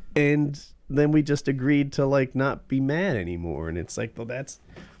 and then we just agreed to like not be mad anymore. And it's like, well, that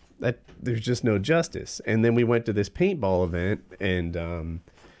there's just no justice. And then we went to this paintball event, and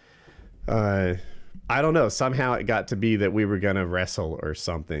I don't know, somehow it got to be that we were gonna wrestle or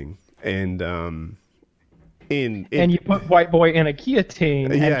something. And and you put White Boy in a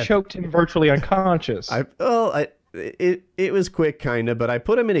guillotine and choked him virtually unconscious. It was quick, kind of, but I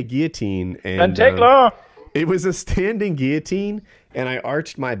put him in a guillotine, and take long. It was a standing guillotine, and I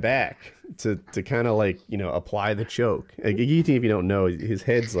arched my back to kind of like, you know, apply the choke. A guillotine, if you don't know, his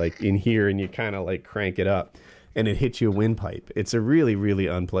head's like in here, and you kind of like crank it up, and it hits you a windpipe. It's a really, really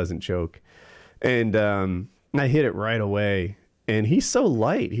unpleasant choke. And I hit it right away, And he's so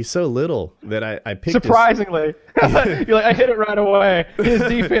light, he's so little that I picked. Surprisingly, you're like, I hit it right away. His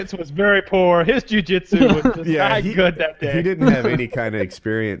defense was very poor. His jiu-jitsu was just not good that day. He didn't have any kind of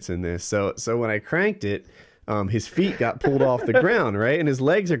experience in this. So when I cranked it, his feet got pulled off the ground, right, and his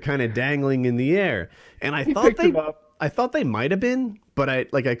legs are kind of dangling in the air. And I thought they might have been, but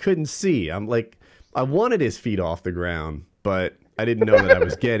I couldn't see. I'm like, I wanted his feet off the ground, but I didn't know that I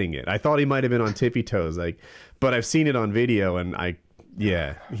was getting it. I thought he might have been on tippy toes, but I've seen it on video, and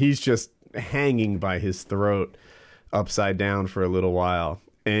he's just hanging by his throat upside down for a little while.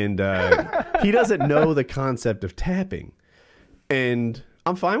 And he doesn't know the concept of tapping. And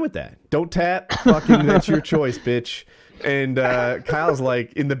I'm fine with that. Don't tap. Fucking, that's your choice, bitch. And Kyle's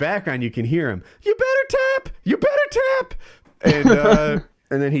like, in the background, you can hear him. You better tap. You better tap.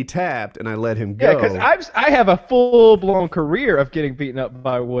 And then he tapped, and I let him go. Yeah, because I have a full-blown career of getting beaten up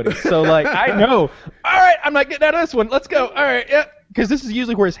by Woody. So, like, I know. All right, I'm not getting out of this one. Let's go. All right, yep. Because this is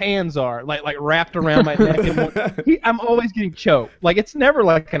usually where his hands are, like wrapped around my neck. And I'm always getting choked. Like, it's never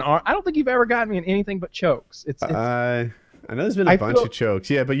like an arm. I don't think you've ever gotten me in anything but chokes. I know there's been a bunch of chokes.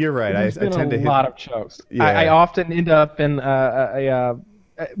 Yeah, but you're right. I tend to hit a lot of chokes. Yeah. I often end up in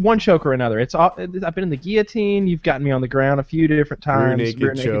one choke or another. I've been in the guillotine. You've gotten me on the ground a few different times.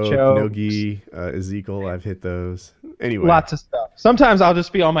 Rear naked choke, no gi, Ezekiel. I've hit those. Anyway, lots of stuff. Sometimes I'll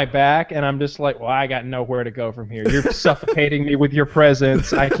just be on my back, and I'm just like, well, I got nowhere to go from here. You're suffocating me with your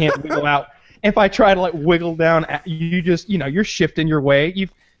presence. I can't wiggle out. If I try to wiggle down, you just you're shifting your way.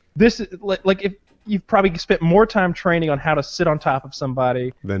 If you've probably spent more time training on how to sit on top of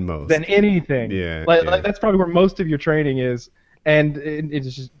somebody than anything. Yeah, like that's probably where most of your training is. And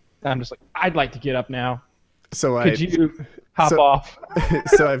it's just, I'm just like, I'd like to get up now. So could you hop off?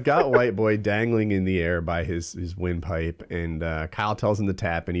 So I've got White Boy dangling in the air by his windpipe, and Kyle tells him to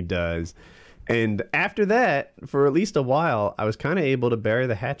tap, and he does. And after that, for at least a while, I was kind of able to bury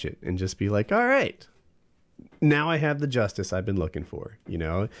the hatchet and just be like, all right, now I have the justice I've been looking for.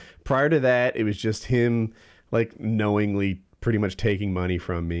 Prior to that, it was just him knowingly pretty much taking money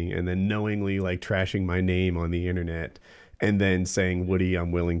from me, and then knowingly trashing my name on the internet. And then saying, Woody,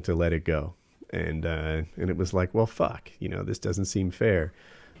 I'm willing to let it go. And it was like, well, fuck. This doesn't seem fair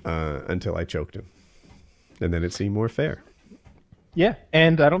until I choked him. And then it seemed more fair. Yeah,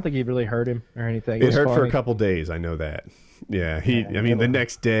 and I don't think he really hurt him or anything. It hurt for a couple days, I know that. Yeah, the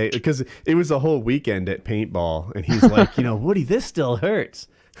next day, because it was a whole weekend at paintball, and he's like, Woody, this still hurts.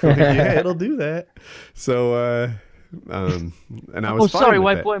 I'm like, yeah, it'll do that. So, and I was fine sorry, with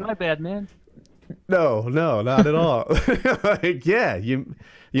White that. Boy, my bad, man. No, not at all. I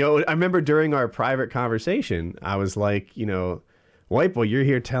remember during our private conversation, I was like, White Boy, you're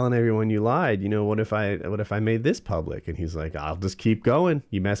here telling everyone you lied. What if I made this public? And he's like, I'll just keep going.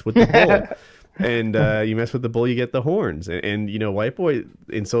 You mess with the bull, and you mess with the bull, you get the horns. And White Boy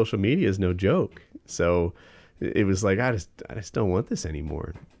in social media is no joke. So it was like, I just don't want this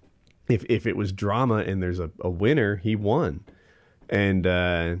anymore. If it was drama and there's a winner, he won, and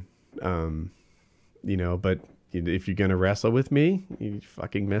but if you're gonna wrestle with me, you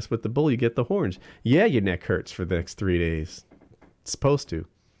fucking mess with the bull, you get the horns. Yeah, your neck hurts for the next 3 days. It's supposed to.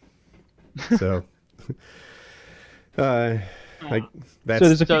 So,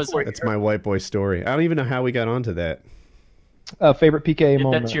 that's my White Boy story. I don't even know how we got onto that. Favorite PKA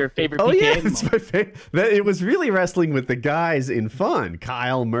moment. That's your favorite PKA moment. Oh yeah, moment. it's my favorite. It was really wrestling with the guys in fun.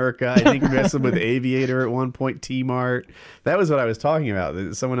 Kyle, Merca, I think wrestling with Aviator at one point, T-Mart. That was what I was talking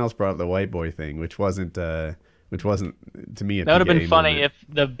about. Someone else brought up the White Boy thing, which wasn't to me a PKA That would have been funny moment.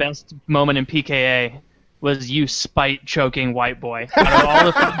 if the best moment in PKA was you spite choking White Boy. Out of all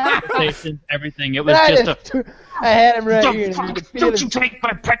the conversations, everything, it was I had him right here. Don't you take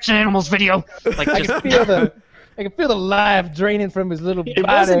my pets and animals video. I can feel the life draining from his little body. It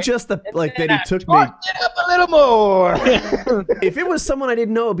wasn't just that he took me. It up a little more. If it was someone I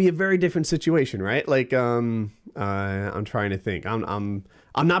didn't know, it'd be a very different situation, right? I'm trying to think. I'm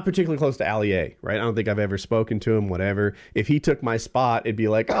not particularly close to Ali A, right? I don't think I've ever spoken to him. Whatever. If he took my spot, it'd be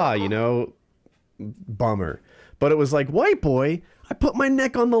like, bummer. But it was like, White Boy, I put my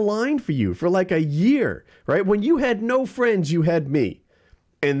neck on the line for you for a year, right? When you had no friends, you had me,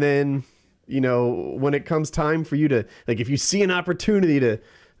 and then. When it comes time for you to, if you see an opportunity to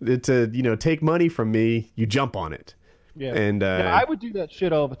take money from me, you jump on it. Yeah. And I would do that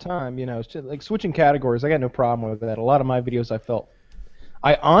shit all the time. It's just, switching categories. I got no problem with that. A lot of my videos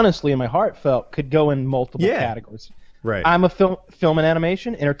I honestly in my heart felt could go in multiple categories. Right. I'm a film and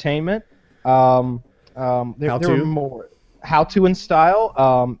animation, entertainment. There were more how to and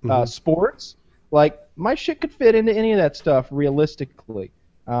style, sports. My shit could fit into any of that stuff realistically.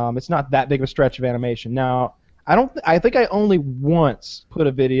 It's not that big of a stretch of animation. Now, I think I only once put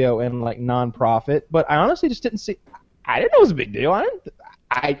a video in like non-profit, but I honestly just didn't see. I didn't know it was a big deal.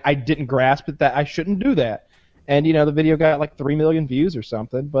 I didn't grasp it that I shouldn't do that. And you know, the video got like 3 million views or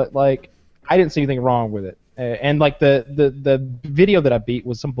something, but like I didn't see anything wrong with it. And like the video that I beat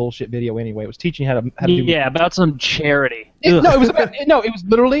was some bullshit video anyway. It was teaching how to do about some charity. It was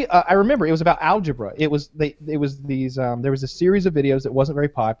literally I remember it was about algebra. There was a series of videos that wasn't very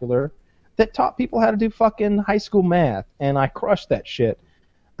popular that taught people how to do fucking high school math, and I crushed that shit.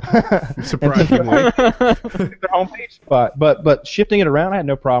 Surprisingly. The homepage spot, but shifting it around, I had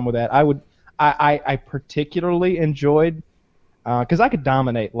no problem with that. I particularly enjoyed because I could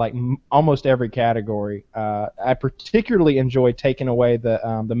dominate like almost every category. I particularly enjoyed taking away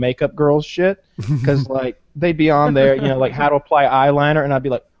the makeup girls shit because like they'd be on there, you know, like how to apply eyeliner, and I'd be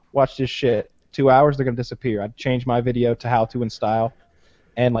like, watch this shit. 2 hours, they're gonna disappear. I'd change my video to how to in style.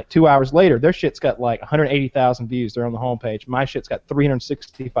 And like 2 hours later, their shit's got like 180,000 views. They're on the homepage. My shit's got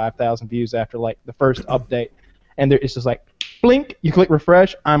 365,000 views after like the first update. And it's just like, blink, you click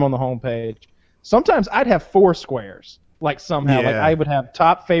refresh, I'm on the homepage. Sometimes I'd have 4 squares, like somehow. Yeah. Like I would have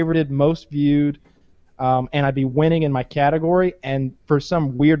top favorited, most viewed, and I'd be winning in my category. And for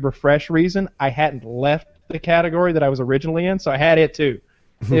some weird refresh reason, I hadn't left the category that I was originally in, so I had it too.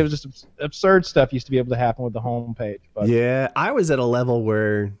 It was just absurd stuff used to be able to happen with the homepage. But yeah, I was at a level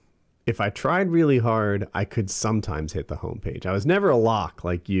where if I tried really hard, I could sometimes hit the homepage. I was never a lock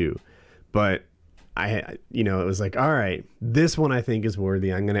like you, but it was like, all right, this one I think is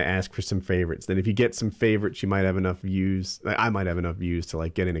worthy. I'm going to ask for some favorites. Then if you get some favorites, you might have enough views. I might have enough views to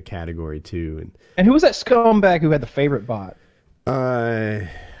like get in a category too. And who was that scumbag who had the favorite bot? That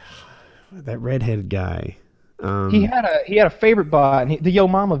redheaded guy. He had a favorite bot, and the Yo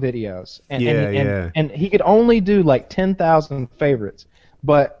Mama videos, and he could only do like 10,000 favorites.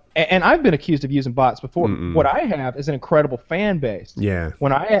 But I've been accused of using bots before. What I have is an incredible fan base. Yeah.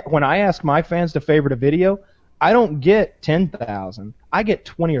 When I ask my fans to favorite a video, I don't get 10,000. I get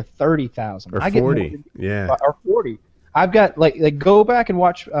 20 or 30,000. Or I 40. Get or 40. I've got like go back and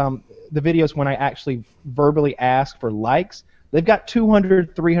watch the videos when I actually verbally ask for likes. They've got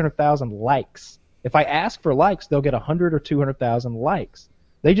 200, 300,000 likes. If I ask for likes, they'll get 100 or 200,000 likes.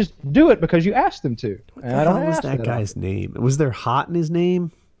 They just do it because you asked them to. What the hell was that guy's name? Was there Hot in his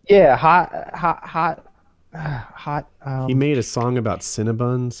name? Yeah, Hot. He made a song about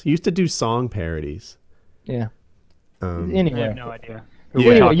Cinnabons. He used to do song parodies. Yeah. I Anyway. have no idea.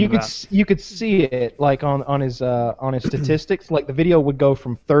 Anyway, you could see it like on his statistics. Like the video would go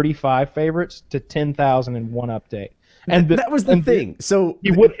from 35 favorites to 10,000 in one update. And that was the thing. So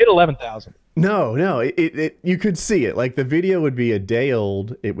you would hit 11,000. No, you could see it. Like the video would be a day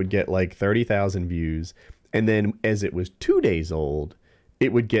old, it would get like 30,000 views, and then as it was 2 days old,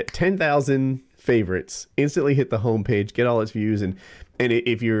 it would get 10,000 favorites, instantly hit the homepage, get all its views, and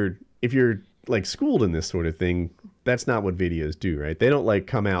if you're like schooled in this sort of thing, that's not what videos do, right? They don't like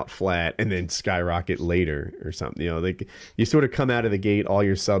come out flat and then skyrocket later or something. You know, you sort of come out of the gate, all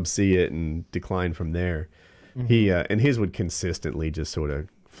your subs see it and decline from there. Mm-hmm. And his would consistently just sort of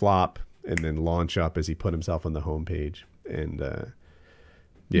flop and then launch up as he put himself on the homepage. And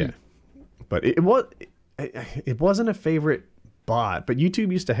but it wasn't a favorite bot. But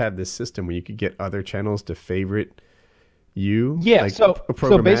YouTube used to have this system where you could get other channels to favorite you. Yeah, like, so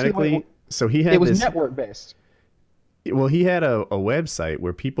programmatically. So he had it was network based. Well, he had a website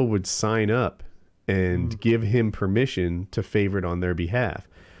where people would sign up and give him permission to favorite on their behalf.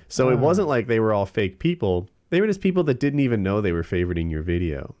 So it wasn't like they were all fake people. They were just people that didn't even know they were favoriting your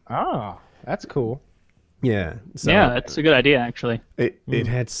video. Oh, that's cool. Yeah. So yeah, that's a good idea, actually. It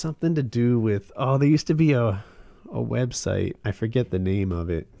had something to do with, there used to be a website. I forget the name of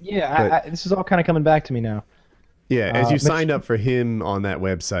it. Yeah, this is all kind of coming back to me now. Yeah, as you signed up for him on that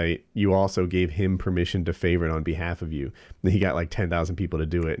website, you also gave him permission to favorite on behalf of you. And he got like 10,000 people to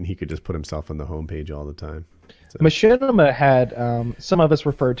do it, and he could just put himself on the homepage all the time. So. Machinima had, some of us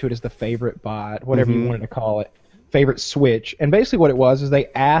referred to it as the favorite bot, whatever you wanted to call it, favorite switch. And basically what it was is they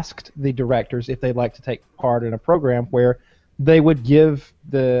asked the directors if they'd like to take part in a program where they would give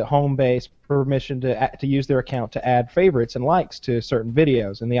the home base permission to use their account to add favorites and likes to certain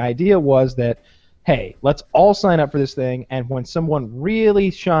videos. And the idea was that, hey, let's all sign up for this thing, and when someone really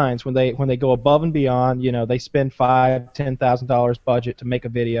shines, when they go above and beyond, you know, they spend $5,000-$10,000 budget to make a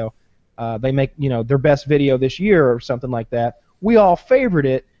video, they make, you know, their best video this year or something like that, we all favorite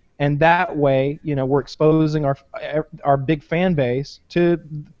it, and that way, you know, we're exposing our big fan base to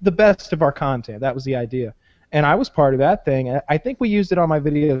the best of our content. That was the idea. And I was part of that thing. I think we used it on my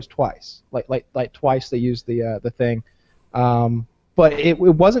videos twice. Like twice they used the thing. But it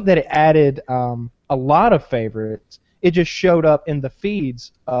wasn't that it added a a lot of favorites. It just showed up in the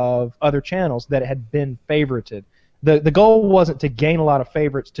feeds of other channels that had been favorited. The goal wasn't to gain a lot of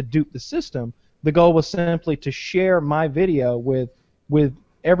favorites to dupe the system. The goal was simply to share my video with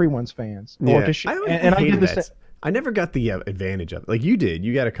everyone's fans. Yeah. Or to and I did the same. I never got the advantage of it. Like you did.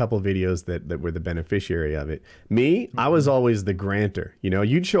 You got a couple of videos that were the beneficiary of it. Me, I was always the grantor. You know,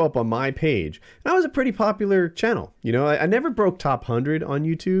 you'd show up on my page. And I was a pretty popular channel. You know, I never broke top 100 on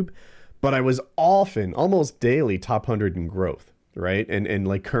YouTube, but I was often, almost daily, top 100 in growth, right? And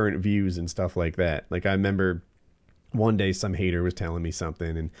like current views and stuff like that. Like I remember one day some hater was telling me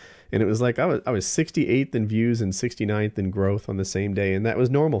something, and it was like I was 68th in views and 69th in growth on the same day, and that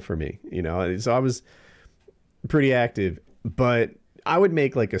was normal for me. You know, so I was pretty active, but I would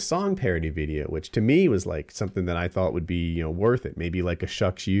make like a song parody video, which to me was like something that I thought would be, you know, worth it. Maybe like a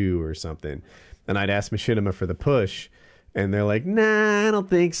Shucks You or something. And I'd ask Machinima for the push, and they're like, nah, I don't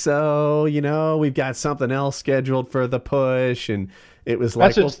think so. You know, we've got something else scheduled for the push. And it was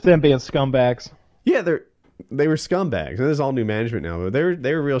like, that's just them being scumbags. Yeah, they were scumbags. And there's all new management now, but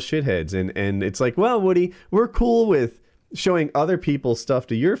they were real shitheads. And it's like, well, Woody, we're cool with showing other people stuff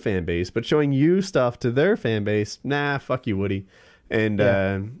to your fan base, but showing you stuff to their fan base, nah, fuck you, Woody. And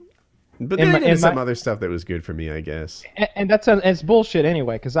but they did some other stuff that was good for me, I guess. And it's bullshit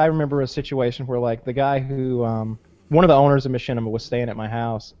anyway, because I remember a situation where like the guy who one of the owners of Machinima was staying at my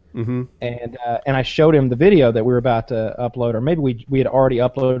house, and I showed him the video that we were about to upload, or maybe we had already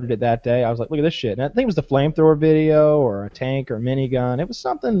uploaded it that day. I was like, look at this shit. And I think it was the flamethrower video or a tank or a minigun. It was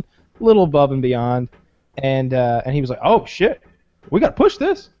something a little above and beyond. And he was like, "Oh shit, we gotta push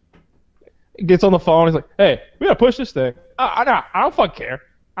this." He gets on the phone. He's like, "Hey, we gotta push this thing." Nah, I don't fucking care.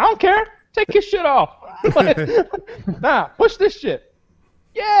 I don't care. Take your shit off. Nah, push this shit.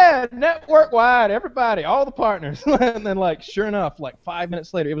 Yeah, network wide, everybody, all the partners. And then like, sure enough, like 5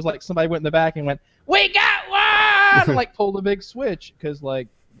 minutes later, it was like somebody went in the back and went, "We got one!" And like pulled a big switch because like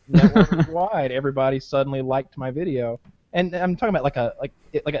network wide, everybody suddenly liked my video. And I'm talking about like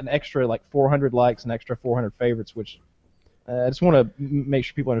an extra like 400 likes, an extra 400 favorites, which I just want to make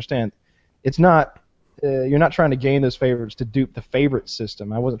sure people understand. It's not you're not trying to gain those favorites to dupe the favorite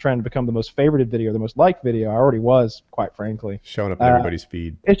system. I wasn't trying to become the most favorited video, the most liked video. I already was, quite frankly. Showing up in everybody's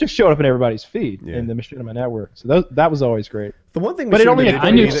feed. It's just showing up in everybody's feed in the Machinima network. So that was always great. The one thing, but it only I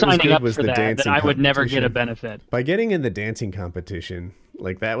knew signing up for that I would never get a benefit. By getting in the dancing competition,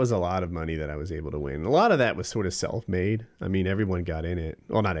 like that was a lot of money that I was able to win. A lot of that was sort of self-made. I mean, everyone got in it.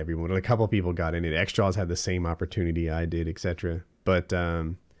 Well, not everyone, but a couple of people got in it. Extras had the same opportunity I did, etc. But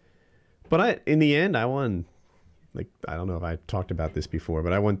in the end, I won. Like, I don't know if I talked about this before,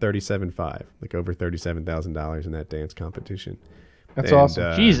 but I won $37,500, like over $37,000 in that dance competition. That's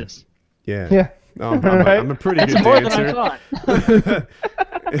awesome. Jesus. Yeah. Yeah. I'm a pretty That's good more dancer. than I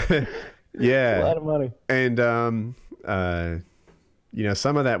thought. Yeah. A lot of money. And you know,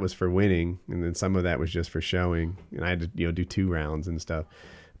 some of that was for winning, and then some of that was just for showing. And I had to, you know, do 2 rounds and stuff.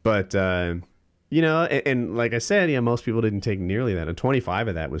 But you know, and like I said, yeah, most people didn't take nearly that. And 25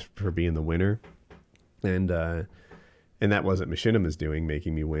 of that was for being the winner. And that wasn't Machinima's doing,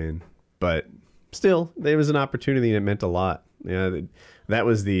 making me win. But still, there was an opportunity and it meant a lot. Yeah, that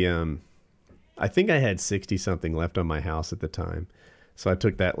was the I think I had 60-something left on my house at the time. So I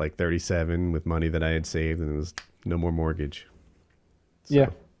took that like 37 with money that I had saved, and it was no more mortgage. So, yeah.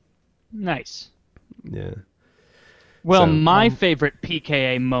 Nice. Yeah. Well, my favorite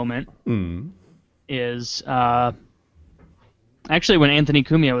PKA moment is actually when Anthony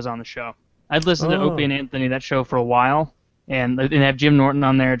Cumia was on the show. I'd listened to Opie and Anthony, that show, for a while, and they have Jim Norton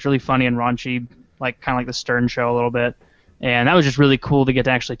on there. It's really funny and raunchy, like kind of like the Stern Show a little bit. And that was just really cool to get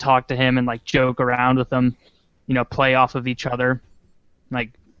to actually talk to him and like joke around with him, you know, play off of each other.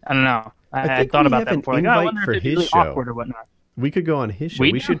 Like, I don't know. I had thought about that before. Like, I wonder if it'd be really awkward or whatnot. We could go on his show.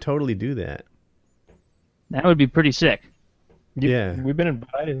 We should totally do that. That would be pretty sick. Yeah. We've been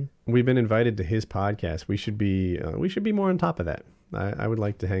invited. We've been invited to his podcast. We should be more on top of that. I would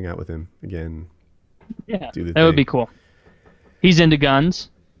like to hang out with him again. Yeah, that would be cool. He's into guns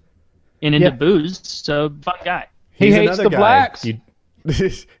and into booze, so fun guy. He hates the blacks.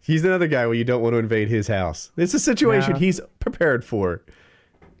 He's another guy where you don't want to invade his house. It's a situation he's prepared for.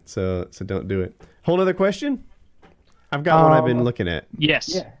 So don't do it. Whole other question? I've got one I've been looking at.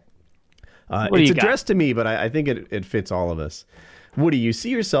 Yes. Yeah. It's addressed to me, but I think it fits all of us. Woody, you see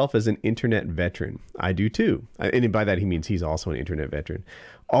yourself as an internet veteran. I do too. And by that he means he's also an internet veteran.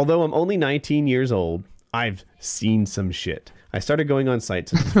 Although I'm only 19 years old, I've seen some shit. I started going on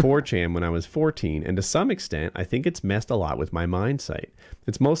sites such as 4chan when I was 14, and to some extent, I think it's messed a lot with my mindset.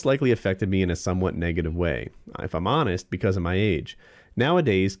 It's most likely affected me in a somewhat negative way, if I'm honest, because of my age.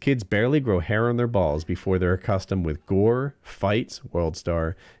 Nowadays, kids barely grow hair on their balls before they're accustomed with gore, fights, World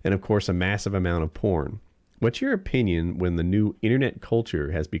Star, and of course a massive amount of porn. What's your opinion when the new internet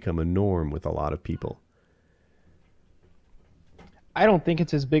culture has become a norm with a lot of people? I don't think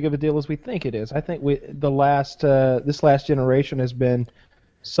it's as big of a deal as we think it is. I think this last generation has been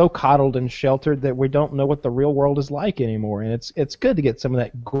so coddled and sheltered that we don't know what the real world is like anymore. And it's good to get some of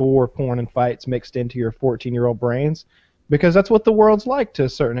that gore, porn, and fights mixed into your 14-year-old brains, because that's what the world's like to a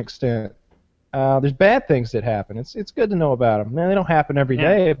certain extent. There's bad things that happen. It's good to know about them. Now, they don't happen every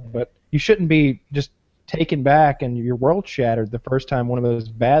day, but you shouldn't be just taken back and your world shattered the first time one of those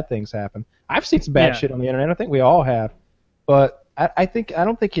bad things happen. I've seen some bad shit on the internet. I think we all have, but I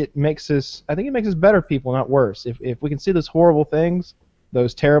don't think it makes us. I think it makes us better people, not worse. If we can see those horrible things,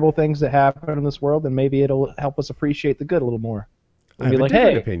 those terrible things that happen in this world, then maybe it'll help us appreciate the good a little more. I have be like, a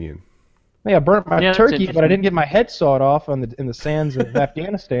different hey, opinion. Hey, I burnt my turkey, but I didn't get my head sawed off in the sands of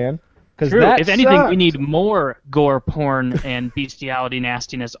Afghanistan. True. If anything, we need more gore, porn, and bestiality,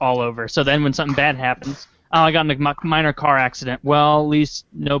 nastiness all over. So then, when something bad happens, oh, I got in a minor car accident. Well, at least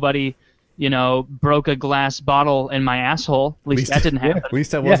nobody, broke a glass bottle in my asshole. At least that didn't happen. At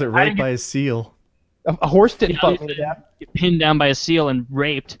least I wasn't raped by a seal. A horse didn't fuck me down. Get pinned down by a seal and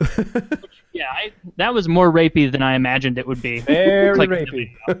raped. That was more rapey than I imagined it would be. Very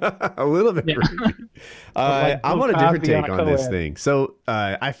rapey. A little bit rapey. I'm on a different take on this thing. So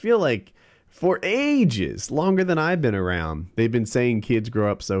I feel like for ages, longer than I've been around, they've been saying kids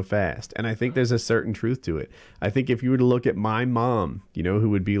grow up so fast. And I think there's a certain truth to it. I think if you were to look at my mom, who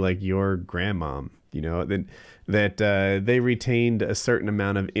would be like your grandmom, then that they retained a certain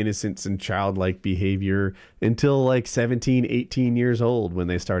amount of innocence and childlike behavior until like 17, 18 years old when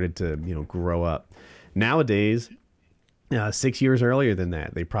they started to, grow up. Nowadays, 6 years earlier than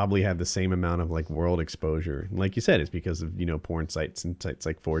that, they probably have the same amount of like world exposure. And like you said, it's because of, porn sites and sites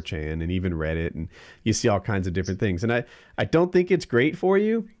like 4chan and even Reddit, and you see all kinds of different things. And I don't think it's great for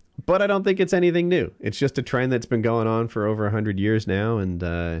you, but I don't think it's anything new. It's just a trend that's been going on for over 100 years now.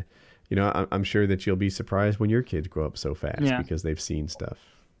 And, I'm sure that you'll be surprised when your kids grow up so fast because they've seen stuff.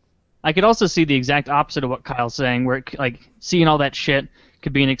 I could also see the exact opposite of what Kyle's saying, where seeing all that shit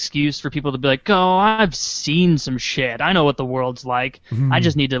could be an excuse for people to be like, oh, I've seen some shit. I know what the world's like. I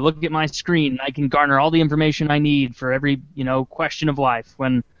just need to look at my screen. I can garner all the information I need for every, question of life.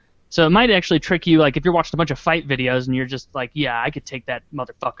 So it might actually trick you, like if you're watching a bunch of fight videos and you're just like, yeah, I could take that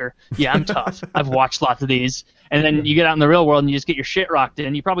motherfucker. Yeah, I'm tough. I've watched lots of these. And then you get out in the real world and you just get your shit rocked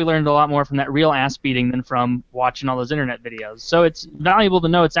in. You probably learned a lot more from that real ass beating than from watching all those internet videos. So it's valuable to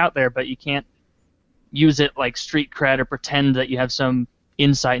know it's out there, but you can't use it like street cred or pretend that you have some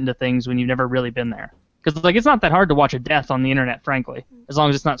insight into things when you've never really been there. Because it's not that hard to watch a death on the internet, frankly, as long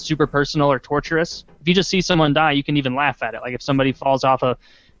as it's not super personal or torturous. If you just see someone die, you can even laugh at it. Like if somebody falls off a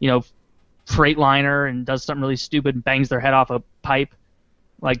freight liner and does something really stupid and bangs their head off a pipe,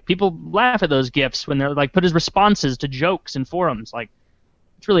 like people laugh at those gifs when they're like put as responses to jokes in forums. Like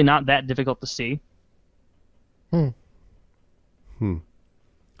it's really not that difficult to see.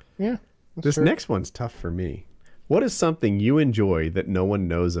 Yeah. This next one's tough for me. What is something you enjoy that no one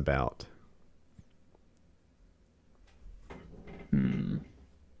knows about?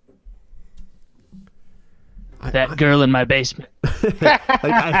 That girl in my basement.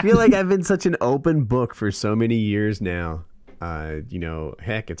 I feel like I've been such an open book for so many years now.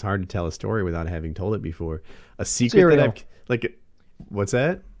 Heck, it's hard to tell a story without having told it before. A secret that I've what's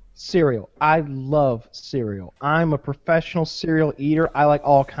that? Cereal. I love cereal. I'm a professional cereal eater. I like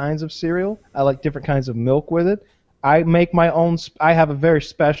all kinds of cereal. I like different kinds of milk with it. I make my own. I have a very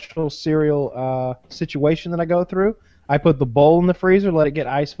special cereal situation that I go through. I put the bowl in the freezer, let it get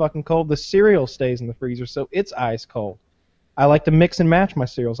ice fucking cold. The cereal stays in the freezer, so it's ice cold. I like to mix and match my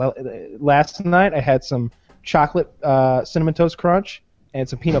cereals. Last night I had some chocolate Cinnamon Toast Crunch and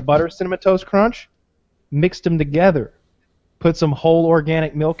some peanut butter Cinnamon Toast Crunch. Mixed them together. Put some whole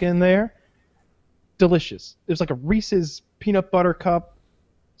organic milk in there. Delicious. There's like a Reese's peanut butter cup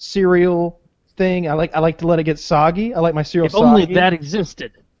cereal thing. I like to let it get soggy. I like my cereal soggy. If only that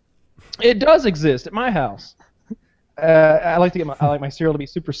existed. It does exist at my house. I like my cereal to be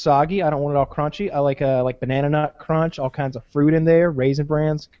super soggy. I don't want it all crunchy. I like banana nut crunch, all kinds of fruit in there. Raisin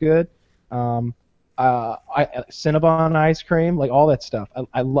Bran's good. Cinnabon ice cream, like all that stuff.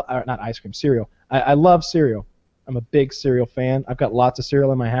 Not ice cream, cereal. I love cereal. I'm a big cereal fan. I've got lots of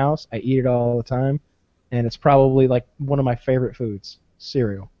cereal in my house. I eat it all the time, and it's probably like one of my favorite foods.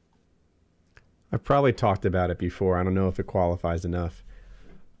 Cereal. I've probably talked about it before. I don't know if it qualifies enough,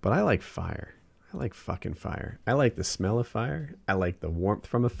 but I like fire. I like fucking fire. I like the smell of fire. I like the warmth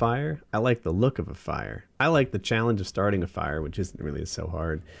from a fire. I like the look of a fire. I like the challenge of starting a fire, which isn't really so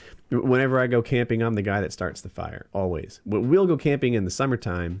hard. Whenever I go camping, I'm the guy that starts the fire, always. We'll go camping in the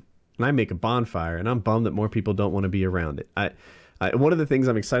summertime, and I make a bonfire, and I'm bummed that more people don't want to be around it. One of the things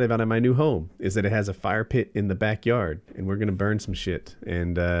I'm excited about in my new home is that it has a fire pit in the backyard, and we're going to burn some shit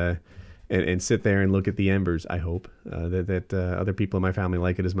and sit there and look at the embers. I hope that other people in my family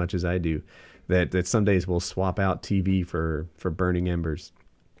like it as much as I do. That some days we'll swap out TV for burning embers.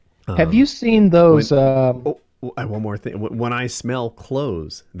 Have you seen those? One more thing. When I smell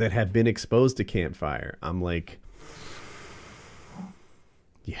clothes that have been exposed to campfire, I'm like,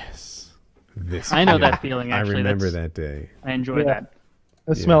 yes, this. I know that feeling. Actually, I remember that day. I enjoy that.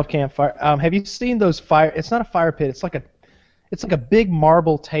 The smell of campfire. Have you seen those fire? It's not a fire pit. It's like a big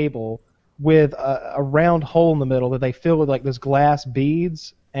marble table with a round hole in the middle that they fill with like those glass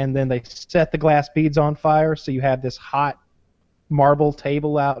beads, and then they set the glass beads on fire, so you have this hot marble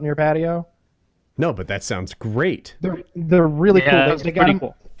table out in your patio. No, but that sounds great. They're really cool. They got pretty them,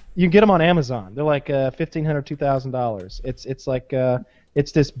 cool. You can get them on Amazon. They're like $1,500, $2,000. It's like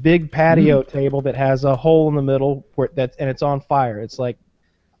it's this big patio table that has a hole in the middle and it's on fire. It's like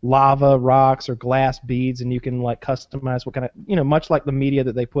lava rocks or glass beads, and you can like customize what kind of, much like the media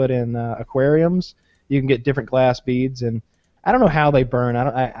that they put in aquariums. You can get different glass beads, and I don't know how they burn.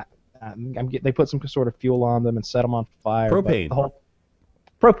 They put some sort of fuel on them and set them on fire. Propane.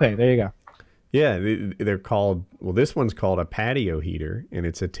 Propane. There you go. Yeah, they're called. Well, this one's called a patio heater, and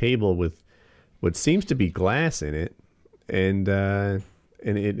it's a table with what seems to be glass in it, and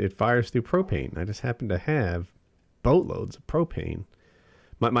it fires through propane. I just happen to have boatloads of propane.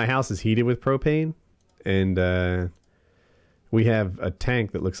 My house is heated with propane, and we have a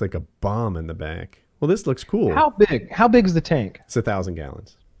tank that looks like a bomb in the back. Well, this looks cool. How big? How big is the tank? It's 1,000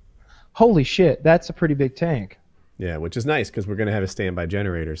 gallons. Holy shit, that's a pretty big tank. Yeah, which is nice because we're going to have a standby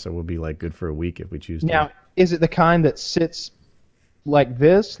generator, so we'll be like good for a week if we choose to. Now, is it the kind that sits like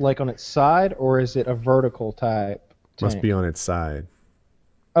this, like on its side, or is it a vertical type tank? Must be on its side.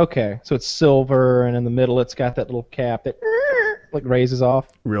 Okay, so it's silver, and in the middle it's got that little cap that like raises off.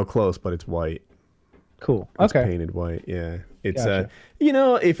 Real close, but it's white. Cool. It's okay. painted white. Yeah, it's Gotcha.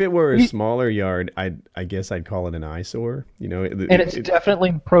 if it were a smaller yard, I guess I'd call it an eyesore. And it's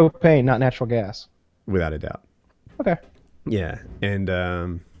definitely propane, not natural gas. Without a doubt. Okay. Yeah, and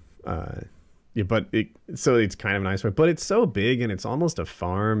but so it's kind of an eyesore, but it's so big and it's almost a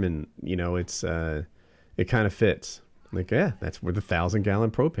farm, and it's it kind of fits. Like, yeah, that's where the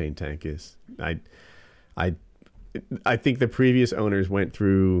 1,000-gallon propane tank is. I think the previous owners went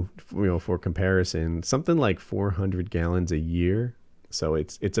through, for comparison, something like 400 gallons a year. So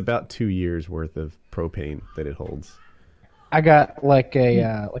it's about 2 years worth of propane that it holds. I got like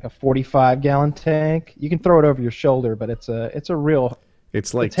a 45-gallon tank. You can throw it over your shoulder, but it's a real.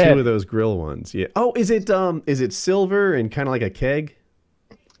 It's like heavy. Two of those grill ones. Yeah. Oh, is it silver and kind of like a keg?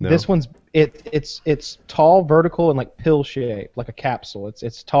 No? This one's it's tall, vertical, and like pill shaped, like a capsule.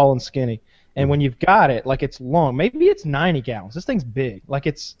 It's tall and skinny. And when you've got it, like it's long. Maybe it's 90 gallons. This thing's big. Like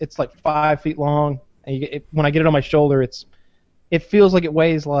it's like 5 feet long. And when I get it on my shoulder, it feels like it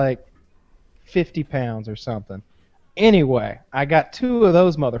weighs like 50 pounds or something. Anyway, I got 2 of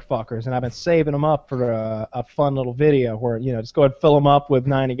those motherfuckers, and I've been saving them up for a fun little video where just go ahead and fill them up with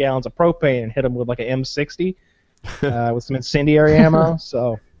 90 gallons of propane and hit them with like an M60 with some incendiary ammo.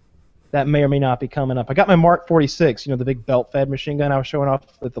 So that may or may not be coming up. I got my Mark 46, the big belt-fed machine gun I was showing off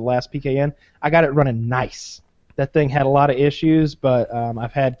at the last PKN. I got it running nice. That thing had a lot of issues, but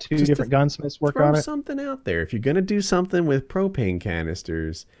I've had 2 different gunsmiths work on it. Throw something out there. If you're going to do something with propane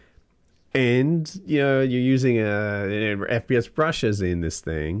canisters, and you're using an FPS brushes in this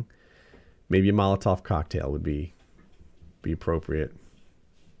thing, maybe a Molotov cocktail would be appropriate.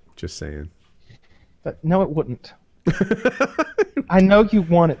 Just saying. But no, it wouldn't. I know you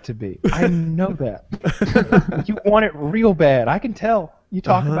want it to be. I know that. You want it real bad. I can tell. You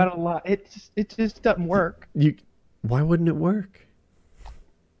talk about it a lot. It just doesn't work. Why wouldn't it work?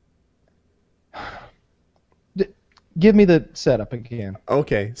 Give me the setup again.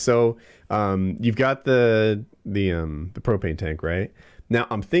 Okay, so you've got the propane tank, right? Now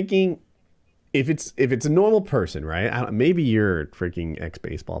I'm thinking if it's a normal person, right? Maybe you're a freaking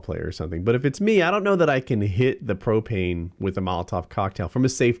ex-baseball player or something, but if it's me, I don't know that I can hit the propane with a Molotov cocktail from a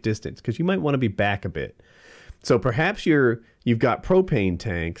safe distance because you might want to be back a bit. So perhaps you've got propane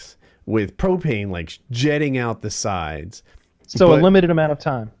tanks with propane like jetting out the sides. So a limited amount of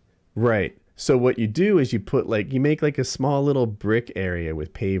time. Right. So what you do is you make like a small little brick area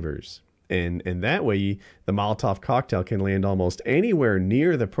with pavers. And that way the Molotov cocktail can land almost anywhere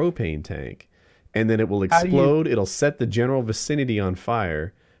near the propane tank. and then it will explode. It'll set the general vicinity on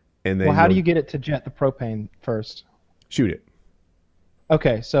fire, and then. Well, how do you get it to jet the propane first? Shoot it.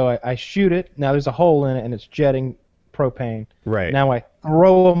 Okay, so I shoot it. Now there's a hole in it, and it's jetting propane. Right. Now I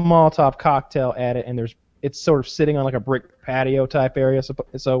throw a Molotov cocktail at it, and it's sort of sitting on like a brick patio type area.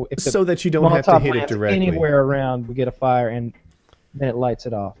 So if so that you don't Molotov have to hit it lands directly anywhere around, we get a fire, and then it lights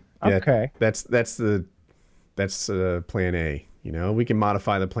it off. Yeah, Okay. That's plan A. You know, we can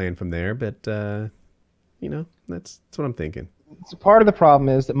modify the plan from there, but you know, that's what I'm thinking. So part of the problem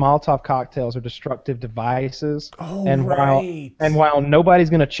is that Molotov cocktails are destructive devices. Oh, and right. While nobody's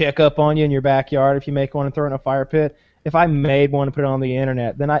going to check up on you in your backyard if you make one and throw it in a fire pit, if I made one and put it on the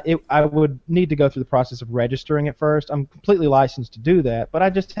internet, then I would need to go through the process of registering it first. I'm completely licensed to do that, but I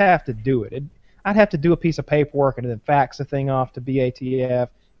just have to do it. I'd have to do a piece of paperwork and then fax the thing off to BATF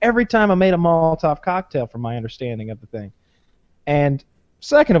every time I made a Molotov cocktail, from my understanding of the thing. And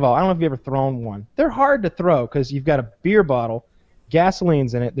second of all, I don't know if you've ever thrown one. They're hard to throw because you've got a beer bottle,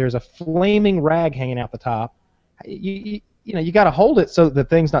 gasoline's in it, there's a flaming rag hanging out the top. You got to hold it so the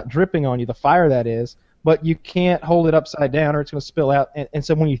thing's not dripping on you, the fire that is, but you can't hold it upside down or it's going to spill out. And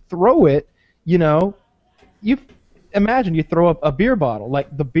so when you throw it, you imagine you throw up a beer bottle,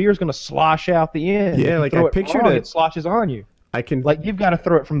 like the beer's going to slosh out the end. Yeah, like I pictured it. It sloshes on you. Like you've got to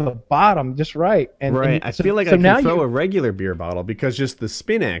throw it from the bottom just right. Right. I feel like I can throw a regular beer bottle because just the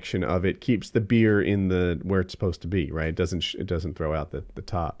spin action of it keeps the beer in where it's supposed to be. Right. It doesn't throw out the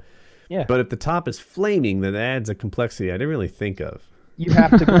top. Yeah. But if the top is flaming, that adds a complexity I didn't really think of. You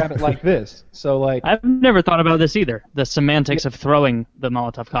have to grab it like this. So like I've never thought about this either. The semantics of throwing the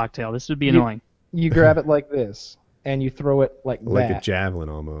Molotov cocktail. This would be annoying. You grab it like this, and you throw it like that. Like a javelin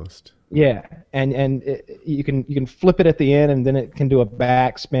almost. Yeah, and you can flip it at the end, and then it can do a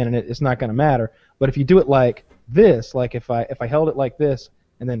backspin, and it's not going to matter. But if you do it like this, like if I held it like this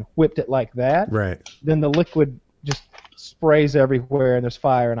and then whipped it like that, right, then the liquid just sprays everywhere, and there's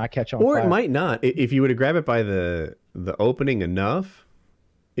fire, and I catch on fire. Or it might not. If you were to grab it by the opening enough,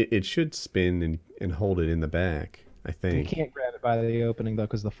 it should spin and hold it in the back, I think. You can't grab it by the opening, though,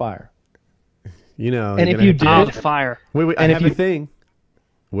 because of the fire. You know. And if you did... the fire. Wait, I have a thing.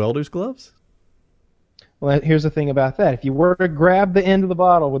 Welder's gloves? Well, here's the thing about that. If you were to grab the end of the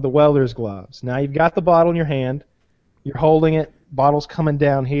bottle with the welder's gloves, now you've got the bottle in your hand, you're holding it, bottle's coming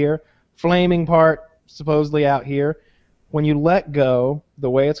down here, flaming part supposedly out here. When you let go, the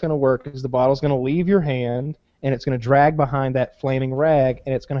way it's going to work is the bottle's going to leave your hand, and it's going to drag behind that flaming rag,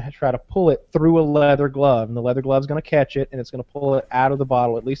 and it's going to try to pull it through a leather glove, and the leather glove's going to catch it, and it's going to pull it out of the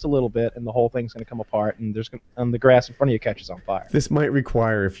bottle at least a little bit, and the whole thing's going to come apart, and the grass in front of you catches on fire. This might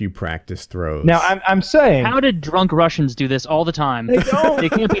require a few practice throws. Now, I'm saying... How did drunk Russians do this all the time? They don't.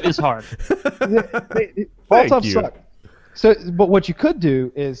 It can't be this hard. Molotov suck. So, but what you could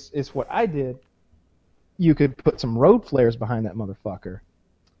do is what I did. You could put some road flares behind that motherfucker,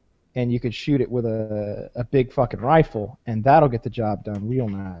 and you could shoot it with a big fucking rifle, and that'll get the job done real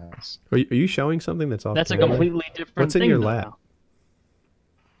nice. Are you showing something that's off? That's a completely different What's thing. in your lap?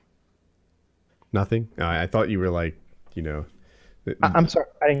 Nothing? I thought you were like, I'm sorry,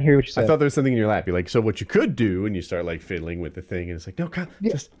 I didn't hear what you said. I thought there was something in your lap. You're like, so what you could do, and you start like fiddling with the thing, and it's like, no,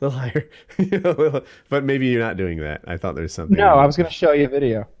 just a little higher. But maybe you're not doing that. I thought there was something. No, I was going to show you a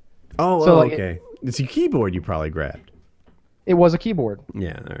video. Oh, okay. It's your keyboard you probably grabbed. It was a keyboard.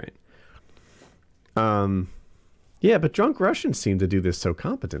 Yeah, all right. Yeah, but drunk Russians seem to do this so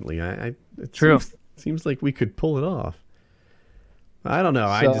competently. True. Seems like we could pull it off. I don't know.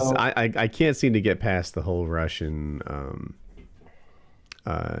 So, I can't seem to get past the whole Russian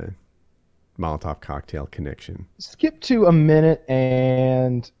Molotov cocktail connection. Skip to a minute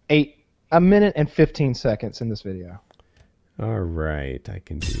and 15 seconds in this video. All right, I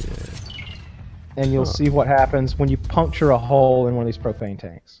can do that. And you'll see what happens when you puncture a hole in one of these propane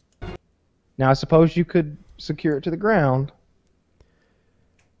tanks. Now, I suppose you could secure it to the ground.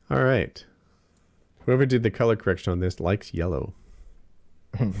 All right. Whoever did the color correction on this likes yellow.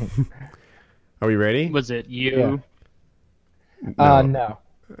 Are we ready? Was it you? Yeah. No.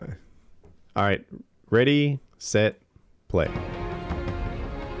 All right. Ready, set, play.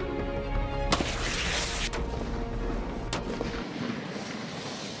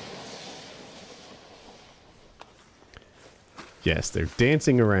 Yes, they're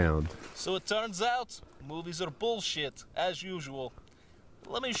dancing around. So it turns out, movies are bullshit, as usual.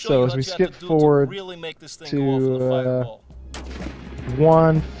 Let me show So you as what we you skip have to do forward to really make this thing go off in the fireball.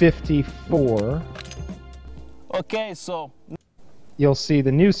 154. Okay, so... You'll see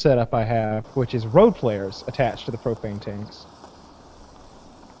the new setup I have, which is road flares attached to the propane tanks.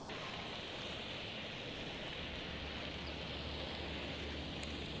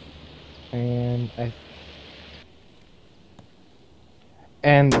 And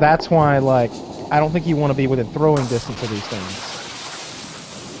And that's why, like, I don't think you want to be within throwing distance of these things.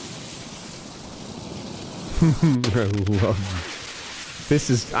 I love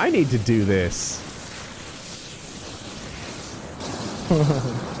this. I need to do this.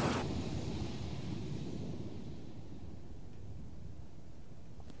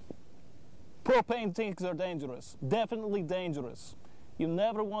 Propane tanks are dangerous. Definitely dangerous. You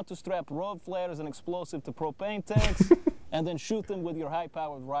never want to strap road flares and explosive to propane tanks and then shoot them with your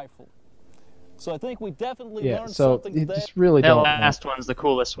high-powered rifle. So I think we definitely learned something you today. just really That don't. last one's the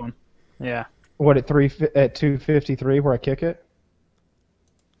coolest one. Yeah. What at 253 where I kick it?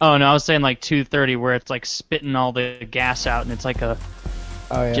 Oh no, I was saying like 230 where it's like spitting all the gas out and it's like a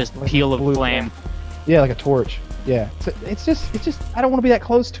just like peal a of blue flame. Yeah, like a torch. Yeah, so it's just I don't want to be that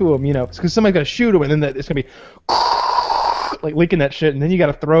close to them, you know, because somebody's gonna shoot them and then it's gonna be like leaking that shit, and then you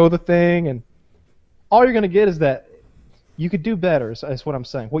gotta throw the thing, and all you're gonna get is that. You could do better. Is what I'm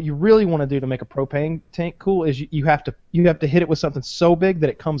saying. What you really want to do to make a propane tank cool is you have to hit it with something so big that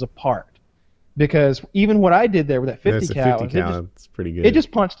it comes apart. Because even what I did there with that 50 cal, it's pretty good. It just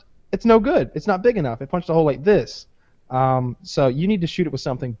punched. It's no good. It's not big enough. It punched a hole like this. So you need to shoot it with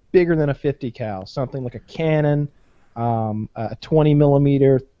something bigger than a 50 cal, something like a cannon, a 20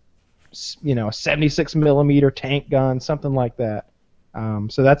 millimeter, a 76 millimeter tank gun, something like that.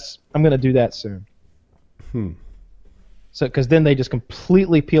 So I'm gonna do that soon. So, because then they just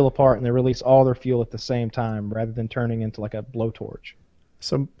completely peel apart and they release all their fuel at the same time, rather than turning into like a blowtorch.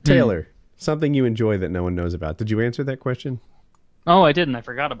 So Taylor, something you enjoy that no one knows about. Did you answer that question? Oh, I didn't. I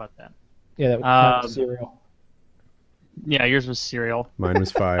forgot about that. Yeah, that was cereal. Yeah, yours was cereal. Mine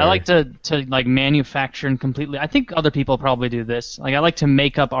was fire. I like to like manufacture and completely. I think other people probably do this. Like I like to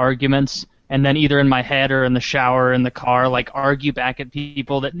make up arguments and then either in my head or in the shower or in the car, like argue back at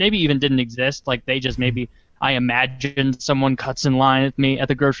people that maybe even didn't exist. Like they just maybe. I imagine someone cuts in line with me at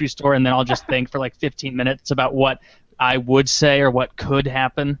the grocery store, and then I'll just think for like 15 minutes about what I would say or what could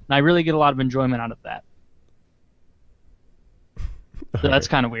happen. And I really get a lot of enjoyment out of that. So that's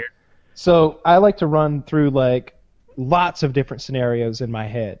kind of weird. So I like to run through like lots of different scenarios in my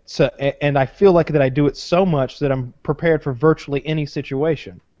head. So and I feel like that I do it so much that I'm prepared for virtually any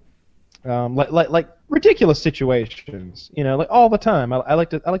situation. Like ridiculous situations, like all the time. I like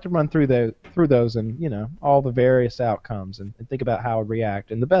to run through those and all the various outcomes and think about how I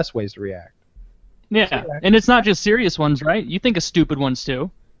react and the best ways to react. Yeah, and it's not just serious ones, right? You think of stupid ones too.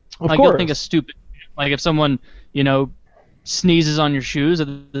 Of like course. You'll think of stupid, like if someone sneezes on your shoes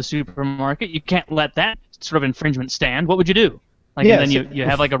at the supermarket, you can't let that sort of infringement stand. What would you do? Like, yes. And then you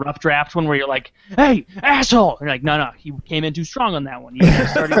have like a rough draft one where you're like, "Hey, asshole!" And you're like, "No, you came in too strong on that one. You gotta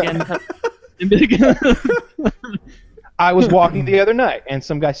start again." I was walking the other night, and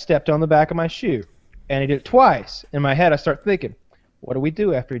some guy stepped on the back of my shoe, and he did it twice. In my head, I start thinking, what do we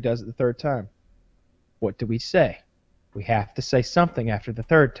do after he does it the third time? What do we say? We have to say something after the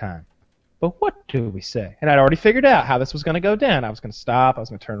third time. But what do we say? And I'd already figured out how this was going to go down. I was going to stop. I was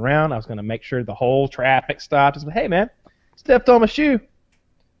going to turn around. I was going to make sure the whole traffic stopped. I was like, hey, man, stepped on my shoe.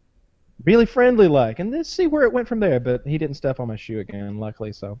 Really friendly-like. And let's see where it went from there. But he didn't step on my shoe again,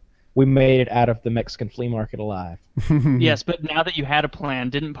 luckily, so we made it out of the Mexican flea market alive. Yes, but now that you had a plan,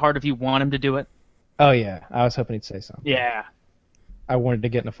 didn't part of you want him to do it? Oh, yeah. I was hoping he'd say something. Yeah. I wanted to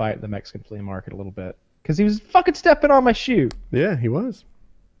get in a fight at the Mexican flea market a little bit. Because he was fucking stepping on my shoe. Yeah, he was.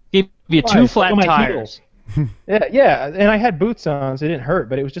 Give you two flat tires. Yeah, and I had boots on, so it didn't hurt,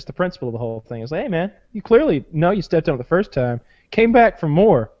 but it was just the principle of the whole thing. It was like, hey, man, you clearly know you stepped on it the first time. Came back for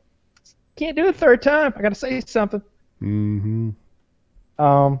more. Can't do it third time. I got to say something. Mm-hmm.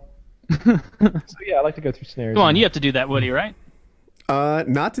 So, yeah, I like to go through scenarios. Come on, you have to do that, Woody, right?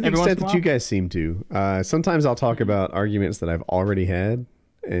 Not to the Every once extent in a that you guys seem to. Sometimes I'll talk about arguments that I've already had,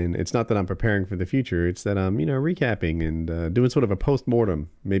 and it's not that I'm preparing for the future. It's that I'm, recapping and doing sort of a post-mortem,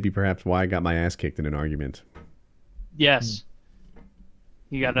 maybe perhaps why I got my ass kicked in an argument. Yes.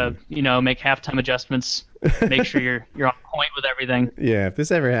 You gotta, make halftime adjustments, make sure you're on point with everything. Yeah, if this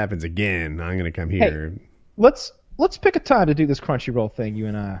ever happens again, I'm gonna come here. Hey, let's pick a time to do this Crunchyroll thing, you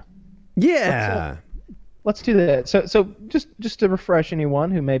and I. Yeah. Let's do that. So just to refresh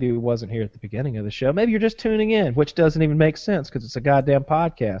anyone who maybe wasn't here at the beginning of the show, maybe you're just tuning in, which doesn't even make sense because it's a goddamn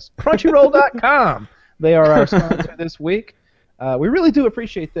podcast. Crunchyroll.com. They are our sponsor this week. We really do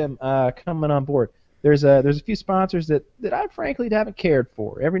appreciate them coming on board. There's a few sponsors that I frankly haven't cared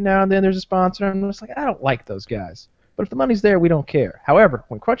for. Every now and then there's a sponsor, and I'm just like, I don't like those guys. But if the money's there, we don't care. However,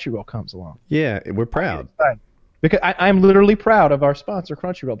 when Crunchyroll comes along, yeah, we're proud. Because I'm literally proud of our sponsor,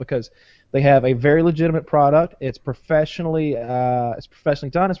 Crunchyroll, because they have a very legitimate product. It's professionally done. It's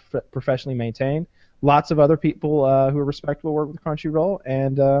professionally maintained. Lots of other people who are respectable work with Crunchyroll,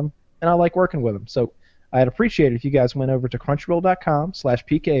 and I like working with them. So I'd appreciate it if you guys went over to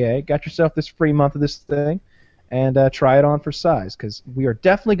crunchyroll.com/PKA, got yourself this free month of this thing, and try it on for size, because we are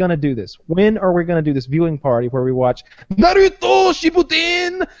definitely going to do this. When are we going to do this viewing party where we watch Naruto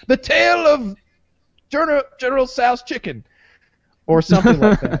Shippuden, the tale of General Tso's chicken, or something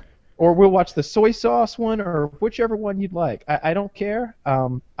like that? Or we'll watch the soy sauce one, or whichever one you'd like. I don't care.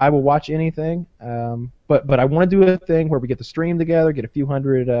 I will watch anything. But I want to do a thing where we get the stream together, get a few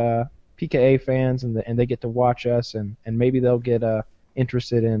hundred PKA fans, and they get to watch us, and maybe they'll get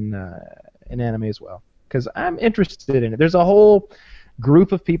interested in anime as well. Because I'm interested in it. There's a whole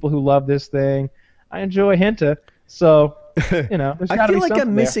group of people who love this thing. I enjoy hentai, so there's got to be I feel like something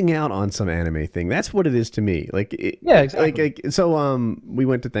I'm there. missing out on some anime thing. That's what it is to me. Yeah, exactly. So we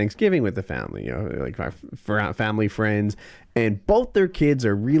went to Thanksgiving with the family, like for family friends, and both their kids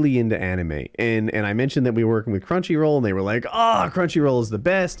are really into anime. And I mentioned that we were working with Crunchyroll, and they were like, Crunchyroll is the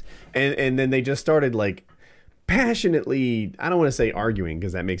best. And then they just started like passionately, I don't want to say arguing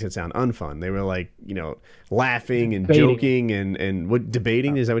because that makes it sound unfun. They were like, laughing and joking and what,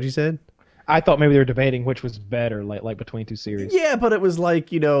 debating, is that what you said? I thought maybe they were debating which was better, like between two series. Yeah, but it was like,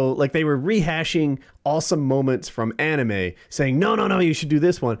 like they were rehashing awesome moments from anime, saying, no, you should do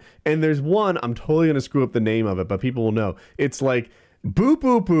this one. And there's one, I'm totally going to screw up the name of it, but people will know. It's like, boo,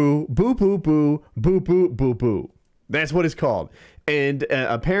 boo, boo, boo, boo, boo, boo, boo, boo, boo. That's what it's called. And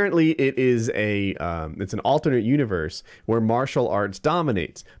apparently it is it's an alternate universe where martial arts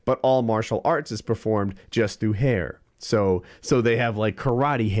dominates, but all martial arts is performed just through hair. So they have like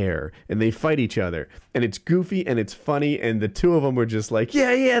karate hair, and they fight each other, and it's goofy and it's funny, and the two of them were just like,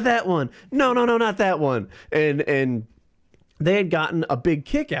 yeah, that one. No, not that one. And they had gotten a big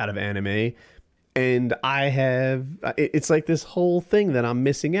kick out of anime, and it's like this whole thing that I'm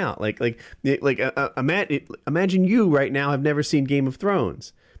missing out. Imagine you right now have never seen Game of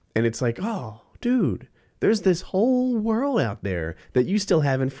Thrones, and it's like, oh, dude, there's this whole world out there that you still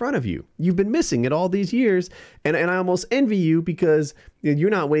have in front of you. You've been missing it all these years, and I almost envy you because you're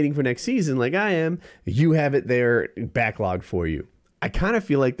not waiting for next season like I am. You have it there backlogged for you. I kind of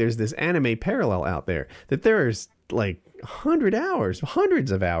feel like there's this anime parallel out there, that there's like hundreds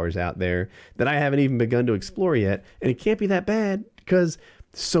of hours out there that I haven't even begun to explore yet, and it can't be that bad because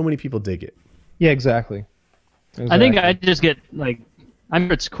so many people dig it. Yeah, exactly. I think I just get I'm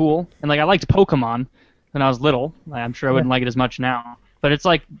sure it's cool, and I liked Pokemon when I was little. I'm sure I wouldn't like it as much now. But it's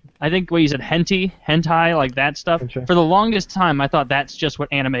like, I think what you said, hentai, like that stuff. Sure. For the longest time, I thought that's just what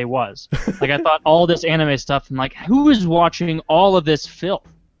anime was. I thought all this anime stuff, and who is watching all of this filth?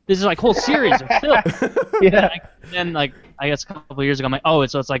 This is whole series of filth. Yeah. And then I guess a couple of years ago, I'm like,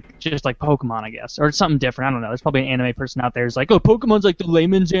 so it's just like Pokemon, I guess, or it's something different. I don't know. There's probably an anime person out there who's like, Pokemon's like the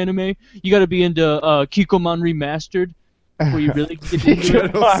layman's anime. You got to be into Kikoman Remastered. Where you really get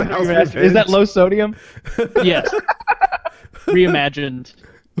Is that low sodium? Yes. Reimagined.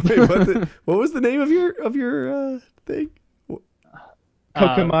 Wait, what was the name of your thing?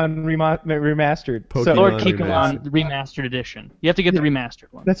 Pokemon Remastered. Lord Kikoman Remastered Edition. You have to get the remastered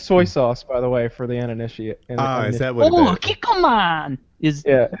one. That's soy sauce, by the way, for the uninitiated. Is that what it is? Kikoman is.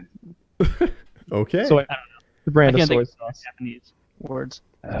 Yeah. Okay. So I don't know. The brand of soy sauce. Japanese words.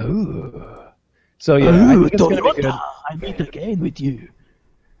 Oh. So yeah, I think it's gonna be good. I meet again with you.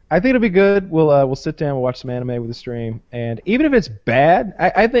 I think it'll be good. We'll sit down, we'll watch some anime with the stream, and even if it's bad,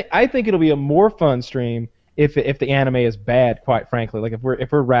 I think it'll be a more fun stream if the anime is bad. Quite frankly,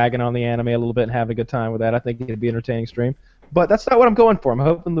 if we're ragging on the anime a little bit and having a good time with that, I think it'd be an entertaining stream. But that's not what I'm going for. I'm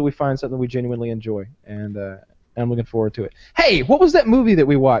hoping that we find something we genuinely enjoy, and I'm looking forward to it. Hey, what was that movie that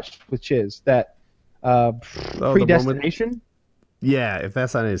we watched with Chiz? That Predestination? Yeah, if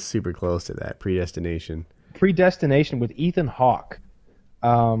that's not is super close to that. Predestination with Ethan Hawke.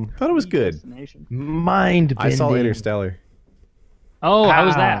 Thought it was good. Mind-bending. I saw Interstellar. Oh, how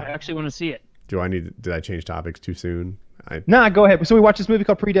was that? I actually want to see it. Did I change topics too soon? Nah, go ahead. So we watched this movie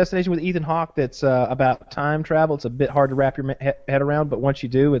called Predestination with Ethan Hawke that's about time travel. It's a bit hard to wrap your head around, but once you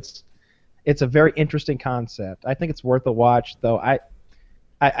do, it's a very interesting concept. I think it's worth a watch, though.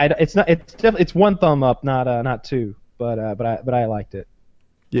 It's one thumb up, not two. But I liked it.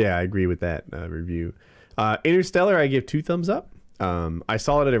 Yeah, I agree with that review. Interstellar, I give 2 thumbs up. I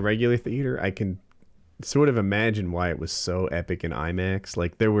saw it at a regular theater. I can sort of imagine why it was so epic in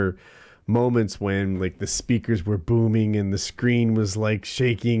IMAX. There were moments when the speakers were booming and the screen was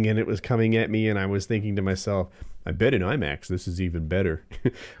shaking and it was coming at me, and I was thinking to myself, I bet in IMAX this is even better.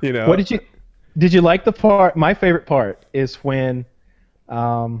 What did Did you like the part? My favorite part is when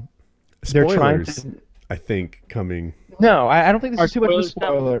they're trying Spoilers, to. I think, coming. No, I don't think this is too much of a spoilers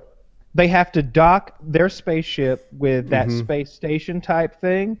coming? spoiler. They have to dock their spaceship with that Mm-hmm. space station type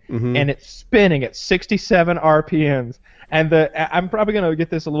thing, and it's spinning at 67 RPMs. And I'm probably gonna get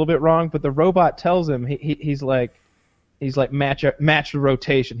this a little bit wrong, but the robot tells him he's like match the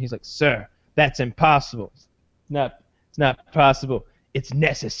rotation. He's like, sir, that's impossible. It's not possible. It's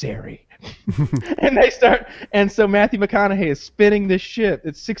necessary. And they start, and so Matthew McConaughey is spinning this ship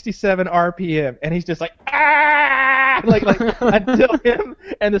at 67 RPM, and he's just like, ah, like until him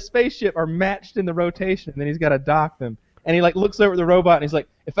and the spaceship are matched in the rotation, and then he's got to dock them. And he like looks over at the robot, and he's like,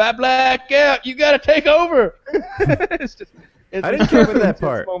 if I black out, you got to take over. It's I didn't care for that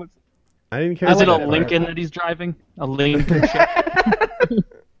part. I didn't care. Is for it a that part. Lincoln that he's driving? A Lincoln ship?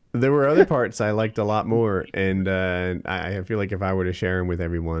 There were other parts I liked a lot more, and I feel like if I were to share them with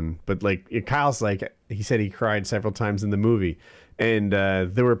everyone, but like Kyle's like, he said he cried several times in the movie, and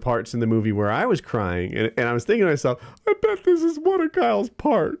there were parts in the movie where I was crying, and I was thinking to myself, I bet this is one of Kyle's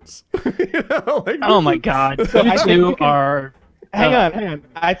parts. You know, like, Oh my God! So I You think two we can- are. Hang on.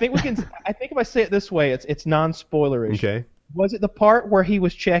 I think we can. I think if I say it this way, it's non-spoilerish. Okay. Was it the part where he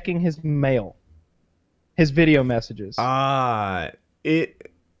was checking his mail, his video messages?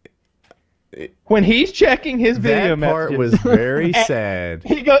 When he's checking his video That part messages, was very sad.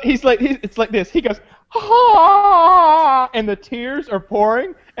 it's like this. He goes, ah, and the tears are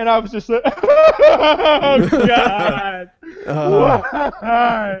pouring, and I was just like, oh God,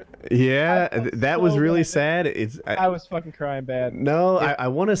 what? Yeah, that was so really bad. sad. I was fucking crying bad. No, I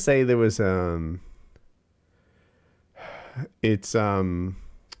want to say there was it's Matt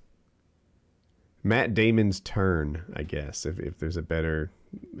Damon's turn, I guess, if there's a better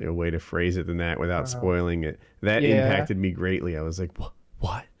way to phrase it than that without spoiling it. That Yeah. impacted me greatly. I was like,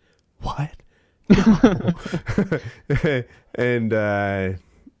 what? And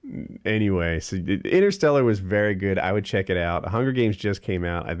anyway, so Interstellar was very good. I would check it out. Hunger Games just came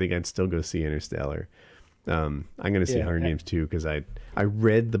out. I think I'd still go see Interstellar. I'm going to see Yeah. Hunger Games too, because I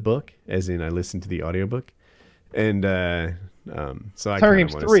read the book, as in I listened to the audiobook. And so I Hunger kind of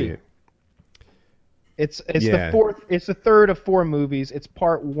Games want to 3. see it. It's Yeah. the fourth. It's the third of 4 movies. It's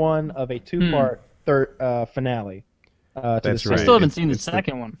part 1 of a 2-part third finale. To That's the right. I still haven't It's- seen the it's the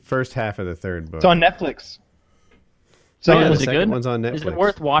second one. First half of the third book. It's on Netflix. So yeah, the is it second good? one's on Netflix. Is it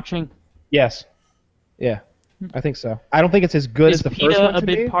worth watching? yes, yeah, I think so. I don't think it's as good Is as the first PETA one a to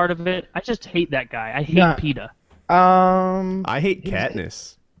big be. part of it? I just hate that guy. I hate Nah. PETA. I hate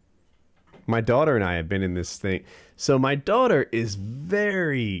Katniss. My daughter and I have been in this thing. So my daughter is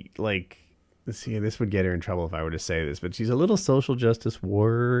very, like, let's see, this would get her in trouble if I were to say this, but she's a little social justice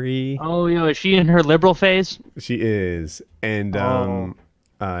worry. Oh, is she in her liberal phase? She is. And So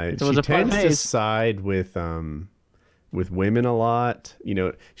it she was a fun tends to phase. side with women a lot. You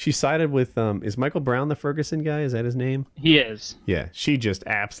know, she sided with is Michael Brown the Ferguson guy? Is that his name? He is. Yeah, she just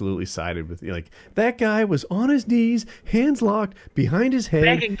absolutely sided with, like, that guy was on his knees, hands locked behind his head,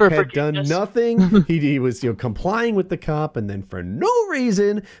 Begging for had done forgiveness. nothing. he was complying with the cop, and then for no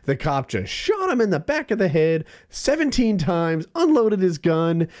reason, the cop just shot him in the back of the head 17 times, unloaded his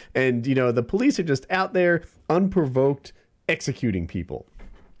gun, and the police are just out there unprovoked executing people.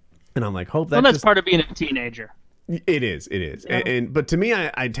 And I'm like, hope that Well, that's just part of being a teenager. it is. Yeah. But to me,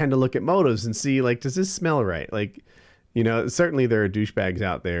 I tend to look at motives and see, like, does this smell right? Like, certainly there are douchebags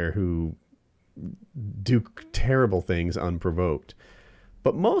out there who do terrible things unprovoked.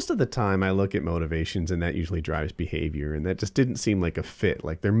 But most of the time I look at motivations, and that usually drives behavior, and that just didn't seem like a fit.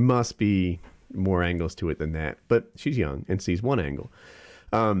 Like, there must be more angles to it than that. But she's young and sees one angle.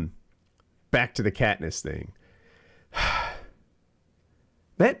 Back to the Katniss thing.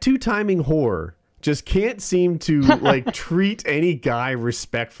 That two-timing whore just can't seem to like treat any guy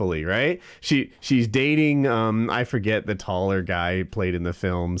respectfully, right? She's dating I forget the taller guy who played in the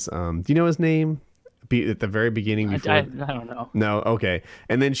films. Do you know his name? At the very beginning before. I don't know. No, okay.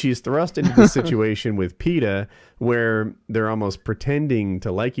 And then she's thrust into the situation with PETA where they're almost pretending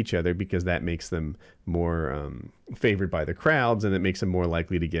to like each other because that makes them more favored by the crowds, and it makes them more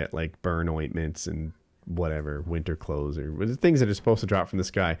likely to get like burn ointments and whatever, winter clothes or things that are supposed to drop from the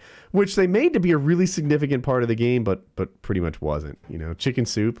sky, which they made to be a really significant part of the game, but pretty much wasn't. Chicken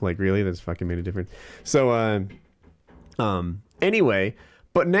soup, like, really, that's fucking made a difference. So anyway,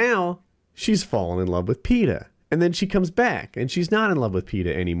 but now she's fallen in love with PETA. And then she comes back, and she's not in love with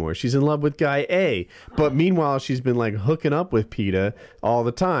PETA anymore. She's in love with guy A. But meanwhile, she's been like hooking up with PETA all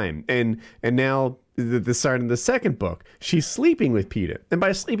the time. And now the start of the second book, she's sleeping with PETA. And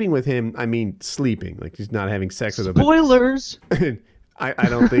by sleeping with him, I mean sleeping. Like, she's not having sex with him. Spoilers. I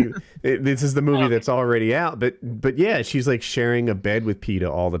don't think this is the movie that's already out, but yeah, she's like sharing a bed with PETA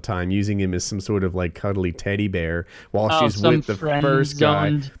all the time, using him as some sort of like cuddly teddy bear while she's with the first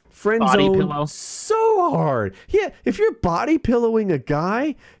guy. Friend zone so hard. Yeah, if you're body pillowing a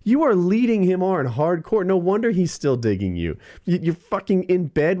guy, you are leading him on hardcore. No wonder he's still digging you. You're fucking in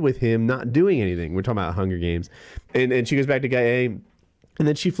bed with him, not doing anything. We're talking about Hunger Games, and she goes back to guy A. And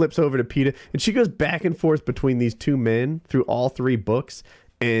then she flips over to PETA, and she goes back and forth between these two men through all 3 books,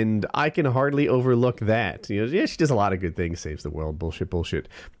 and I can hardly overlook that. You know, yeah, she does a lot of good things, saves the world, bullshit.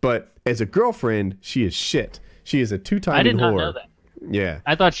 But as a girlfriend, she is shit. She is a two-timing whore. I did not know that. Yeah.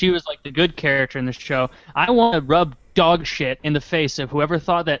 I thought she was like the good character in the show. I want to rub dog shit in the face of whoever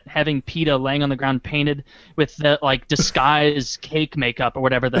thought that having PETA laying on the ground painted with the like disguise cake makeup or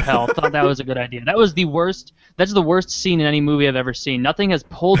whatever the hell thought that was a good idea. That was the worst. That's the worst scene in any movie I've ever seen. Nothing has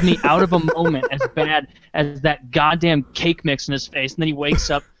pulled me out of a moment as bad as that goddamn cake mix in his face. And then he wakes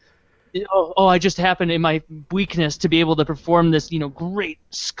up. Oh, I just happened in my weakness to be able to perform this, great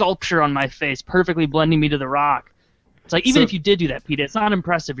sculpture on my face, perfectly blending me to the rock. It's like, even if you did do that, PETA, it's not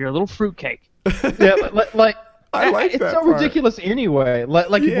impressive. You're a little fruitcake. Yeah, like I like it's that so part. ridiculous anyway.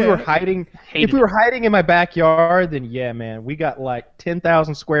 Like if we were hiding, in my backyard, then yeah, man, we got like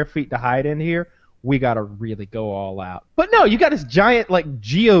 10,000 square feet to hide in here. We gotta really go all out. But no, you got this giant like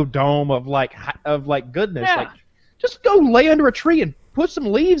geodome of like goodness. Yeah. Like, just go lay under a tree and put some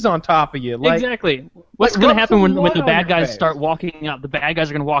leaves on top of you. Like, exactly. What's going to happen when the bad guys start walking out? The bad guys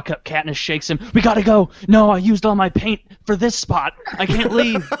are going to walk up. Katniss shakes him. We got to go. No, I used all my paint for this spot. I can't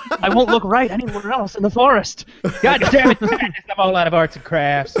leave. I won't look right anywhere else in the forest. God damn it, Katniss, I'm all out of arts and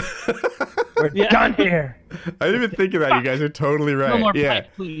crafts. We're done here. I didn't even think of that. You guys are totally right. No more yeah.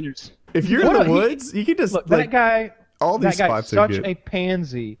 pipe cleaners. If you're in the woods, you can just look, that guy. All these that guy's spots are such good. a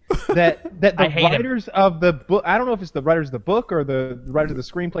pansy that the writers of the book, I don't know if it's the writers of the book or the writers of the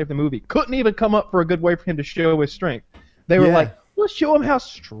screenplay of the movie, couldn't even come up for a good way for him to show his strength. They were like, let's show him how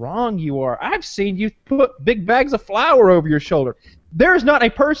strong you are. I've seen you put big bags of flour over your shoulder. There's not a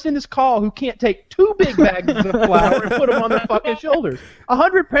person in this call who can't take 2 big bags of flour and put them on their fucking shoulders.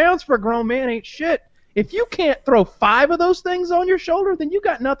 100 pounds for a grown man ain't shit. If you can't throw 5 of those things on your shoulder, then you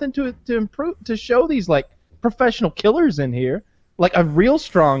got nothing to improve to show these like professional killers in here. Like a real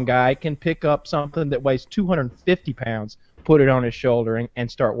strong guy can pick up something that weighs 250 pounds, put it on his shoulder,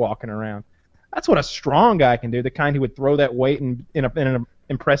 and start walking around. That's what a strong guy can do, the kind who would throw that weight in an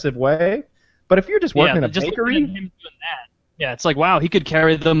impressive way. But if you're just working in a bakery... Him doing that. Yeah, it's like, wow, he could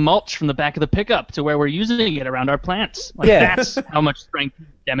carry the mulch from the back of the pickup to where we're using it around our plants. Like, that's how much strength he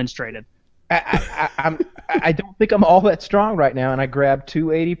demonstrated. I don't think I'm all that strong right now, and I grabbed 2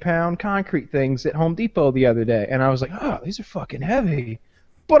 80-pound concrete things at Home Depot the other day, and I was like, oh, these are fucking heavy.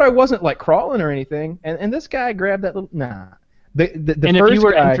 But I wasn't like crawling or anything, and this guy grabbed that little... Nah. And if you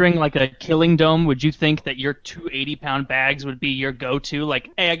were entering like a killing dome, would you think that your 2 80-pound bags would be your go-to? Like,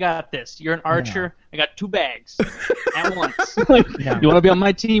 hey, I got this. You're an archer. I got 2 bags at once. Like, you want to be on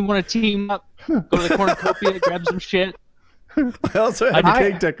my team? Want to team up? Go to the cornucopia, grab some shit. I also have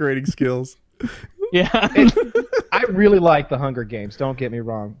cake decorating skills. Yeah. I really like the Hunger Games, don't get me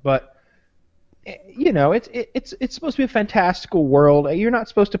wrong, but it's supposed to be a fantastical world. You're not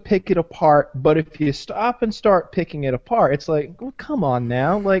supposed to pick it apart, but if you stop and start picking it apart, it's like, well, come on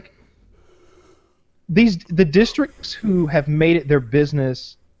now. Like the districts who have made it their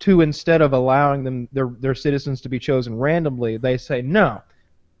business to, instead of allowing them their citizens to be chosen randomly, they say, no,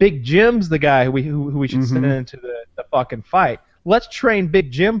 Big Jim's the guy who we should send into the fucking fight. Let's train Big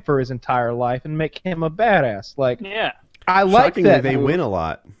Jim for his entire life and make him a badass. Like, yeah, I like that. They win a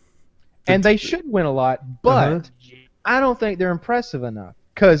lot, and they should win a lot, but I don't think they're impressive enough.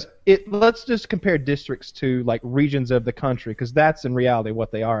 Because let's just compare districts to like regions of the country, because that's in reality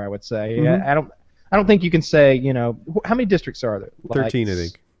what they are. I would say. I don't think you can say, how many districts are there? 13, I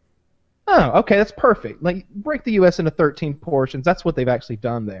think. Oh, okay, that's perfect. Like, break the U.S. into 13 portions. That's what they've actually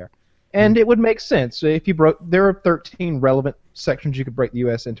done there. And it would make sense if you there are 13 relevant sections you could break the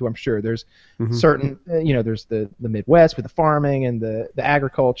U.S. into. I'm sure there's certain, there's the Midwest with the farming and the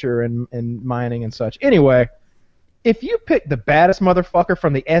agriculture and mining and such. Anyway, if you pick the baddest motherfucker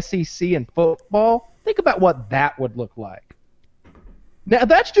from the SEC in football, think about what that would look like. Now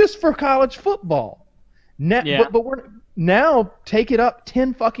that's just for college football. Now, but now take it up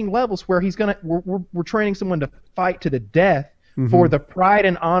 10 fucking levels where we're training someone to fight to the death. For the pride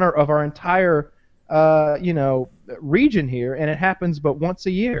and honor of our entire, region here, and it happens but once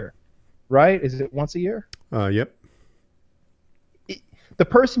a year, right? Is it once a year? Yep. The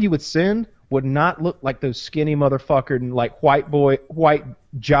person you would send would not look like those skinny motherfucking like white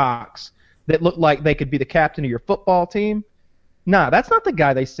jocks that look like they could be the captain of your football team. Nah, that's not the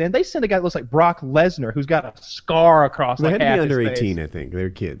guy they send. They send a guy that looks like Brock Lesnar, who's got a scar across They like had to half be under his face. 18, I think. They're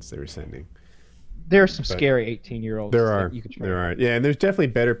kids they were sending. There are some scary 18-year-olds. There are. that you could train. There are. Yeah, and there's definitely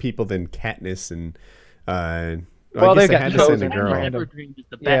better people than Katniss and. Well, I guess they they got had to send a chosen. girl. Evergreen is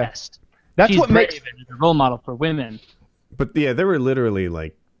the Yeah. best. That's She's what brave makes. and is a role model for women. But yeah, there were literally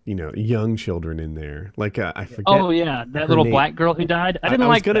like young children in there. Like I forget. Oh yeah, that little name. black girl who died. I didn't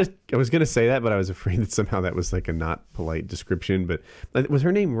like that. I was gonna say that, but I was afraid that somehow that was like a not polite description. But was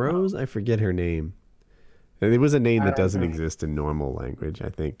her name Rose? I forget her name. It was a name that doesn't exist in normal language, I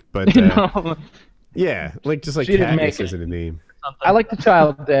think. But No. yeah, like just like She didn't make Katniss it. isn't a name. I like the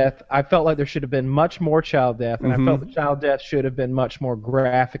child death. I felt like there should have been much more child death, and I felt the child death should have been much more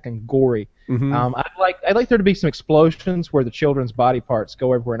graphic and gory. I'd like there to be some explosions where the children's body parts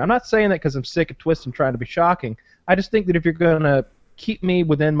go everywhere. And I'm not saying that because I'm sick of Twist and trying to be shocking. I just think that if you're going to keep me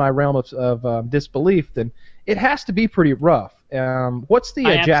within my realm of disbelief, then it has to be pretty rough. What's the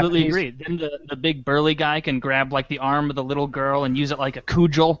I absolutely Japanese? agree. Then the big burly guy can grab like the arm of the little girl and use it like a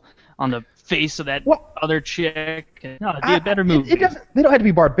cudgel on the face of that other chick. No, it'd be a better movie. It doesn't. They don't have to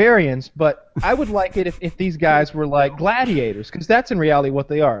be barbarians, but I would like it if these guys were like gladiators, because that's in reality what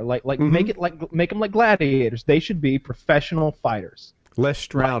they are. Like make them like gladiators. They should be professional fighters. Les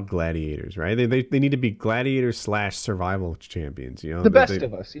Stroud gladiators, right? They need to be gladiators / survival champions. You know, The best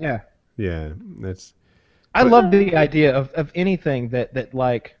of us, yeah. Yeah, that's. I love the idea of anything that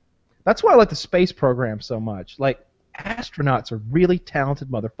like. That's why I like the space program so much. Like, astronauts are really talented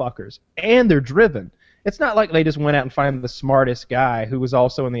motherfuckers, and they're driven. It's not like they just went out and found the smartest guy who was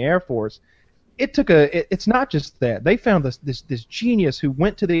also in the Air Force. It's not just that. They found this genius who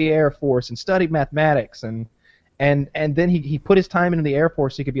went to the Air Force and studied mathematics, and then he put his time into the Air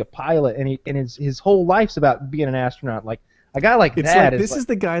Force so he could be a pilot, and his whole life's about being an astronaut. Like a guy like It's that. like this is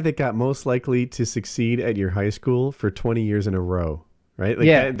the guy that got most likely to succeed at your high school for 20 years in a row. Right? Like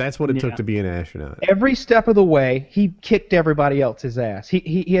Yeah. that's what it took to be an astronaut. Every step of the way, he kicked everybody else's ass.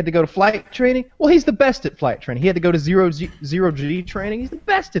 He had to go to flight training. Well, he's the best at flight training. He had to go to zero G training. He's the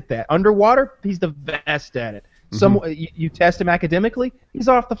best at that. Underwater, he's the best at it. You test him academically, he's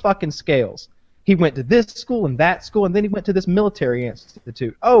off the fucking scales. He went to this school and that school, and then he went to this military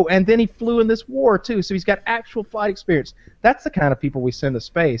institute. Oh, and then he flew in this war too, so he's got actual flight experience. That's the kind of people we send to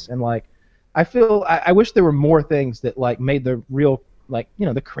space, and like, I wish there were more things that like made the real. Like,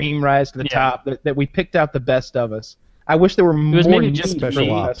 the cream rise to the top, that we picked out the best of us. I wish there were more maybe just special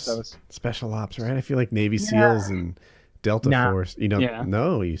the ops. best of us. Special ops, right? I feel like Navy SEALs and Delta Force. You don't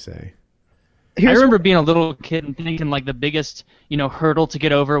know, you say. I remember being a little kid and thinking like the biggest, hurdle to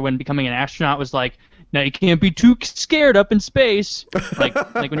get over when becoming an astronaut was like, now you can't be too scared up in space. Like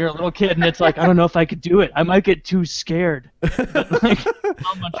when you're a little kid and it's like, I don't know if I could do it. I might get too scared. But, like,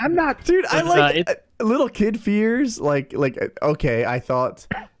 how much I'm not, dude. I like little kid fears. Like okay, I thought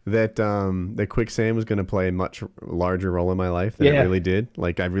that that quicksand was going to play a much larger role in my life than it really did.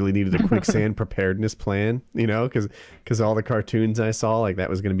 Like I really needed a quicksand preparedness plan, because all the cartoons I saw, like that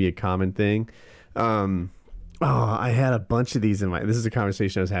was going to be a common thing. I had a bunch of these in my. This is a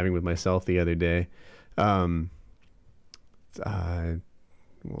conversation I was having with myself the other day. Well, I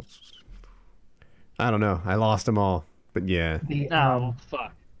don't know. I lost them all, but yeah. Oh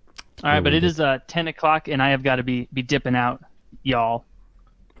fuck! All right, but it is 10 o'clock, and I have got to be dipping out, y'all.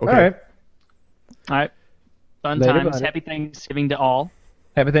 Okay. All right. Fun Later, times. buddy. Happy Thanksgiving to all.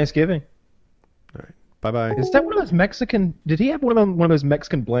 Happy Thanksgiving. All right. Bye-bye. Is that one of those Mexican? Did he have one of those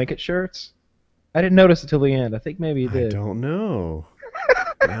Mexican blanket shirts? I didn't notice it till the end. I think maybe he did. I don't know.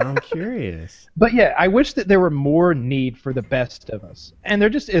 Now I'm curious. But yeah, I wish that there were more need for the best of us, and there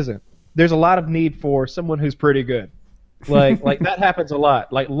just isn't. There's a lot of need for someone who's pretty good. Like that happens a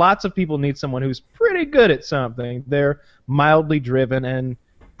lot. Like lots of people need someone who's pretty good at something. They're mildly driven and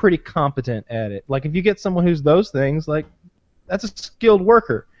pretty competent at it. Like if you get someone who's those things, like that's a skilled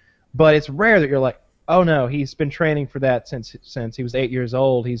worker. But it's rare that you're like, oh no, he's been training for that since he was 8 years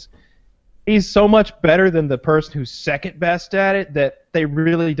old. He's so much better than the person who's second best at it that they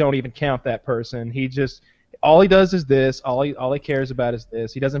really don't even count that person. All he does is this. All he cares about is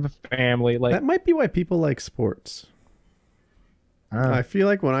this. He doesn't have a family. Like that might be why people like sports. I feel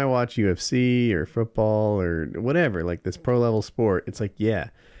like when I watch UFC or football or whatever, like this pro level sport, it's like, yeah,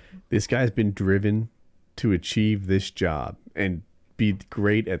 this guy's been driven to achieve this job and be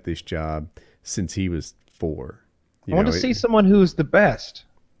great at this job since he was 4. I want to see someone who's the best.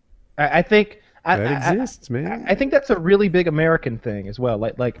 I think that exists, man. I think that's a really big American thing as well.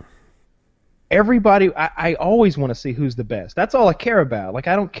 Like everybody, I always want to see who's the best. That's all I care about. Like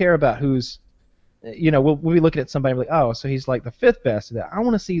I don't care about who's we'll be looking at somebody like, oh, so he's like the 5th best at that. I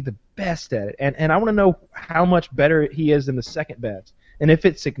want to see the best at it, and I want to know how much better he is than the 2nd best. And if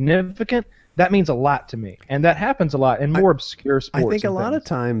it's significant, that means a lot to me, and that happens a lot in more obscure sports. I think a lot of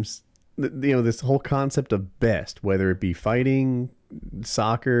times, this whole concept of best, whether it be fighting,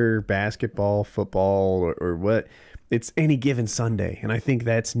 soccer, basketball, football, or what, it's any given Sunday, and I think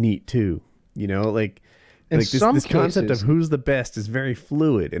that's neat too. This concept of who's the best is very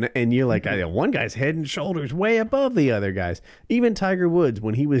fluid, and you're like, one guy's head and shoulders way above the other guys. Even Tiger Woods,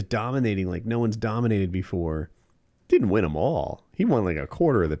 when he was dominating like no one's dominated before, didn't win them all. He won like a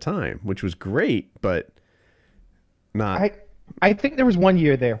quarter of the time, which was great, but not. I think there was one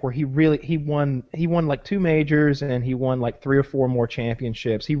year there where he won like 2 majors, and he won like 3 or 4 more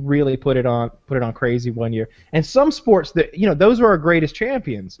championships. He really put it on crazy one year. And some sports that those are our greatest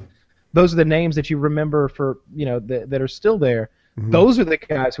champions. Those are the names that you remember for that are still there. Mm-hmm. Those are the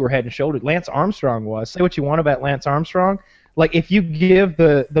guys who are head and shoulders. Lance Armstrong was. Say what you want about Lance Armstrong. Like if you give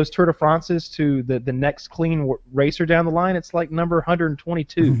those Tour de France's to the next clean racer down the line, it's like number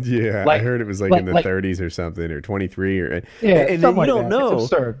 122. Yeah, I heard it was like in the 30s or something, or 23, or yeah, and then you don't know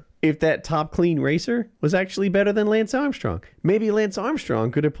if that top clean racer was actually better than Lance Armstrong. Maybe Lance Armstrong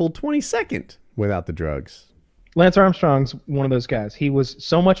could have pulled 22nd without the drugs. Lance Armstrong's one of those guys. He was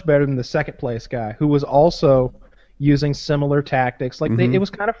so much better than the 2nd place guy, who was also using similar tactics. Like it was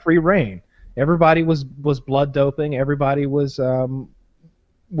kind of free reign. Everybody was blood doping. Everybody was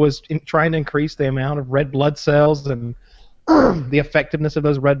trying to increase the amount of red blood cells and the effectiveness of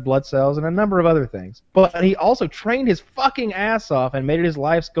those red blood cells and a number of other things. But he also trained his fucking ass off and made it his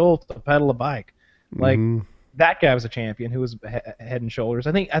life's goal to pedal a bike. Like that guy was a champion who was head and shoulders.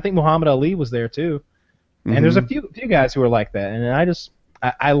 I think Muhammad Ali was there too. And there's a few guys who are like that, and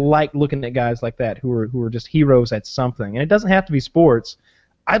I like looking at guys like that who are just heroes at something. And it doesn't have to be sports.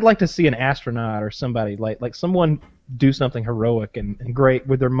 I'd like to see an astronaut or somebody like someone do something heroic and great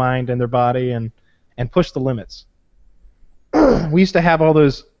with their mind and their body and push the limits. We used to have all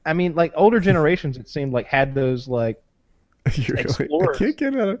those. I mean, like older generations, it seemed like had those like explorers. I can't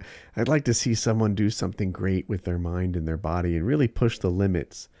get out of. I'd like to see someone do something great with their mind and their body and really push the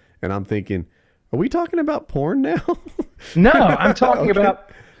limits. And I'm thinking, are we talking about porn now? No, I'm talking about.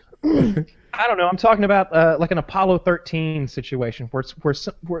 I don't know. I'm talking about like an Apollo 13 situation where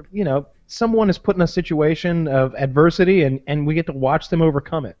someone is put in a situation of adversity and we get to watch them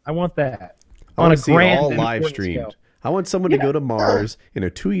overcome it. I want that. I want to see it all live streamed. I want someone to go to Mars in a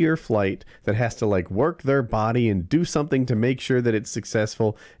 2-year flight that has to like work their body and do something to make sure that it's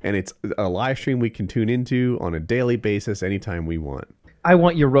successful, and it's a live stream we can tune into on a daily basis anytime we want. I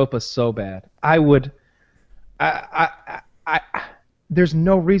want Europa so bad. I would. There's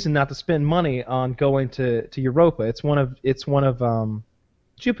no reason not to spend money on going to Europa. It's one of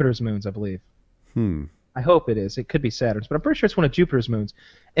Jupiter's moons, I believe. I hope it is. It could be Saturn's, but I'm pretty sure it's one of Jupiter's moons.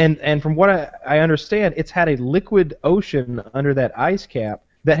 And from what I understand, it's had a liquid ocean under that ice cap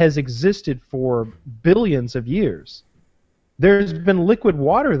that has existed for billions of years. There's been liquid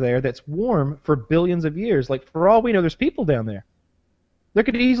water there that's warm for billions of years. Like, for all we know, there's people down there. There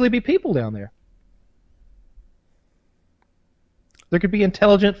could easily be people down there. There could be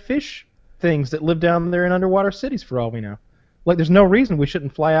intelligent fish things that live down there in underwater cities, for all we know. Like, there's no reason we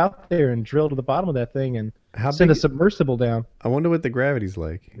shouldn't fly out there and drill to the bottom of that thing and send a submersible down. I wonder what the gravity's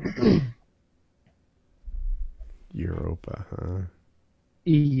like. Europa, huh?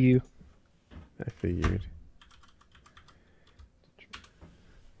 EU. I figured.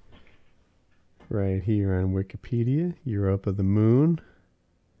 Right here on Wikipedia, Europa the moon.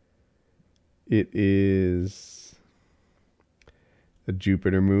 It is a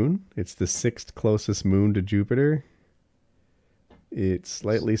Jupiter moon. It's the 6th closest moon to Jupiter. It's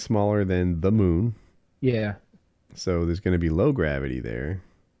slightly smaller than the moon. Yeah. So there's going to be low gravity there.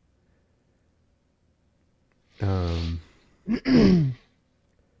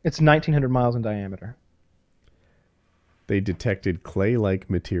 It's 1,900 miles in diameter. They detected clay-like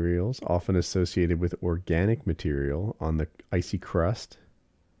materials, often associated with organic material, on the icy crust.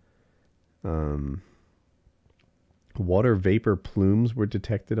 Water vapor plumes were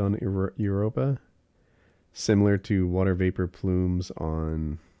detected on Europa, similar to water vapor plumes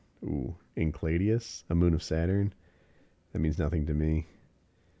on Enceladus, a moon of Saturn. That means nothing to me.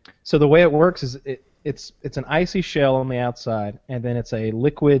 So the way it works is it's an icy shell on the outside, and then it's a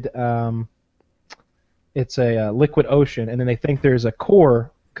liquid liquid ocean, and then they think there's a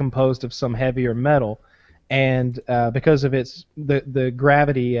core composed of some heavier metal. And because of the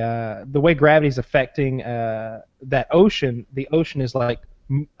gravity, the way gravity is affecting that ocean, the ocean is like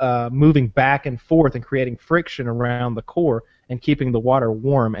moving back and forth and creating friction around the core and keeping the water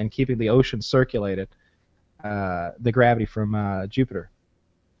warm and keeping the ocean circulated. The gravity from Jupiter.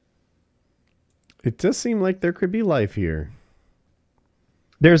 It does seem like there could be life here.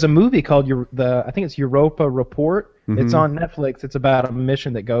 There's a movie called I think it's Europa Report. It's on Netflix. It's about a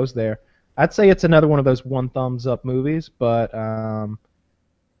mission that goes there. I'd say it's another one of those one thumbs up movies, but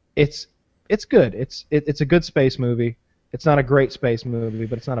it's good. It's a good space movie. It's not a great space movie,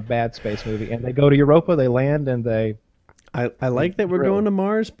 but it's not a bad space movie. And they go to Europa, they land, and they. I like that we're going to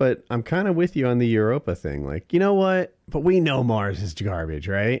Mars, but I'm kind of with you on the Europa thing. Like, you know what? But we know Mars is garbage,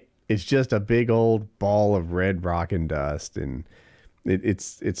 right? It's just a big old ball of red rock and dust, and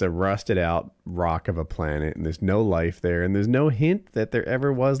it's a rusted out rock of a planet, and there's no life there, and there's no hint that there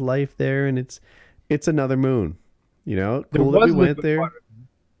ever was life there, and it's another moon. You know, cool that we went there. Water.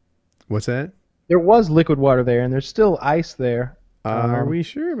 What's that? There was liquid water there, and there's still ice there. Are we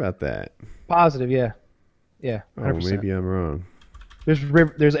sure about that? Positive, yeah. Yeah, 100%. Oh, maybe I'm wrong.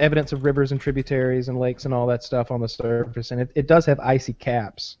 There's evidence of rivers and tributaries and lakes and all that stuff on the surface, and it does have icy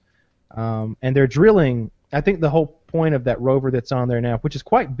caps. And they're drilling. I think the whole point of that rover that's on there now, which is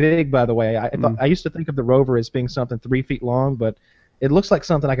quite big, by the way. I used to think of the rover as being something 3 feet long, but it looks like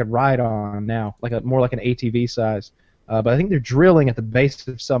something I could ride on now, more like an ATV size. But I think they're drilling at the base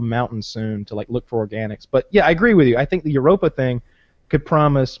of some mountain soon to look for organics. But yeah, I agree with you. I think the Europa thing could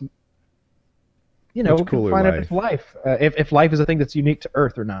promise. We can find out if life, if life is a thing that's unique to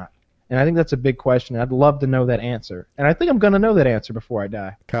Earth or not. And I think that's a big question. I'd love to know that answer. And I think I'm going to know that answer before I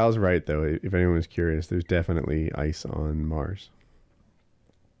die. Kyle's right, though. If anyone's curious, there's definitely ice on Mars.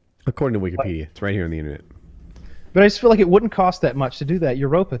 According to Wikipedia. It's right here on the internet. But I just feel like it wouldn't cost that much to do that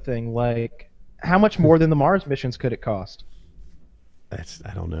Europa thing. Like, how much more than the Mars missions could it cost? I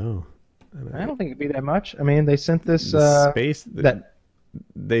don't know. I don't think it'd be that much. I mean, they sent this... space...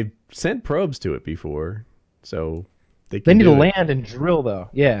 They've sent probes to it before, so they need to land and drill, though.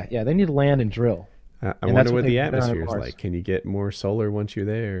 Yeah, they need to land and drill. I wonder what the atmosphere is like. Can you get more solar once you're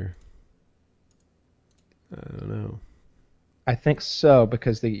there? I don't know. I think so,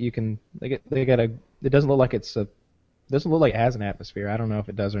 because it doesn't look like it has an atmosphere. I don't know if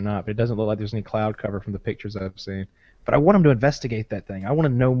it does or not, but it doesn't look like there's any cloud cover from the pictures I've seen. But I want them to investigate that thing. I want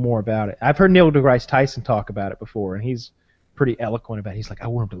to know more about it. I've heard Neil deGrasse Tyson talk about it before, and he's pretty eloquent about it. He's like, I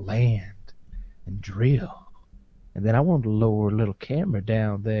want them to land and drill, and then I want them to lower a little camera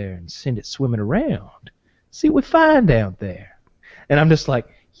down there and send it swimming around, see what we find down there. And I'm just like,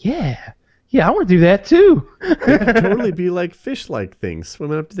 yeah, I want to do that too. It could totally be like fish-like things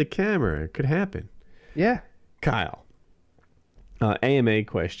swimming up to the camera. It could happen. Yeah. Kyle, AMA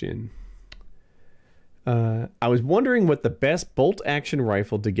question. I was wondering what the best bolt-action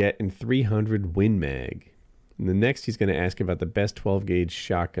rifle to get in 300 Win Mag. And the next he's going to ask about the best 12-gauge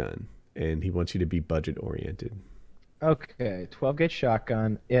shotgun, and he wants you to be budget-oriented. Okay, 12-gauge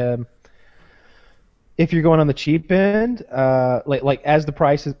shotgun. If you're going on the cheap end, like as the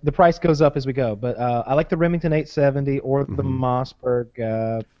price goes up as we go. But I like the Remington 870 or the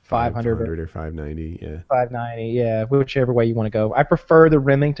Mossberg 500 or 590. Yeah. 590. Yeah, whichever way you want to go. I prefer the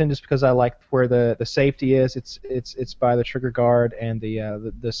Remington just because I like where the safety is. It's by the trigger guard, and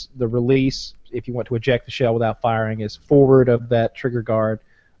the release, if you want to eject the shell without firing, is forward of that trigger guard,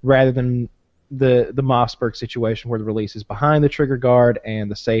 rather than the Mossberg situation where the release is behind the trigger guard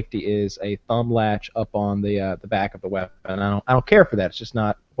and the safety is a thumb latch up on the back of the weapon. I don't care for that. It's just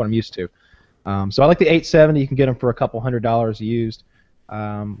not what I'm used to. So I like the 870. You can get them for a couple $100 used,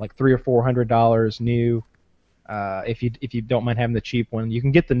 like $300 or $400 new. If you don't mind having the cheap one, you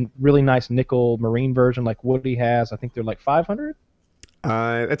can get the really nice nickel marine version like Woody has. I think they're like $500.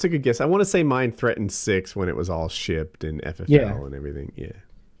 That's a good guess. I want to say mine threatened $600 when it was all shipped and FFL and everything. Yeah.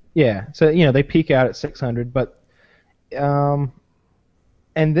 Yeah, so they peak out at 600, but and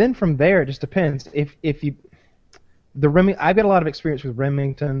then from there it just depends. I've got a lot of experience with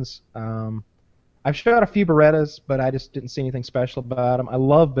Remingtons. I've shot a few Berettas, but I just didn't see anything special about them. I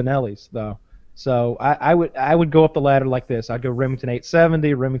love Benellis though, so I would go up the ladder like this. I'd go Remington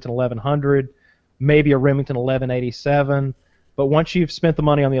 870, Remington 1100, maybe a Remington 1187. But once you've spent the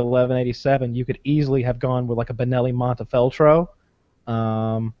money on the 1187, you could easily have gone with like a Benelli Montefeltro.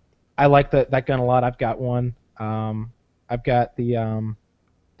 I like that gun a lot. I've got one. I've got the Benelli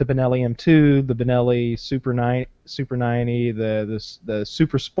M2, the Benelli Super 90, the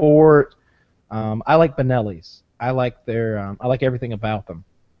Super Sport. I like Benellis. I like everything about them.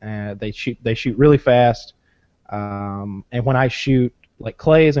 They shoot really fast. And when I shoot like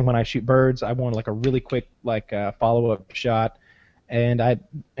clays and when I shoot birds, I want like a really quick follow-up shot. and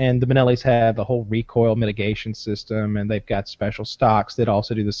the Benellis have the whole recoil mitigation system, and they've got special stocks that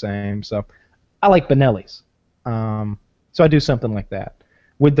also do the same. So I like Benellis. So I do something like that.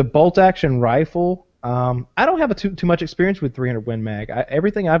 With the bolt-action rifle, I don't have too much experience with 300 Win Mag.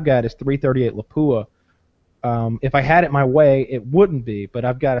 Everything I've got is 338 Lapua. If I had it my way, it wouldn't be, but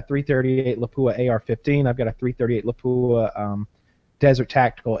I've got a 338 Lapua AR-15. I've got a 338 Lapua Desert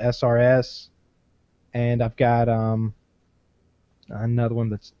Tactical SRS, and I've got another one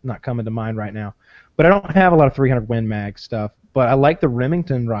that's not coming to mind right now. But I don't have a lot of 300 Win Mag stuff. But I like the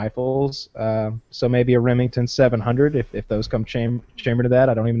Remington rifles, so maybe a Remington 700 if those come chambered to that.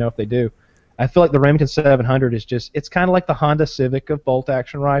 I don't even know if they do. I feel like the Remington 700 is it's kind of like the Honda Civic of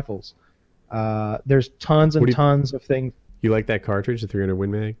bolt-action rifles. There's tons and tons of things. You like that cartridge, the 300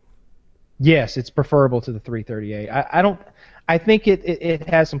 Win Mag? Yes, it's preferable to the 338. I think it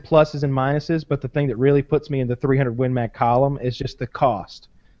has some pluses and minuses, but the thing that really puts me in the 300 Win Mag column is just the cost.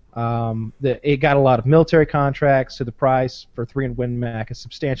 It got a lot of military contracts, so the price for 300 Win Mag is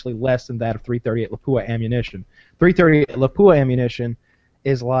substantially less than that of 338 Lapua ammunition. 338 Lapua ammunition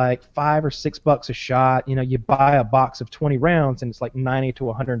is like $5 or $6 a shot. You know, you buy a box of 20 rounds and it's like $90 to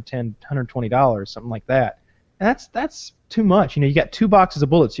 $110, $120, something like that. And that's too much. You know, you got 2 boxes of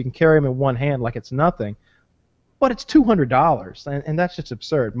bullets, you can carry them in one hand like it's nothing, but it's $200, and that's just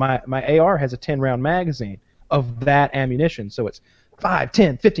absurd. My AR has a 10-round magazine of that ammunition, so it's $5,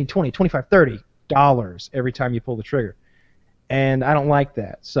 $10, $15, $20, $25, $30 every time you pull the trigger, and I don't like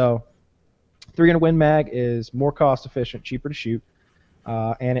that. So 300 Win Mag is more cost efficient, cheaper to shoot,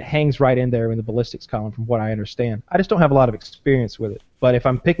 and it hangs right in there in the ballistics column from what I understand. I just don't have a lot of experience with it, but if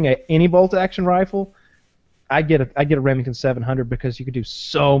I'm picking any bolt-action rifle, I get a Remington 700 because you can do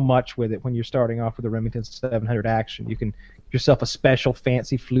so much with it when you're starting off with a Remington 700 action. You can get yourself a special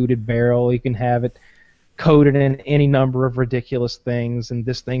fancy fluted barrel. You can have it coated in any number of ridiculous things, and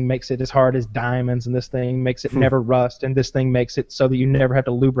this thing makes it as hard as diamonds, and this thing makes it never rust, and this thing makes it so that you never have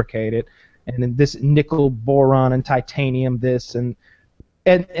to lubricate it, and then this nickel, boron, and titanium this, and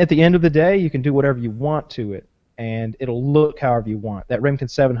at the end of the day, you can do whatever you want to it, and it'll look however you want. That Remington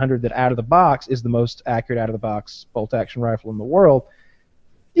 700 that out of the box is the most accurate out of the box bolt-action rifle in the world.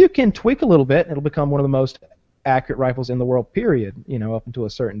 You can tweak a little bit, and it'll become one of the most accurate rifles in the world, period, you know, up into a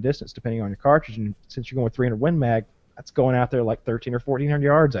certain distance depending on your cartridge, and since you're going with 300 Win Mag, that's going out there like 1,300 or 1,400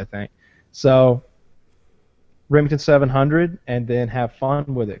 yards, I think. So Remington 700, and then have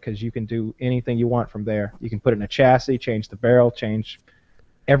fun with it, because you can do anything you want from there. You can put it in a chassis, change the barrel, change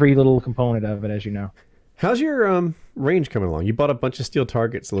every little component of it, as you know. How's your range coming along? You bought a bunch of steel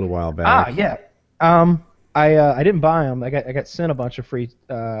targets a little while back. Yeah. I didn't buy them. I got sent a bunch of free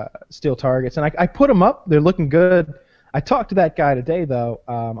steel targets, and I put them up. They're looking good. I talked to that guy today, though,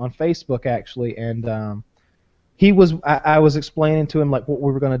 on Facebook, actually, and I was explaining to him like what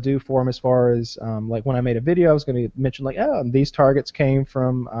we were going to do for him as far as like when I made a video, I was going to mention like, oh, these targets came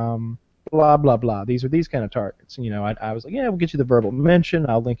from blah blah blah. These are these kind of targets. And, you know, I was like, yeah, we'll get you the verbal mention.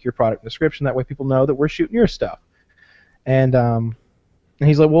 I'll link your product description. That way, people know that we're shooting your stuff. And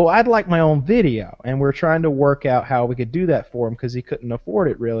he's like, well, I'd like my own video, and we're trying to work out how we could do that for him because he couldn't afford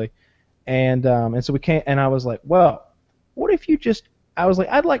it really, and so we can't. And I was like, well, what if you just? I was like,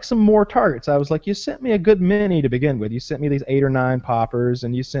 I'd like some more targets. I was like, you sent me a good many to begin with. You sent me these 8 or 9 poppers,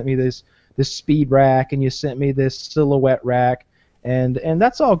 and you sent me this speed rack, and you sent me this silhouette rack, and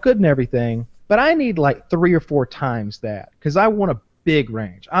that's all good and everything. But I need like 3 or 4 times that because I want a big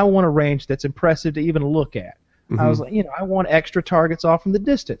range. I want a range that's impressive to even look at. I was like, you know, I want extra targets off from the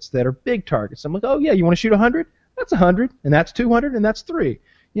distance that are big targets. I'm like, oh yeah, you want to shoot 100? That's 100, and that's 200, and that's 3.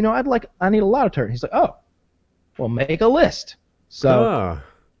 You know, I need a lot of targets. He's like, oh, well, make a list. So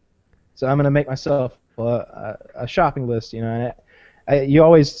I'm gonna make myself a shopping list. You know, and you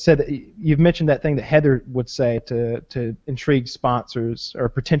always said that you've mentioned that thing that Heather would say to intrigue sponsors or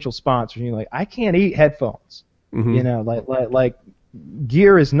potential sponsors. And you're like, I can't eat headphones. You know, like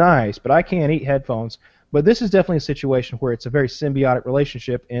gear is nice, but I can't eat headphones. But this is definitely a situation where it's a very symbiotic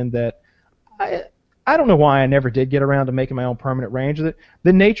relationship in that I don't know why I never did get around to making my own permanent range with it.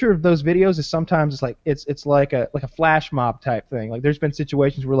 The nature of those videos is sometimes it's like a flash mob type thing. Like there's been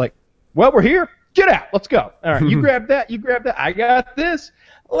situations where like, well, we're here, get out, let's go. All right, you grab that, I got this.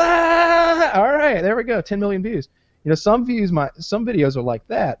 All right, there we go, 10 million views. You know, some videos are like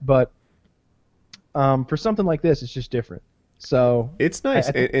that, but for something like this, it's just different. So it's nice,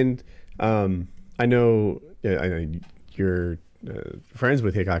 I know you're friends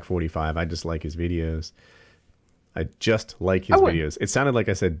with Hickok45. I just like his videos. I just like his videos. It sounded like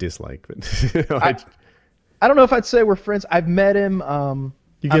I said dislike, but I don't know if I'd say we're friends. I've met him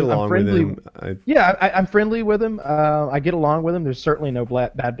You get I'm along friendly. with him. Yeah, I'm friendly with him. I get along with him. There's certainly no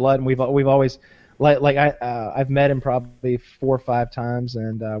bad blood, and we've always I've met him probably 4 or 5 times,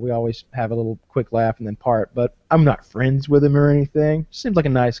 and we always have a little quick laugh and then part. But I'm not friends with him or anything. Seems like a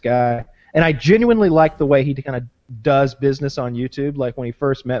nice guy, and I genuinely like the way he kind of does business on YouTube. Like when he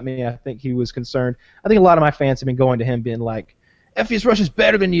first met me, I think he was concerned. I think a lot of my fans have been going to him, being like, "FVS Rush is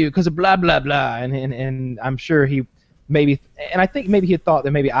better than you because of blah blah blah," and I'm sure he. Maybe, and I think maybe he had thought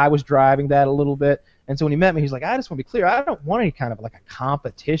that maybe I was driving that a little bit, and so when he met me, he's like, I just want to be clear, I don't want any kind of like a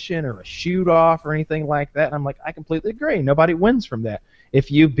competition or a shoot-off or anything like that, and I'm like, I completely agree, nobody wins from that.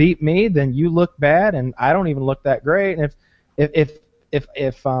 If you beat me, then you look bad, and I don't even look that great, and if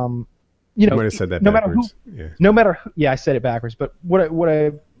you know, might have said that no backwards. matter who, yeah, I said it backwards, but what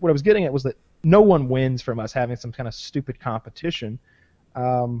I was getting at was that no one wins from us having some kind of stupid competition.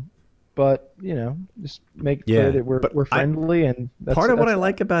 But you know, just make it clear that we're friendly, and that's, part of what I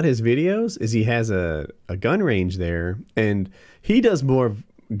like about his videos is he has a gun range there, and he does more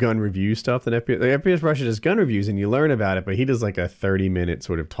gun review stuff than FPS. Like FPS Russia does gun reviews, and you learn about it, but he does like a 30-minute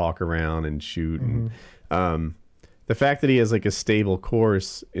sort of talk around and shoot. And the fact that he has like a stable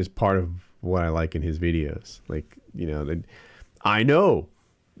course is part of what I like in his videos. Like, you know, I know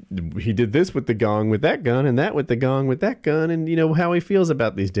he did this with the gong with that gun and that with the gong with that gun, and you know how he feels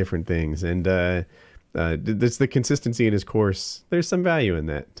about these different things, and that's the consistency in his course. There's some value in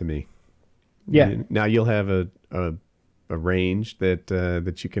that to me. Yeah. Now you'll have a range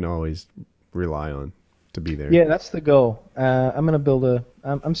that you can always rely on to be there. Yeah, that's the goal. I'm gonna build a.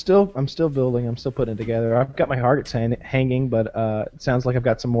 I'm still building. I'm still putting it together. I've got my targets hanging, but it sounds like I've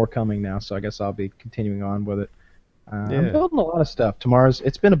got some more coming now. So I guess I'll be continuing on with it. I'm building a lot of stuff.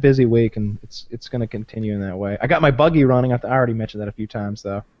 It's been a busy week, and it's going to continue in that way. I got my buggy running. I already mentioned that a few times,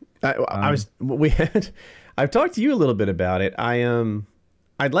 though. I've talked to you a little bit about it.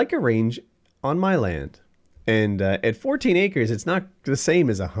 I'd like a range on my land, and at 14 acres, it's not the same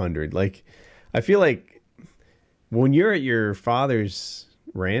as 100. Like, I feel like when you're at your father's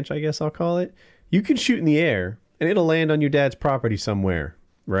ranch, I guess I'll call it, you can shoot in the air, and it'll land on your dad's property somewhere,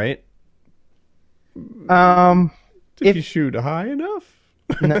 right? If you shoot high enough.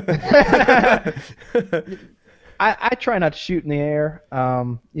 I try not to shoot in the air.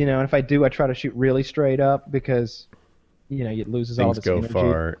 You know, and if I do, I try to shoot really straight up because, you know, it loses all Things this energy. go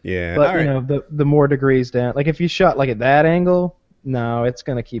far, yeah. But you know, the more degrees down. Like if you shot like at that angle, no, it's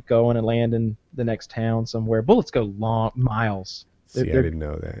gonna keep going and land in the next town somewhere. Bullets go long miles. See, I didn't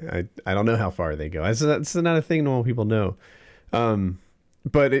know that. I don't know how far they go. That's not a thing normal people know.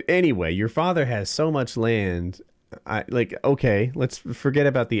 But anyway, your father has so much land. Okay, let's forget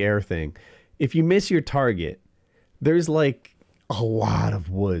about the air thing. If you miss your target, there's like a lot of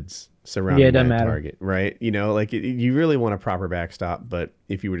woods surrounding that target, right? You know, like you really want a proper backstop, but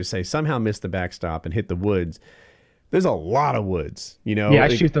if you were to say somehow miss the backstop and hit the woods, there's a lot of woods, you know? Yeah, I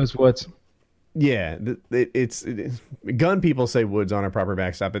shoot those woods. Yeah, it's gun people say woods on a proper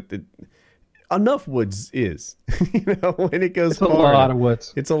backstop. Enough woods is, you know, when it goes far. It's a lot of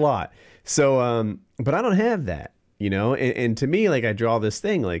woods. It's a lot. So, but I don't have that, you know, and to me, like I draw this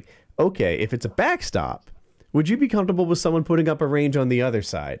thing like, okay, if it's a backstop, would you be comfortable with someone putting up a range on the other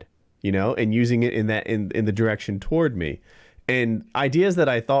side, you know, and using it in the direction toward me? And ideas that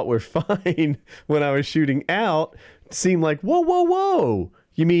I thought were fine when I was shooting out seem like, whoa.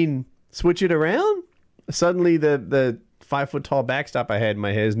 You mean switch it around? Suddenly the 5 foot tall backstop I had in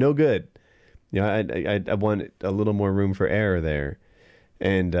my head is no good. You know, I want a little more room for error there.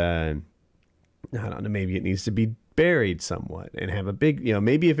 And I don't know, maybe it needs to be buried somewhat and have a big, you know,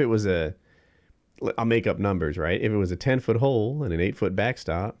 maybe if it was I'll make up numbers, right? If it was a 10-foot hole and an 8-foot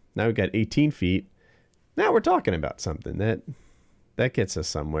backstop, now we've got 18 feet. Now we're talking about something that gets us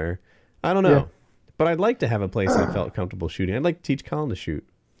somewhere. I don't know. Yeah. But I'd like to have a place I felt comfortable shooting. I'd like to teach Colin to shoot.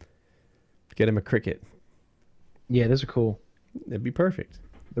 Get him a cricket. Yeah, those are cool. That'd be perfect.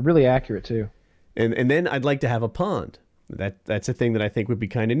 They're really accurate too. And then I'd like to have a pond. That's a thing that I think would be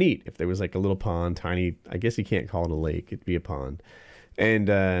kind of neat. If there was like a little pond, tiny, I guess you can't call it a lake. It'd be a pond.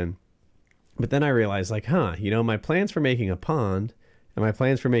 And but then I realized like, you know, my plans for making a pond and my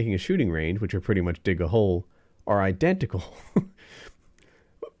plans for making a shooting range, which are pretty much dig a hole, are identical.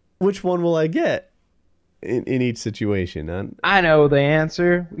 Which one will I get in each situation? I know the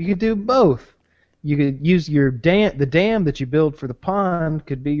answer. You could do both. You could use your the dam that you build for the pond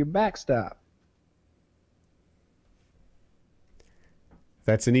could be your backstop.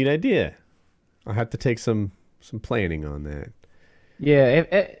 That's a neat idea. I'll have to take some planning on that.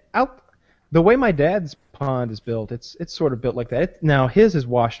 Yeah, the way my dad's pond is built, it's sort of built like that. Now his is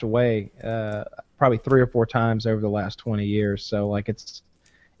washed away probably 3 or 4 times over the last 20 years. So like it's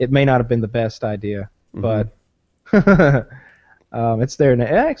it may not have been the best idea, but it's there. And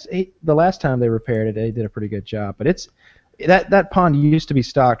the last time they repaired it, they did a pretty good job. But it's that pond used to be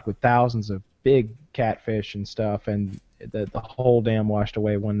stocked with thousands of big catfish and stuff, and the whole dam washed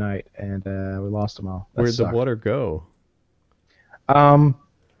away one night, and we lost them all. Where'd the water go?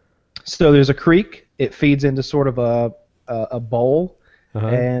 So there's a creek. It feeds into sort of a bowl,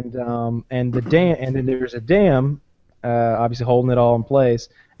 and the dam, and then there's a dam, obviously holding it all in place.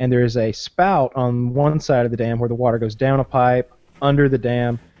 And there's a spout on one side of the dam where the water goes down a pipe, under the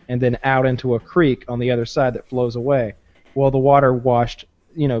dam, and then out into a creek on the other side that flows away. Well, the water washed,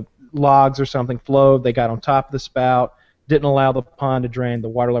 logs or something flowed. They got on top of the spout, didn't allow the pond to drain. The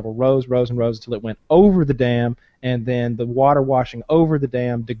water level rose until it went over the dam, and then the water washing over the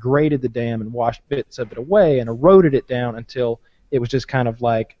dam degraded the dam and washed bits of it away and eroded it down until it was just kind of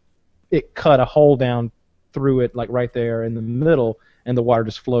like it cut a hole down through it, like right there in the middle, and the water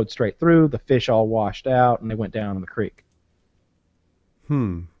just flowed straight through. The fish all washed out, and they went down in the creek.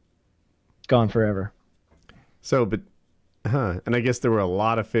 Gone forever. So, and I guess there were a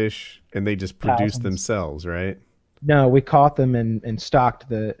lot of fish, and they just produced themselves, right? No, we caught them and stocked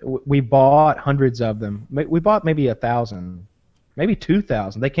we bought hundreds of them. We bought maybe 1,000, maybe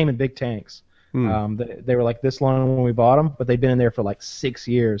 2,000. They came in big tanks. They were like this long when we bought them, but they'd been in there for like 6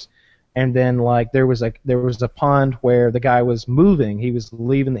 years. And then like there was a pond where the guy was moving. He was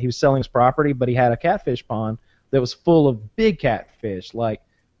selling his property, but he had a catfish pond that was full of big catfish, like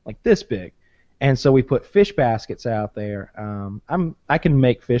this big. And so we put fish baskets out there. I can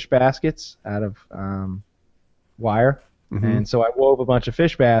make fish baskets out of wire, and so I wove a bunch of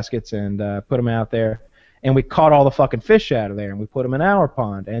fish baskets and put them out there. And we caught all the fucking fish out of there, and we put them in our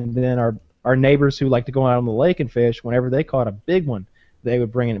pond. And then our neighbors who like to go out on the lake and fish, whenever they caught a big one, they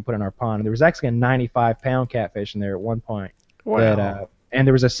would bring it and put it in our pond. And there was actually a 95-pound catfish in there at one point. Wow. And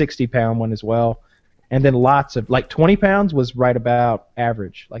there was a 60-pound one as well. And then lots of, like 20 pounds was right about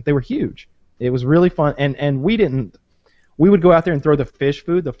average. Like they were huge. It was really fun. And we would go out there and throw the fish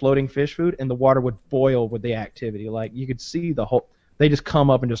food, the floating fish food, and the water would boil with the activity. Like you could see they just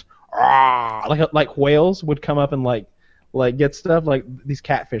come up and just, like whales would come up and like get stuff. Like these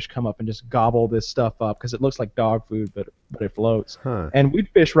catfish come up and just gobble this stuff up because it looks like dog food, but it floats. And we'd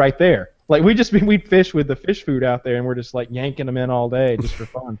fish right there. Like we'd fish with the fish food out there, and we're just like yanking them in all day just for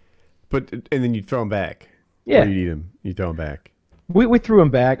fun. And then you throw them back. Yeah. Or you eat them. You throw them back. We threw them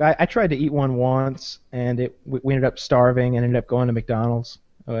back. I tried to eat one once, and we ended up starving and ended up going to McDonald's.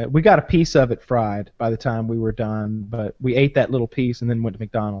 We got a piece of it fried by the time we were done, but we ate that little piece and then went to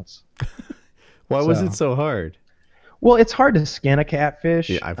McDonald's. Why was it so hard? Well, it's hard to skin a catfish.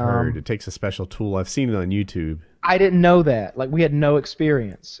 Yeah, I've heard. It takes a special tool. I've seen it on YouTube. I didn't know that. Like, we had no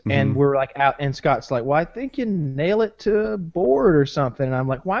experience. And we're like out, and Scott's like, well, I think you nail it to a board or something. And I'm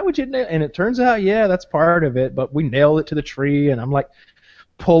like, why would you nail it? And it turns out, yeah, that's part of it. But we nailed it to the tree, and I'm like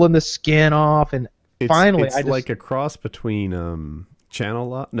pulling the skin off. And finally, it's like a cross between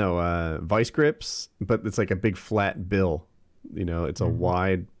vice grips, but it's like a big flat bill. It's a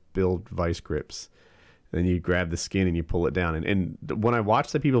wide billed vice grips. Then you grab the skin and you pull it down. And when I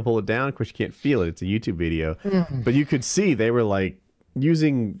watch the people pull it down, of course you can't feel it. It's a YouTube video. But you could see they were like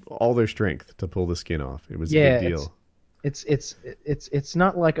using all their strength to pull the skin off. It was a big deal. It's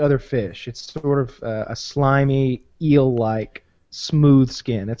not like other fish. It's sort of a slimy, eel-like, smooth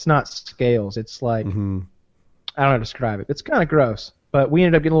skin. It's not scales. It's like, I don't know how to describe it. It's kind of gross. But we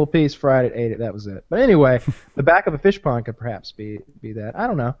ended up getting a little piece, fried it, ate it. That was it. But anyway, the back of a fish pond could perhaps be that. I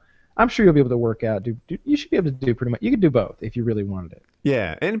don't know. I'm sure you'll be able to work out. You should be able to do pretty much. You could do both if you really wanted it.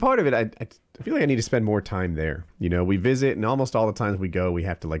 Yeah, and part of it, I feel like I need to spend more time there. We visit, and almost all the times we go, we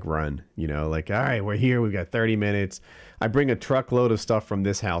have to like run. Like, all right, we're here. We've got 30 minutes. I bring a truckload of stuff from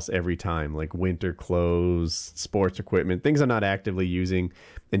this house every time, like winter clothes, sports equipment, things I'm not actively using,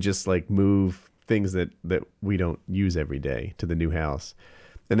 and just like move things that we don't use every day to the new house.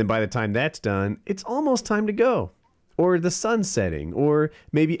 And then by the time that's done, it's almost time to go. Or the sun's setting, or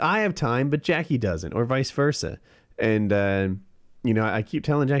maybe I have time but Jackie doesn't, or vice versa. And I keep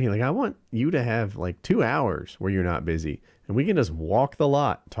telling Jackie, like, I want you to have like 2 hours where you're not busy, and we can just walk the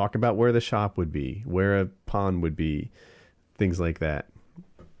lot, talk about where the shop would be, where a pond would be, things like that.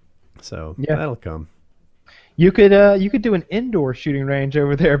 So yeah, that'll come. You could do an indoor shooting range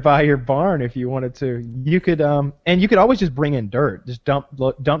over there by your barn if you wanted to. You could and you could always just bring in dirt, just dump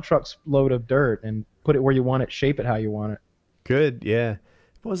trucks load of dirt and put it where you want it, shape it how you want it. Good, yeah.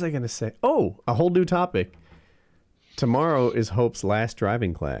 What was I going to say? Oh, a whole new topic. Tomorrow is Hope's last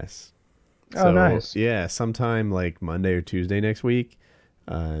driving class. Oh, nice. Yeah, sometime like Monday or Tuesday next week.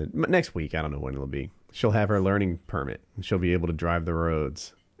 Next week, I don't know when it'll be. She'll have her learning permit, and she'll be able to drive the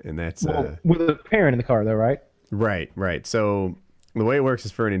roads. and that's with a parent in the car though, right? Right. So the way it works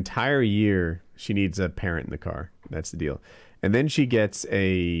is for an entire year, she needs a parent in the car. That's the deal. And then she gets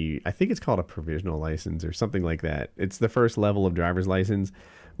I think it's called a provisional license or something like that. It's the first level of driver's license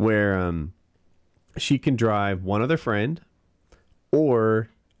where she can drive one other friend or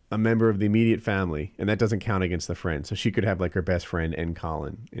a member of the immediate family, and that doesn't count against the friend. So she could have like her best friend and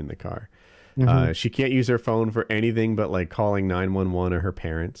Colin in the car. She can't use her phone for anything but like calling 911 or her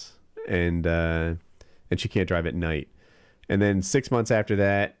parents, and she can't drive at night. And then 6 months after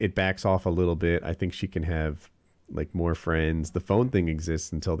that, it backs off a little bit. I think she can have like more friends. The phone thing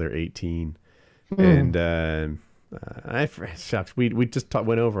exists until they're 18. And shucks, we just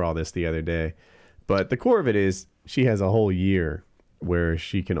went over all this the other day. But the core of it is she has a whole year where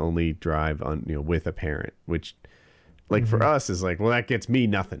she can only drive on with a parent, which like for us is like, well, that gets me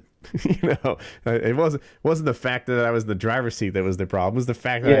nothing. It wasn't the fact that I was in the driver's seat that was the problem. It was the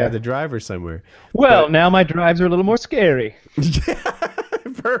fact that I had to drive her somewhere. Well, now my drives are a little more scary.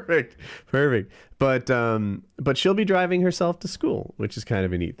 Perfect. But she'll be driving herself to school, which is kind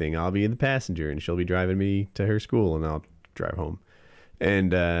of a neat thing. I'll be in the passenger, and she'll be driving me to her school, and I'll drive home.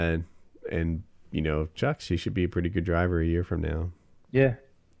 And Chuck, she should be a pretty good driver a year from now. Yeah.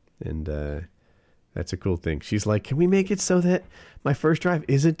 And that's a cool thing. She's like, can we make it so that my first drive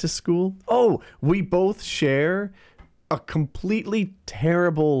isn't to school? Oh, we both share a completely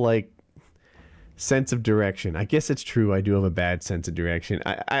terrible, like, sense of direction. I guess it's true. I do have a bad sense of direction.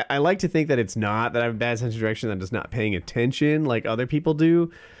 I like to think that it's not that I have a bad sense of direction, that I'm just not paying attention like other people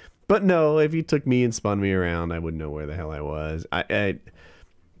do. But no, if you took me and spun me around, I wouldn't know where the hell I was. And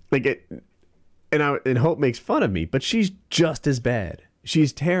Hope makes fun of me, but she's just as bad.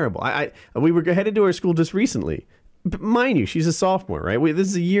 She's terrible. We were headed to her school just recently. But mind you, she's a sophomore, right? This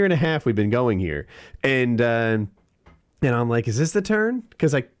is a year and a half we've been going here. And I'm like, is this the turn?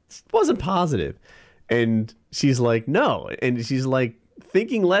 Because I wasn't positive. And she's like, no. And she's like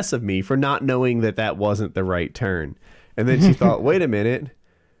thinking less of me for not knowing that wasn't the right turn. And then she thought, wait a minute.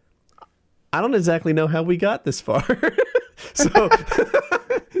 I don't exactly know how we got this far. So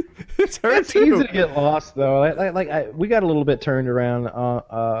it's easy to get lost, though. We got a little bit turned around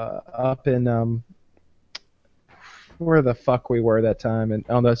up in where the fuck we were that time, and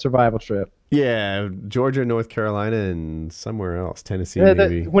on the survival trip. Yeah, Georgia, North Carolina, and somewhere else, Tennessee,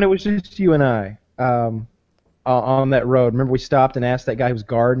 maybe. When it was just you and I on that road. Remember, we stopped and asked that guy who was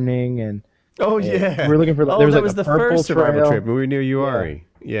gardening, and yeah, we were looking for. There was like the first survival trip. We were near Uari.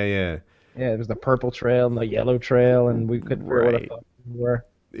 Yeah. Yeah, it was the purple trail and the yellow trail, and we couldn't figure what the fuck we were.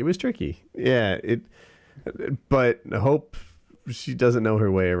 It was tricky. Yeah, but I hope she doesn't know her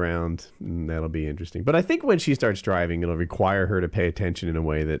way around, and that'll be interesting. But I think when she starts driving, it'll require her to pay attention in a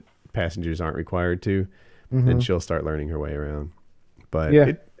way that passengers aren't required to, and she'll start learning her way around. But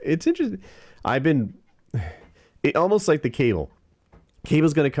it's interesting. Almost like the cable.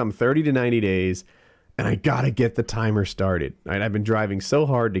 Cable's going to come 30 to 90 days, and I got to get the timer started. Right? I've been driving so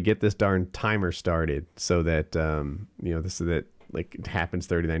hard to get this darn timer started so that, like it happens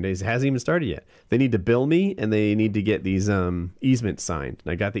 39 days. It hasn't even started yet. They need to bill me, and they need to get these easements signed.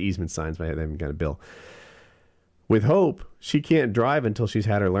 And I got the easement signs, but I haven't got a bill. With Hope, she can't drive until she's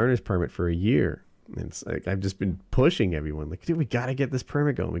had her learner's permit for a year. And it's like I've just been pushing everyone, like, dude, we gotta get this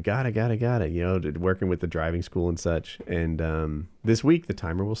permit going. We gotta, working with the driving school and such. And this week the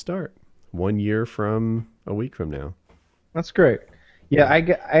timer will start. 1 year from a week from now. That's great. Yeah, I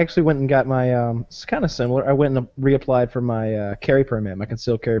actually went and got my, it's kind of similar. I went and reapplied for my carry permit, my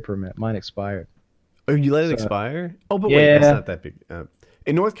concealed carry permit. Mine expired. Oh, you let it expire? Oh, but wait, that's not that big.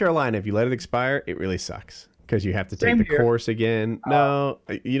 In North Carolina, if you let it expire, it really sucks because you have to take the course again. No,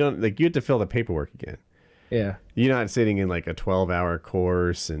 you don't. Like, you have to fill the paperwork again. Yeah. You're not sitting in like a 12-hour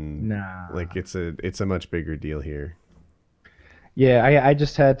course, and like it's a much bigger deal here. Yeah, I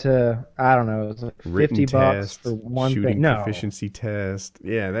just had to, I don't know, it was like $50 for one shooting thing. No. Proficiency test.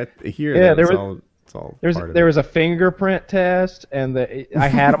 Yeah, that here. Yeah, there was a fingerprint test, and I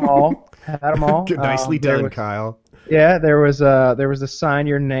had them all. Nicely done, Kyle. Yeah, there was a sign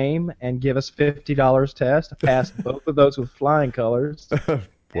your name and give us $50 test. I passed both of those with flying colors.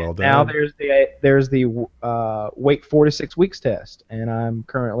 Well done. Now there's the wait 4 to 6 weeks test, and I'm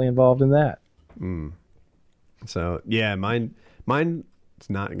currently involved in that. So yeah, Mine's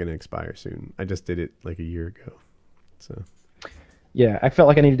not going to expire soon. I just did it like a year ago. So yeah, I felt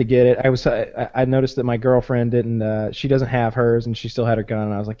like I needed to get it. I noticed that my girlfriend didn't. She doesn't have hers, and she still had her gun.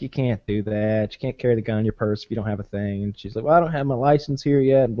 And I was like, you can't do that. You can't carry the gun in your purse if you don't have a thing. And she's like, well, I don't have my license here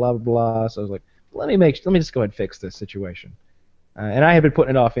yet, and blah blah blah. So I was like, let me just go ahead and fix this situation. And I had been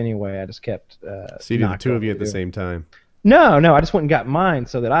putting it off anyway. I just kept. So you did the two of you at the same time. No, I just went and got mine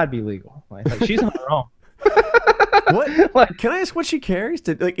so that I'd be legal. Like she's on her own. What? Like, Can I ask what she carries?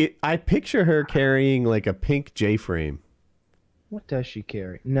 I picture her carrying like a pink J-frame. what does she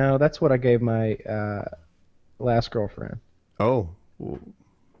carry? No, that's what I gave my last girlfriend. Oh, I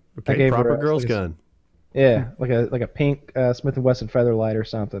okay. gave Proper her girl's like gun. Yeah, like a pink Smith & Wesson Featherlight or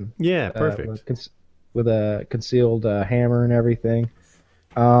something. Yeah, perfect. With a concealed hammer and everything.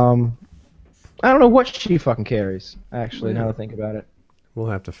 I don't know what she fucking carries, actually, now that I think about it. We'll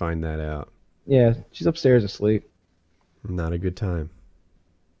have to find that out. Yeah, she's upstairs asleep. Not a good time.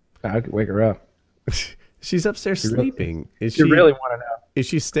 I could wake her up. She's upstairs sleeping. Is You she really want to know? Is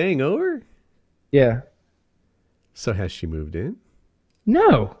she staying over? Yeah. So has she moved in?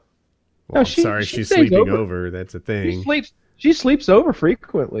 No. Well, No, I'm sorry, she she's stays sleeping over. over. That's a thing. She sleeps over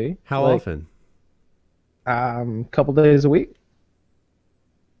frequently. How often? Couple days a week.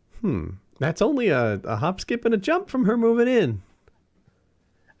 That's only a hop, skip, and a jump from her moving in.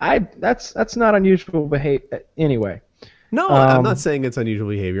 That's not unusual behavior anyway. No, I'm not saying it's unusual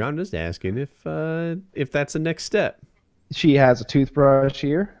behavior. I'm just asking if that's the next step. She has a toothbrush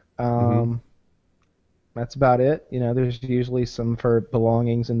here. That's about it. You know, there's usually some of her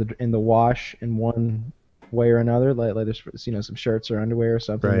belongings in the wash in one way or another. Like there's some shirts or underwear or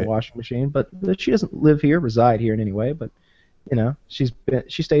something in the washing machine. But she doesn't reside here in any way. But she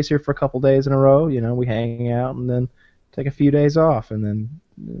stays here for a couple days in a row. We hang out and then take a few days off and then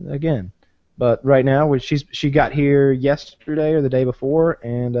again. But right now she got here yesterday or the day before,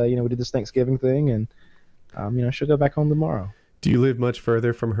 and we did this Thanksgiving thing, and she'll go back home tomorrow. Do you live much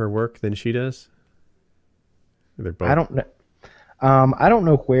further from her work than she does? They're both... I don't know. I don't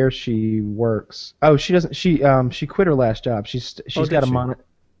know where she works. Oh, she doesn't. She quit her last job. She's got a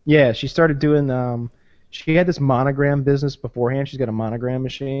Yeah, she started doing. She had this monogram business beforehand. She's got a monogram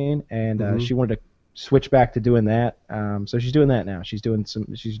machine, and she wanted to switch back to doing that. So she's doing that now. She's doing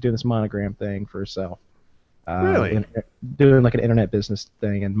this monogram thing for herself. Really? Doing like an internet business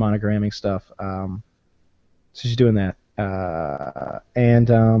thing and monogramming stuff. So she's doing that.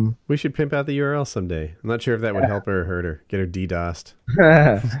 We should pimp out the URL someday. I'm not sure if that would help her or hurt her. Get her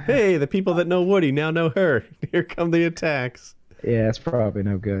DDoSed. Hey, the people that know Woody now know her. Here come the attacks. Yeah, it's probably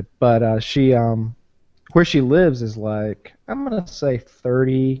no good. But she where she lives is like, I'm gonna say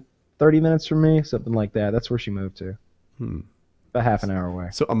 30 minutes from me, something like that. That's where she moved to. About half an hour away.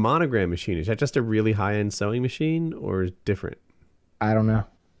 So a monogram machine, is that just a really high-end sewing machine or is it different? I don't know.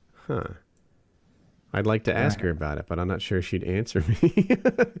 Huh. I'd like to ask her about it, but I'm not sure she'd answer me.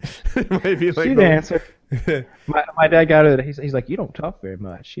 It might be like she'd answer. My dad got her. He's like, you don't talk very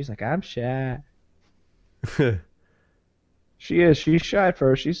much. She's like, I'm shy. She is. She's shy at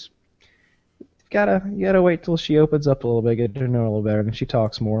first. You gotta wait till she opens up a little bit, get to know her a little better, and she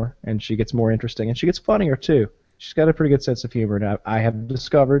talks more, and she gets more interesting, and she gets funnier too. She's got a pretty good sense of humor, and I have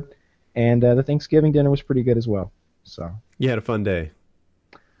discovered. And the Thanksgiving dinner was pretty good as well. So you had a fun day.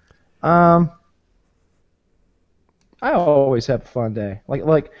 I always have a fun day.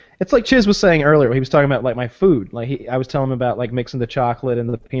 Like it's like Chiz was saying earlier. He was talking about like my food. I was telling him about like mixing the chocolate and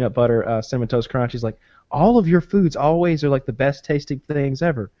the peanut butter cinnamon toast crunch. He's like, all of your foods always are like the best tasting things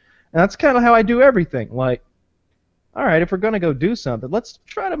ever. And that's kind of how I do everything. Like, all right, if we're gonna go do something, let's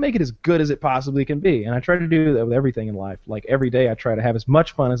try to make it as good as it possibly can be. And I try to do that with everything in life. Like every day, I try to have as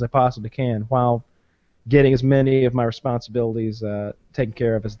much fun as I possibly can while getting as many of my responsibilities taken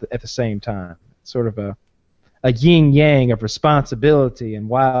care of at the same time. It's sort of a yin yang of responsibility and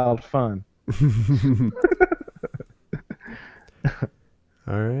wild fun.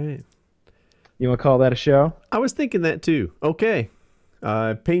 All right. You want to call that a show? I was thinking that too. Okay.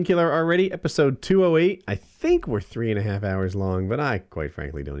 Painkiller already, episode 208. I think we're 3.5 hours long, but I quite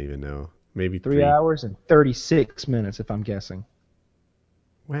frankly don't even know. Maybe 3 hours and 36 minutes, if I'm guessing.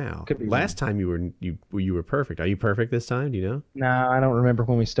 Wow. Last time you were perfect. Are you perfect this time? Do you know? No, I don't remember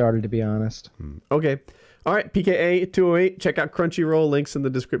when we started, to be honest. Okay. All right, PKA 208. Check out Crunchyroll, links in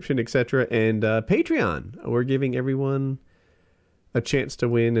the description, etc. And Patreon. We're giving everyone a chance to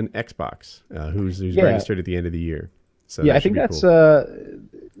win an Xbox who's registered at the end of the year. So yeah, I think that's cool.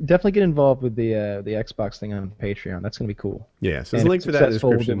 Definitely get involved with the Xbox thing on Patreon. That's going to be cool. Yeah, so there's a link for that in the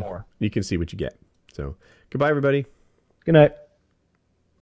description. You can see what you get. So goodbye, everybody. Good night.